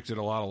have predicted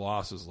a lot of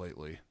losses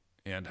lately.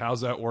 And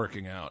how's that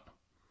working out?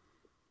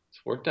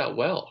 It's worked out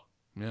well.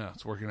 Yeah,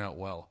 it's working out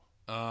well.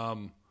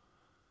 Another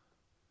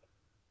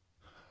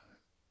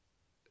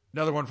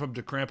one from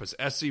DeCrampus,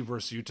 SC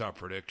versus Utah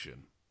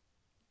prediction.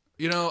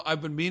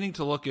 I've been meaning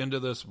to look into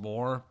this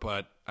more,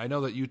 but I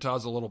know that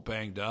Utah's a little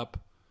banged up.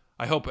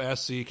 I hope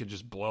SC can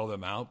just blow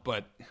them out,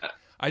 but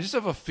I just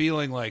have a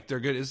feeling like they're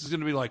good. This is going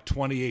to be like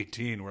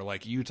 2018 where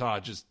like Utah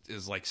just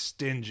is like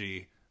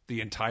stingy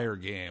the entire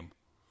game.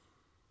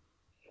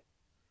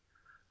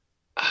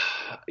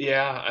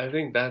 Yeah, I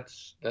think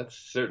that's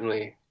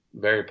certainly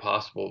very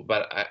possible,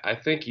 but I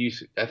think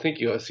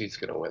USC is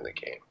going to win the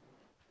game.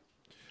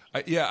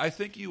 I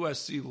think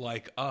USC,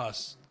 like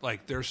us,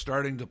 like they're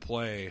starting to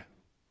play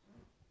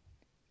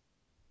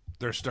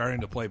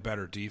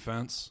better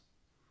defense.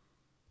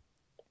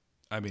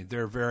 I mean,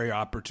 they're very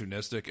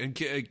opportunistic, and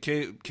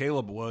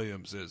Caleb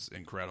Williams is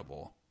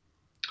incredible.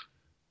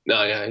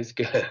 No, yeah, he's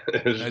good.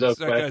 That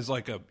guy's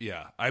like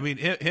I mean,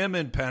 him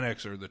and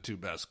Penix are the two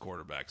best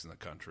quarterbacks in the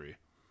country.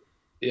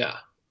 Yeah,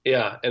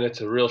 yeah, and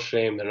it's a real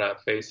shame they're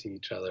not facing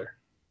each other.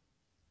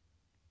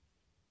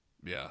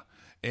 Yeah.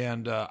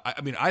 And I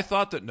mean, I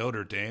thought that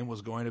Notre Dame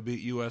was going to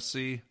beat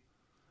USC.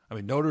 I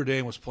mean, Notre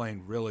Dame was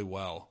playing really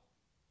well.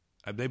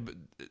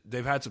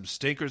 They've had some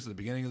stinkers at the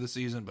beginning of the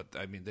season, but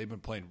I mean, they've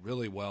been playing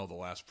really well the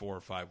last 4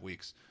 or 5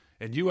 weeks.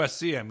 And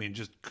USC, I mean,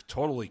 just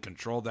totally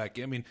controlled that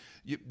game. I mean,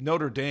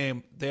 Notre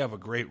Dame, they have a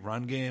great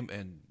run game,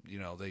 and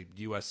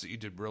USC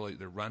did really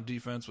their run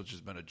defense, which has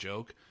been a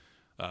joke.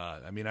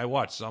 I mean, I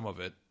watched some of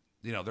it.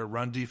 Their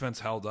run defense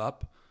held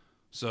up.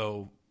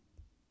 So,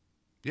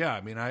 yeah,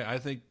 I mean, I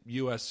think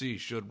USC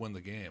should win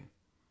the game.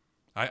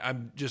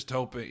 I'm just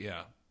hoping,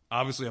 yeah.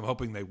 Obviously, I'm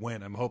hoping they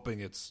win. I'm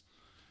hoping it's.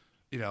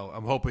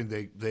 I'm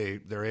hoping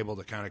they're able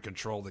to kind of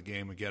control the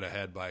game and get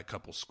ahead by a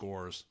couple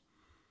scores,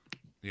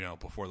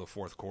 before the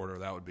fourth quarter.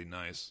 That would be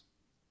nice.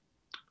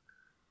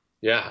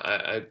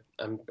 Yeah,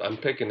 I'm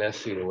picking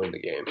SC to win the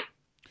game.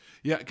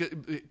 Yeah,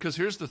 because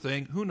here's the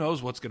thing: who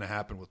knows what's going to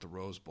happen with the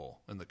Rose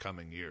Bowl in the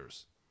coming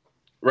years?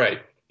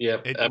 Right. Yeah.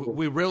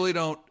 We really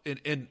don't.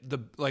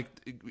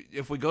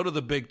 If we go to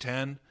the Big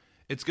Ten,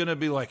 it's going to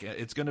be like an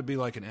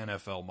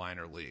NFL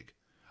minor league.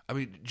 I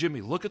mean,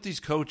 Jimmy, look at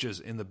these coaches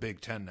in the Big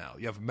Ten now.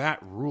 You have Matt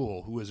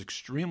Rule, who is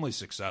extremely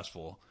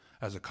successful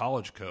as a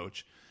college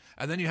coach.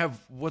 And then you have,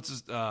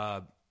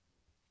 the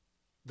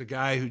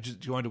guy who just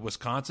joined to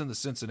Wisconsin, the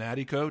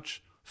Cincinnati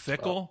coach,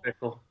 Fickle.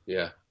 Fickle,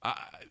 yeah.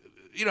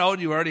 You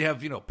already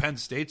have, Penn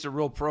State's a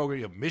real program.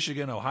 You have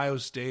Michigan, Ohio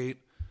State.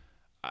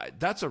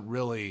 That's a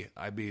really,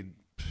 I mean,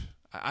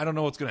 I don't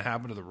know what's going to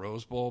happen to the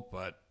Rose Bowl,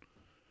 but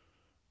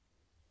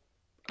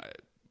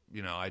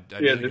I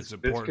think it's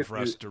important for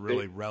us to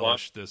really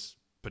relish this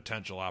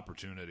potential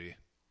opportunity.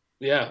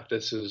 Yeah,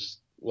 this is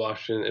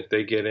Washington. If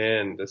they get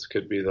in, this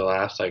could be the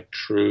last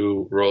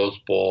true Rose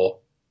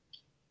Bowl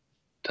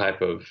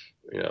type of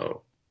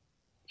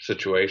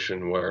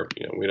situation where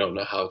we don't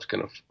know how it's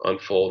going to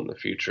unfold in the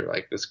future.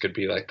 Like this could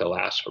be like the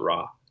last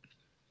hurrah.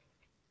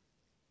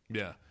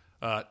 Yeah.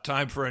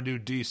 Time for a new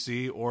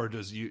DC, or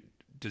does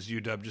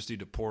UW just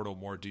need to portal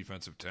more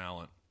defensive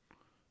talent?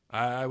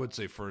 I would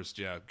say first,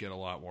 get a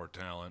lot more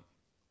talent.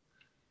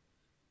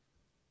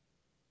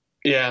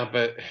 Yeah,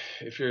 but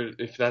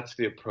if that's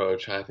the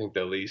approach, I think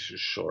the leash is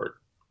short.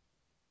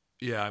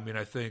 Yeah, I mean,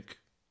 I think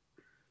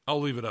I'll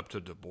leave it up to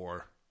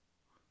DeBoer.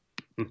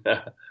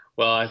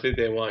 Well, I think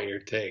they want your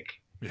take.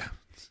 Yeah.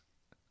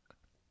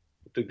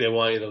 I think they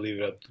want you to leave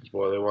it up to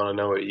DeBoer. They want to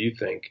know what you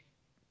think.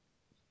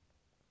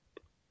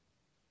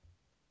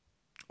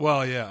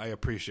 Well, yeah, I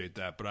appreciate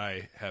that, but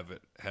I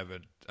haven't.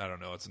 I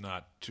don't know. It's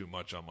not too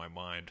much on my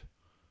mind,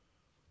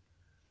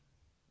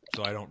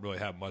 so I don't really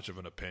have much of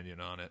an opinion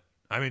on it.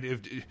 I mean, if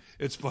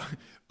it's fun,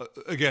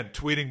 again,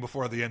 tweeting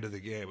before the end of the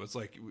game. It's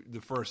like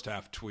the first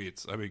half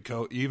tweets. I mean,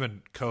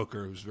 even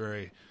Coker, who's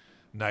very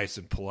nice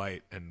and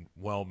polite and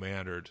well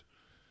mannered.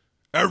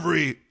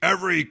 Every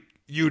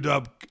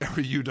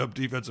UW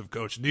defensive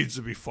coach needs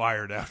to be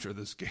fired after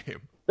this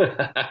game.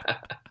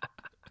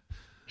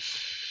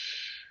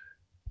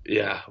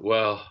 Yeah,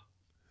 well,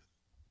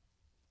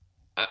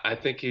 I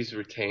think he's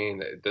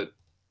retained the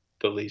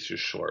leash is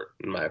short,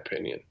 in my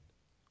opinion.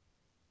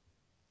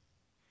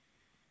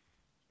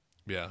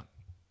 Yeah.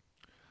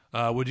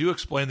 Would you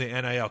explain the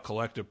NIL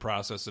collective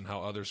process and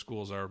how other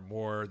schools are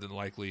more than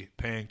likely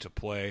paying to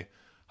play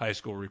high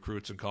school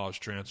recruits and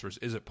college transfers?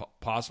 Is it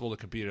possible to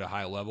compete at a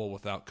high level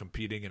without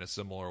competing in a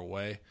similar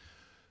way?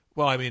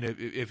 Well, I mean,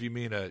 if you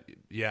mean I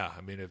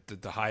mean, if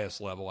the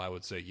highest level, I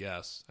would say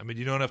yes. I mean,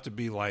 you don't have to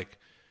be like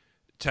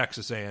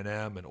Texas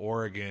A&M and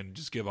Oregon,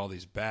 just give all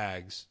these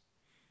bags,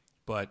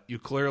 but you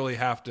clearly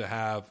have to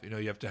have,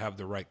 you have to have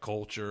the right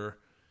culture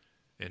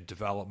and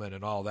development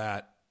and all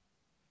that.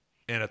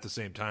 And at the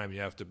same time, you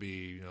have to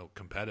be,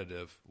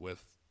 competitive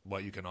with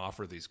what you can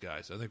offer these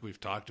guys. I think we've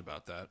talked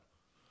about that.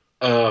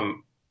 I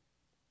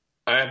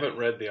haven't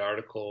read the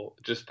article,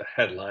 just the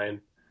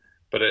headline,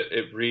 but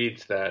it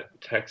reads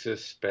that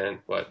Texas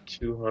spent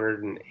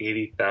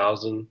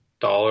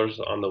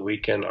 $280,000 on the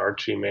weekend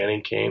Archie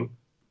Manning came.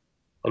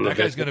 That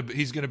guy's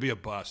he's gonna be a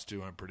bust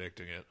too. I'm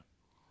predicting it.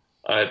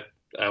 I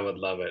would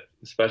love it,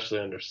 especially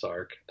under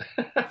Sark.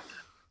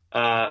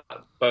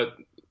 But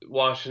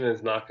Washington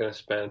is not going to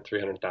spend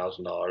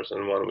 $300,000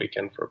 in one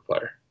weekend for a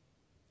player.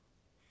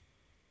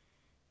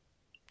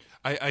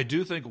 I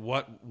do think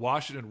what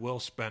Washington will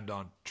spend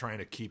on trying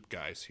to keep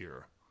guys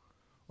here.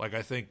 Like,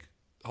 I think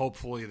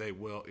hopefully they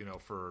will,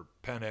 for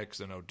Penix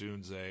and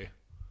Odunze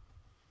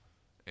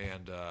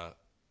and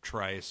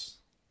Trice.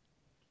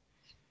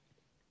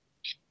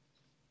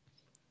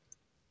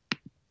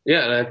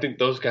 Yeah, and I think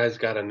those guys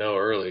got to know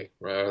early,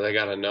 right? Or they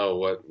got to know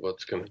what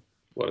it's gonna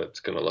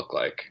look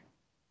like.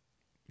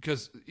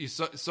 Because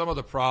some of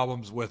the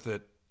problems with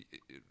it,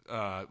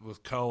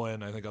 with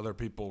Cohen, I think other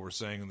people were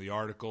saying in the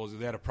articles,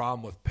 they had a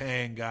problem with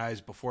paying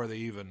guys before they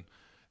even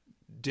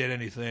did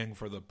anything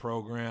for the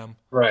program,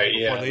 right?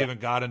 Before they even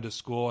got into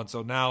school, and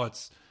so now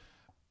it's,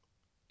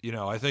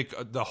 I think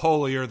the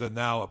holier than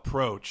thou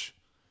approach.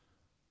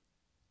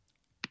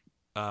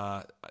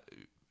 I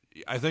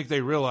think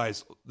they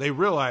realize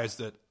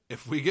that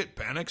if we get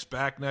Penix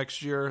back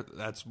next year,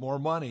 that's more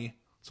money.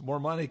 It's more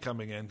money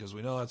coming in because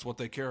we know that's what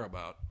they care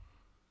about.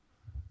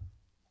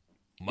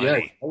 Money. Yeah,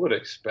 I would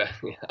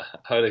expect. Yeah,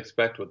 I would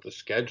expect with the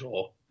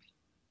schedule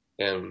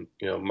and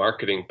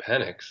marketing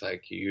Penix,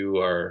 like you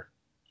are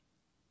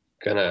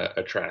gonna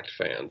attract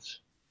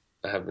fans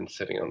that have been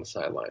sitting on the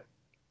sideline.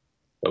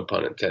 No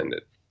pun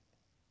intended.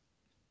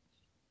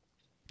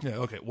 Yeah,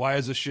 okay. Why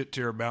is a shit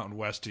tier Mountain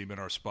West team in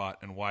our spot,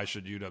 and why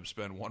should UW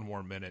spend one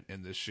more minute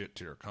in this shit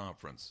tier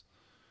conference?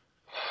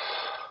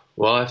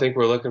 Well, I think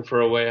we're looking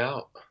for a way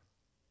out.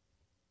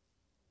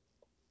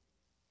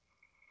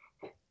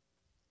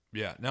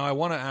 Yeah. Now I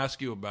want to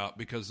ask you about,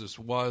 because this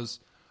was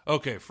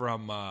okay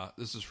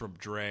this is from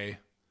Dre.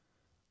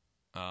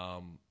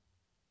 Heard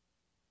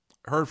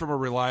from a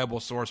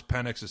reliable source,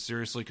 Penix is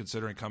seriously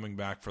considering coming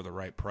back for the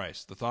right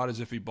price. The thought is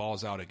if he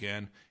balls out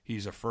again,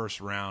 he's a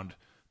first-round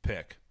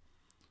pick.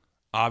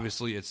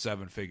 Obviously, it's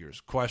 7 figures.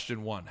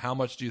 Question 1, how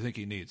much do you think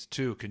he needs?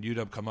 2, can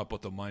UW come up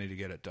with the money to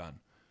get it done?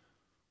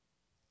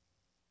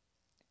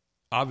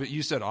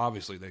 You said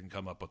obviously they can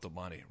come up with the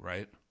money,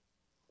 right?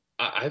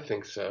 I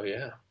think so,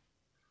 yeah.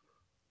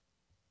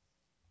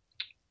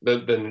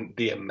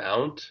 The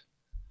amount,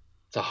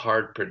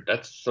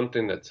 that's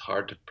something that's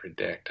hard to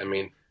predict. I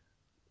mean,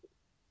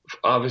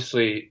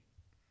 obviously,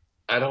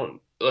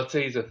 let's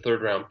say he's a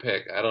third-round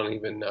pick. I don't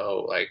even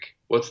know, like,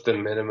 what's the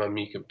minimum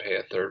you can pay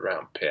a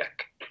third-round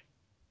pick?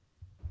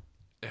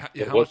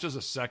 Yeah, how much does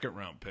a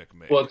second-round pick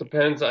make? Well, it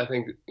depends. I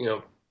think,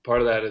 part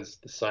of that is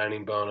the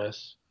signing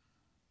bonus.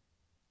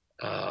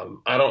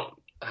 I don't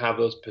have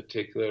those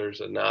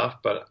particulars enough,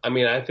 but, I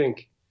mean, I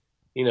think,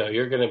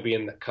 you're going to be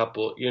in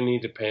you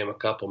need to pay him a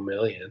couple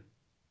million.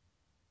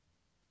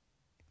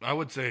 I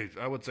would say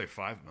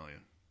 $5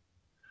 million.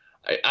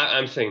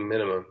 I'm saying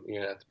minimum.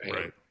 You're going to have to pay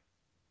him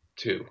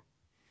 2.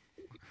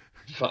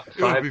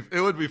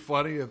 It would be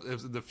funny if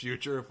in the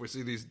future, if we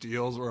see these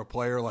deals where a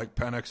player like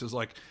Penix is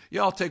like,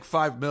 yeah, I'll take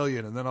 $5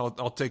 million and then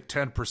I'll take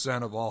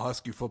 10% of all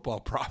Husky football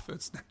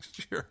profits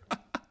next year.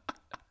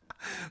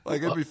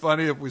 Like, it'd be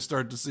funny if we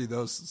start to see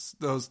those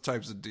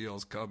types of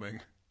deals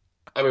coming.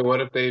 I mean,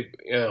 what if they,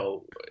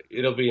 it'll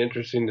be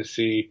interesting to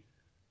see,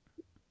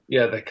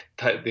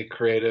 the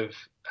creative,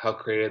 how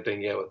creative they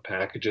can get with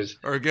packages,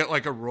 or get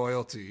like a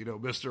royalty,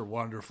 Mr.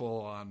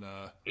 Wonderful on,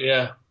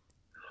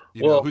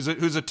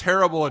 who's a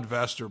terrible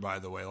investor, by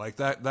the way. Like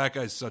that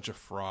guy's such a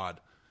fraud.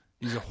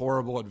 He's a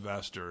horrible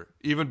investor,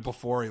 even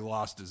before he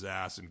lost his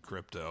ass in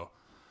crypto.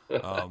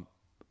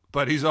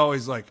 But he's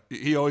always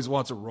he always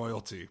wants a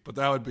royalty. But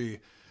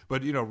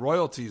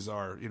royalties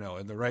are,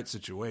 in the right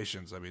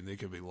situations, I mean, they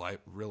could be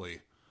really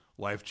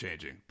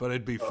life-changing. But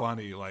it'd be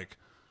funny, like,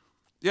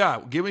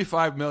 yeah, give me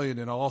 $5 million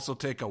and I'll also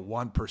take a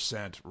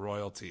 1%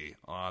 royalty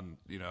on,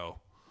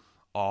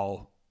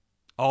 all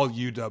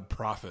UW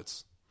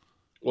profits.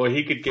 Well,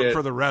 he could get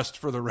for the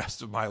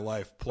rest of my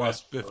life plus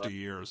 50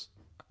 years.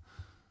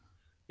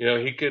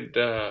 He could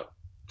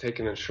take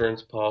an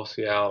insurance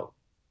policy out.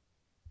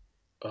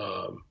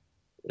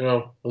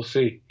 We'll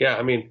see. Yeah,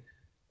 I mean,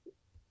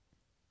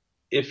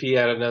 if he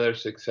had another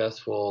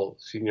successful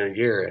senior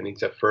year and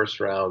he's a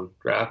first-round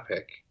draft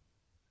pick,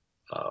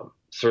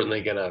 certainly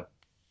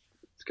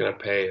it's gonna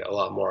pay a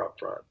lot more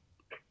upfront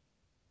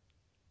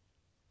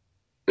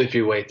if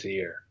he waits a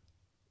year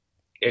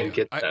and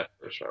gets that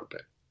first-round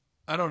pick.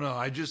 I don't know.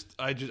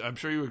 I'm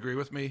sure you agree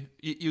with me.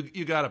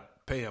 You got to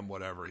pay him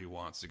whatever he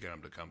wants to get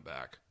him to come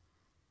back.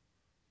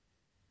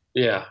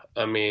 Yeah,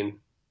 I mean,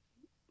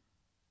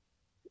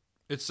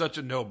 it's such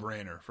a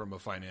no-brainer from a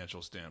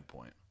financial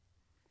standpoint.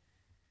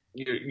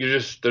 You're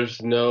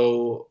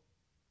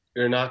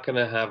not going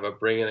to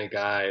bring in a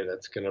guy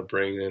that's going to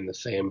bring in the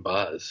same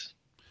buzz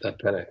that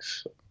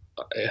Penix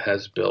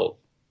has built.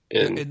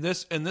 And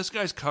this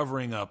guy's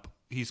covering up.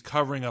 He's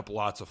covering up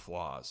lots of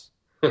flaws.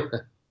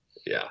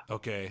 Yeah.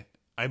 Okay.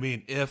 I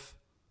mean,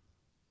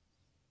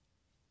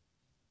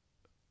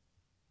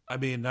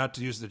 not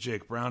to use the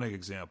Jake Browning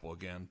example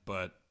again,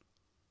 but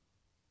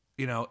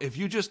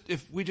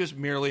if we just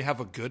merely have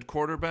a good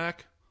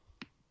quarterback,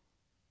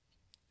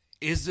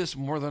 is this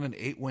more than an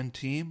 8-win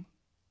team?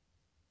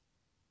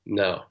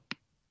 No.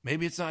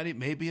 Maybe it's not.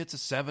 Maybe it's a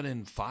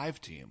 7-5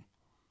 team.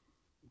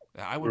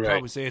 I would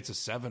probably say it's a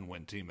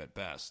 7-win team at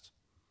best.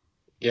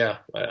 Yeah,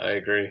 I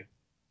agree.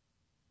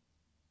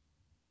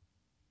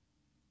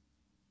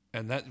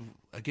 And that,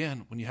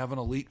 again, when you have an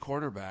elite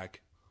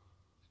quarterback,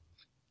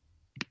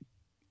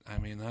 I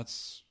mean,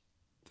 that's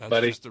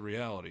just the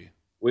reality.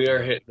 We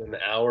are hitting an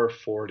hour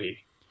 40.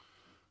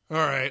 All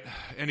right.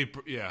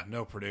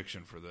 No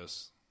prediction for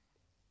this.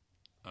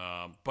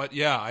 But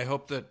yeah, I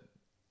hope that.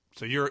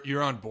 So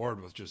you're on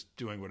board with just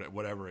doing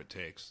whatever it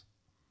takes.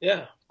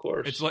 Yeah, of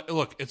course.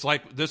 It's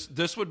like this.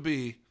 This would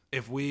be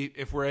if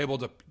we're able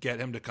to get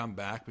him to come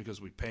back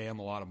because we pay him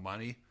a lot of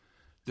money.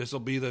 This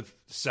will be the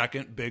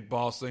second big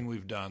balls thing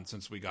we've done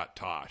since we got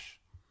Tosh.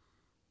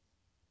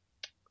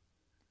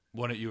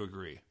 Wouldn't you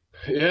agree?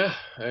 Yeah,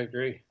 I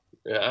agree.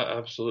 Yeah,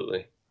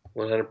 absolutely.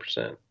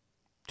 100%.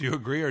 Do you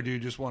agree or do you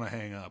just want to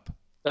hang up?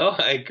 Oh,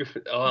 I agree.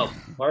 Well,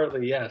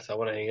 partly yes, I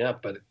want to hang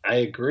up, but I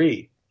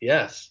agree.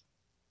 Yes.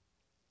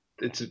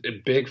 It's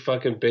a big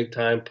fucking big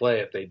time play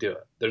if they do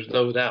it. There's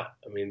no doubt.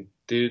 I mean,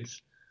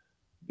 he's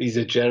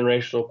a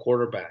generational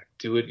quarterback.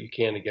 Do what you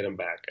can to get him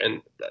back.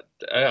 And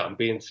yeah, I'm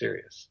being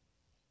serious.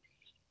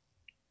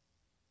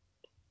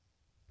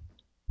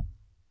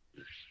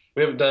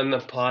 We haven't done the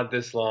pod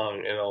this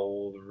long in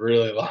a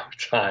really long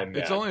time.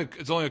 It's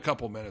only a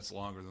couple minutes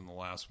longer than the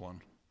last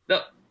one.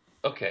 No,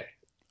 okay.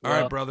 All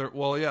right, brother.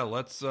 Well, yeah,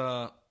 let's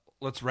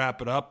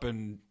wrap it up.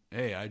 And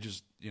hey, I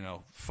just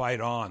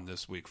fight on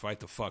this week. Fight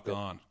the fuck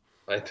on.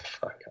 Fight the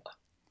fuck on.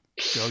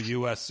 Go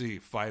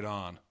USC. Fight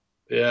on.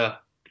 Yeah.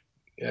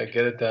 Yeah,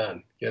 get it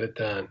done. Get it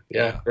done.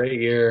 Yeah, great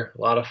year.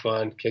 A lot of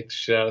fun. Kicked the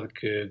shit out of the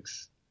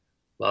Cougs.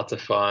 Lots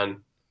of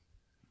fun.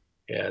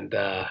 And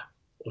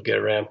we'll get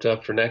ramped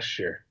up for next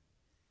year.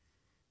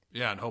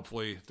 Yeah, and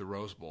hopefully the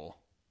Rose Bowl.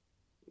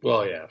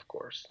 Well, yeah, of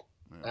course.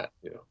 Yeah. That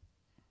too.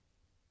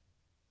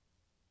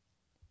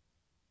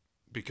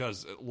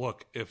 Because,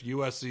 look, if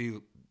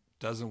USC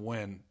doesn't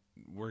win,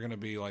 we're going to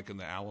be like in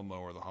the Alamo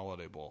or the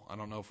Holiday Bowl. I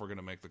don't know if we're going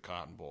to make the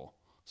Cotton Bowl.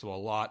 So a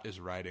lot is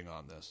riding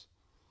on this.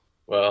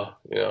 Well,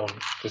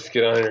 just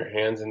get on your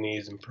hands and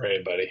knees and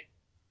pray, buddy.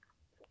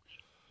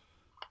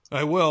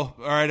 I will.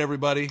 All right,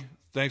 everybody.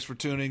 Thanks for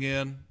tuning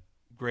in.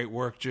 Great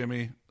work,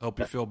 Jimmy. Hope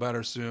you feel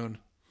better soon.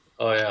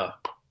 Oh, yeah.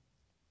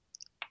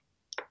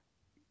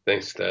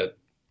 Thanks, Ted.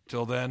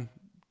 Till then,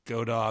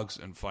 go Dogs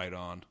and fight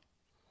on.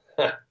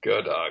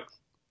 Go Dogs.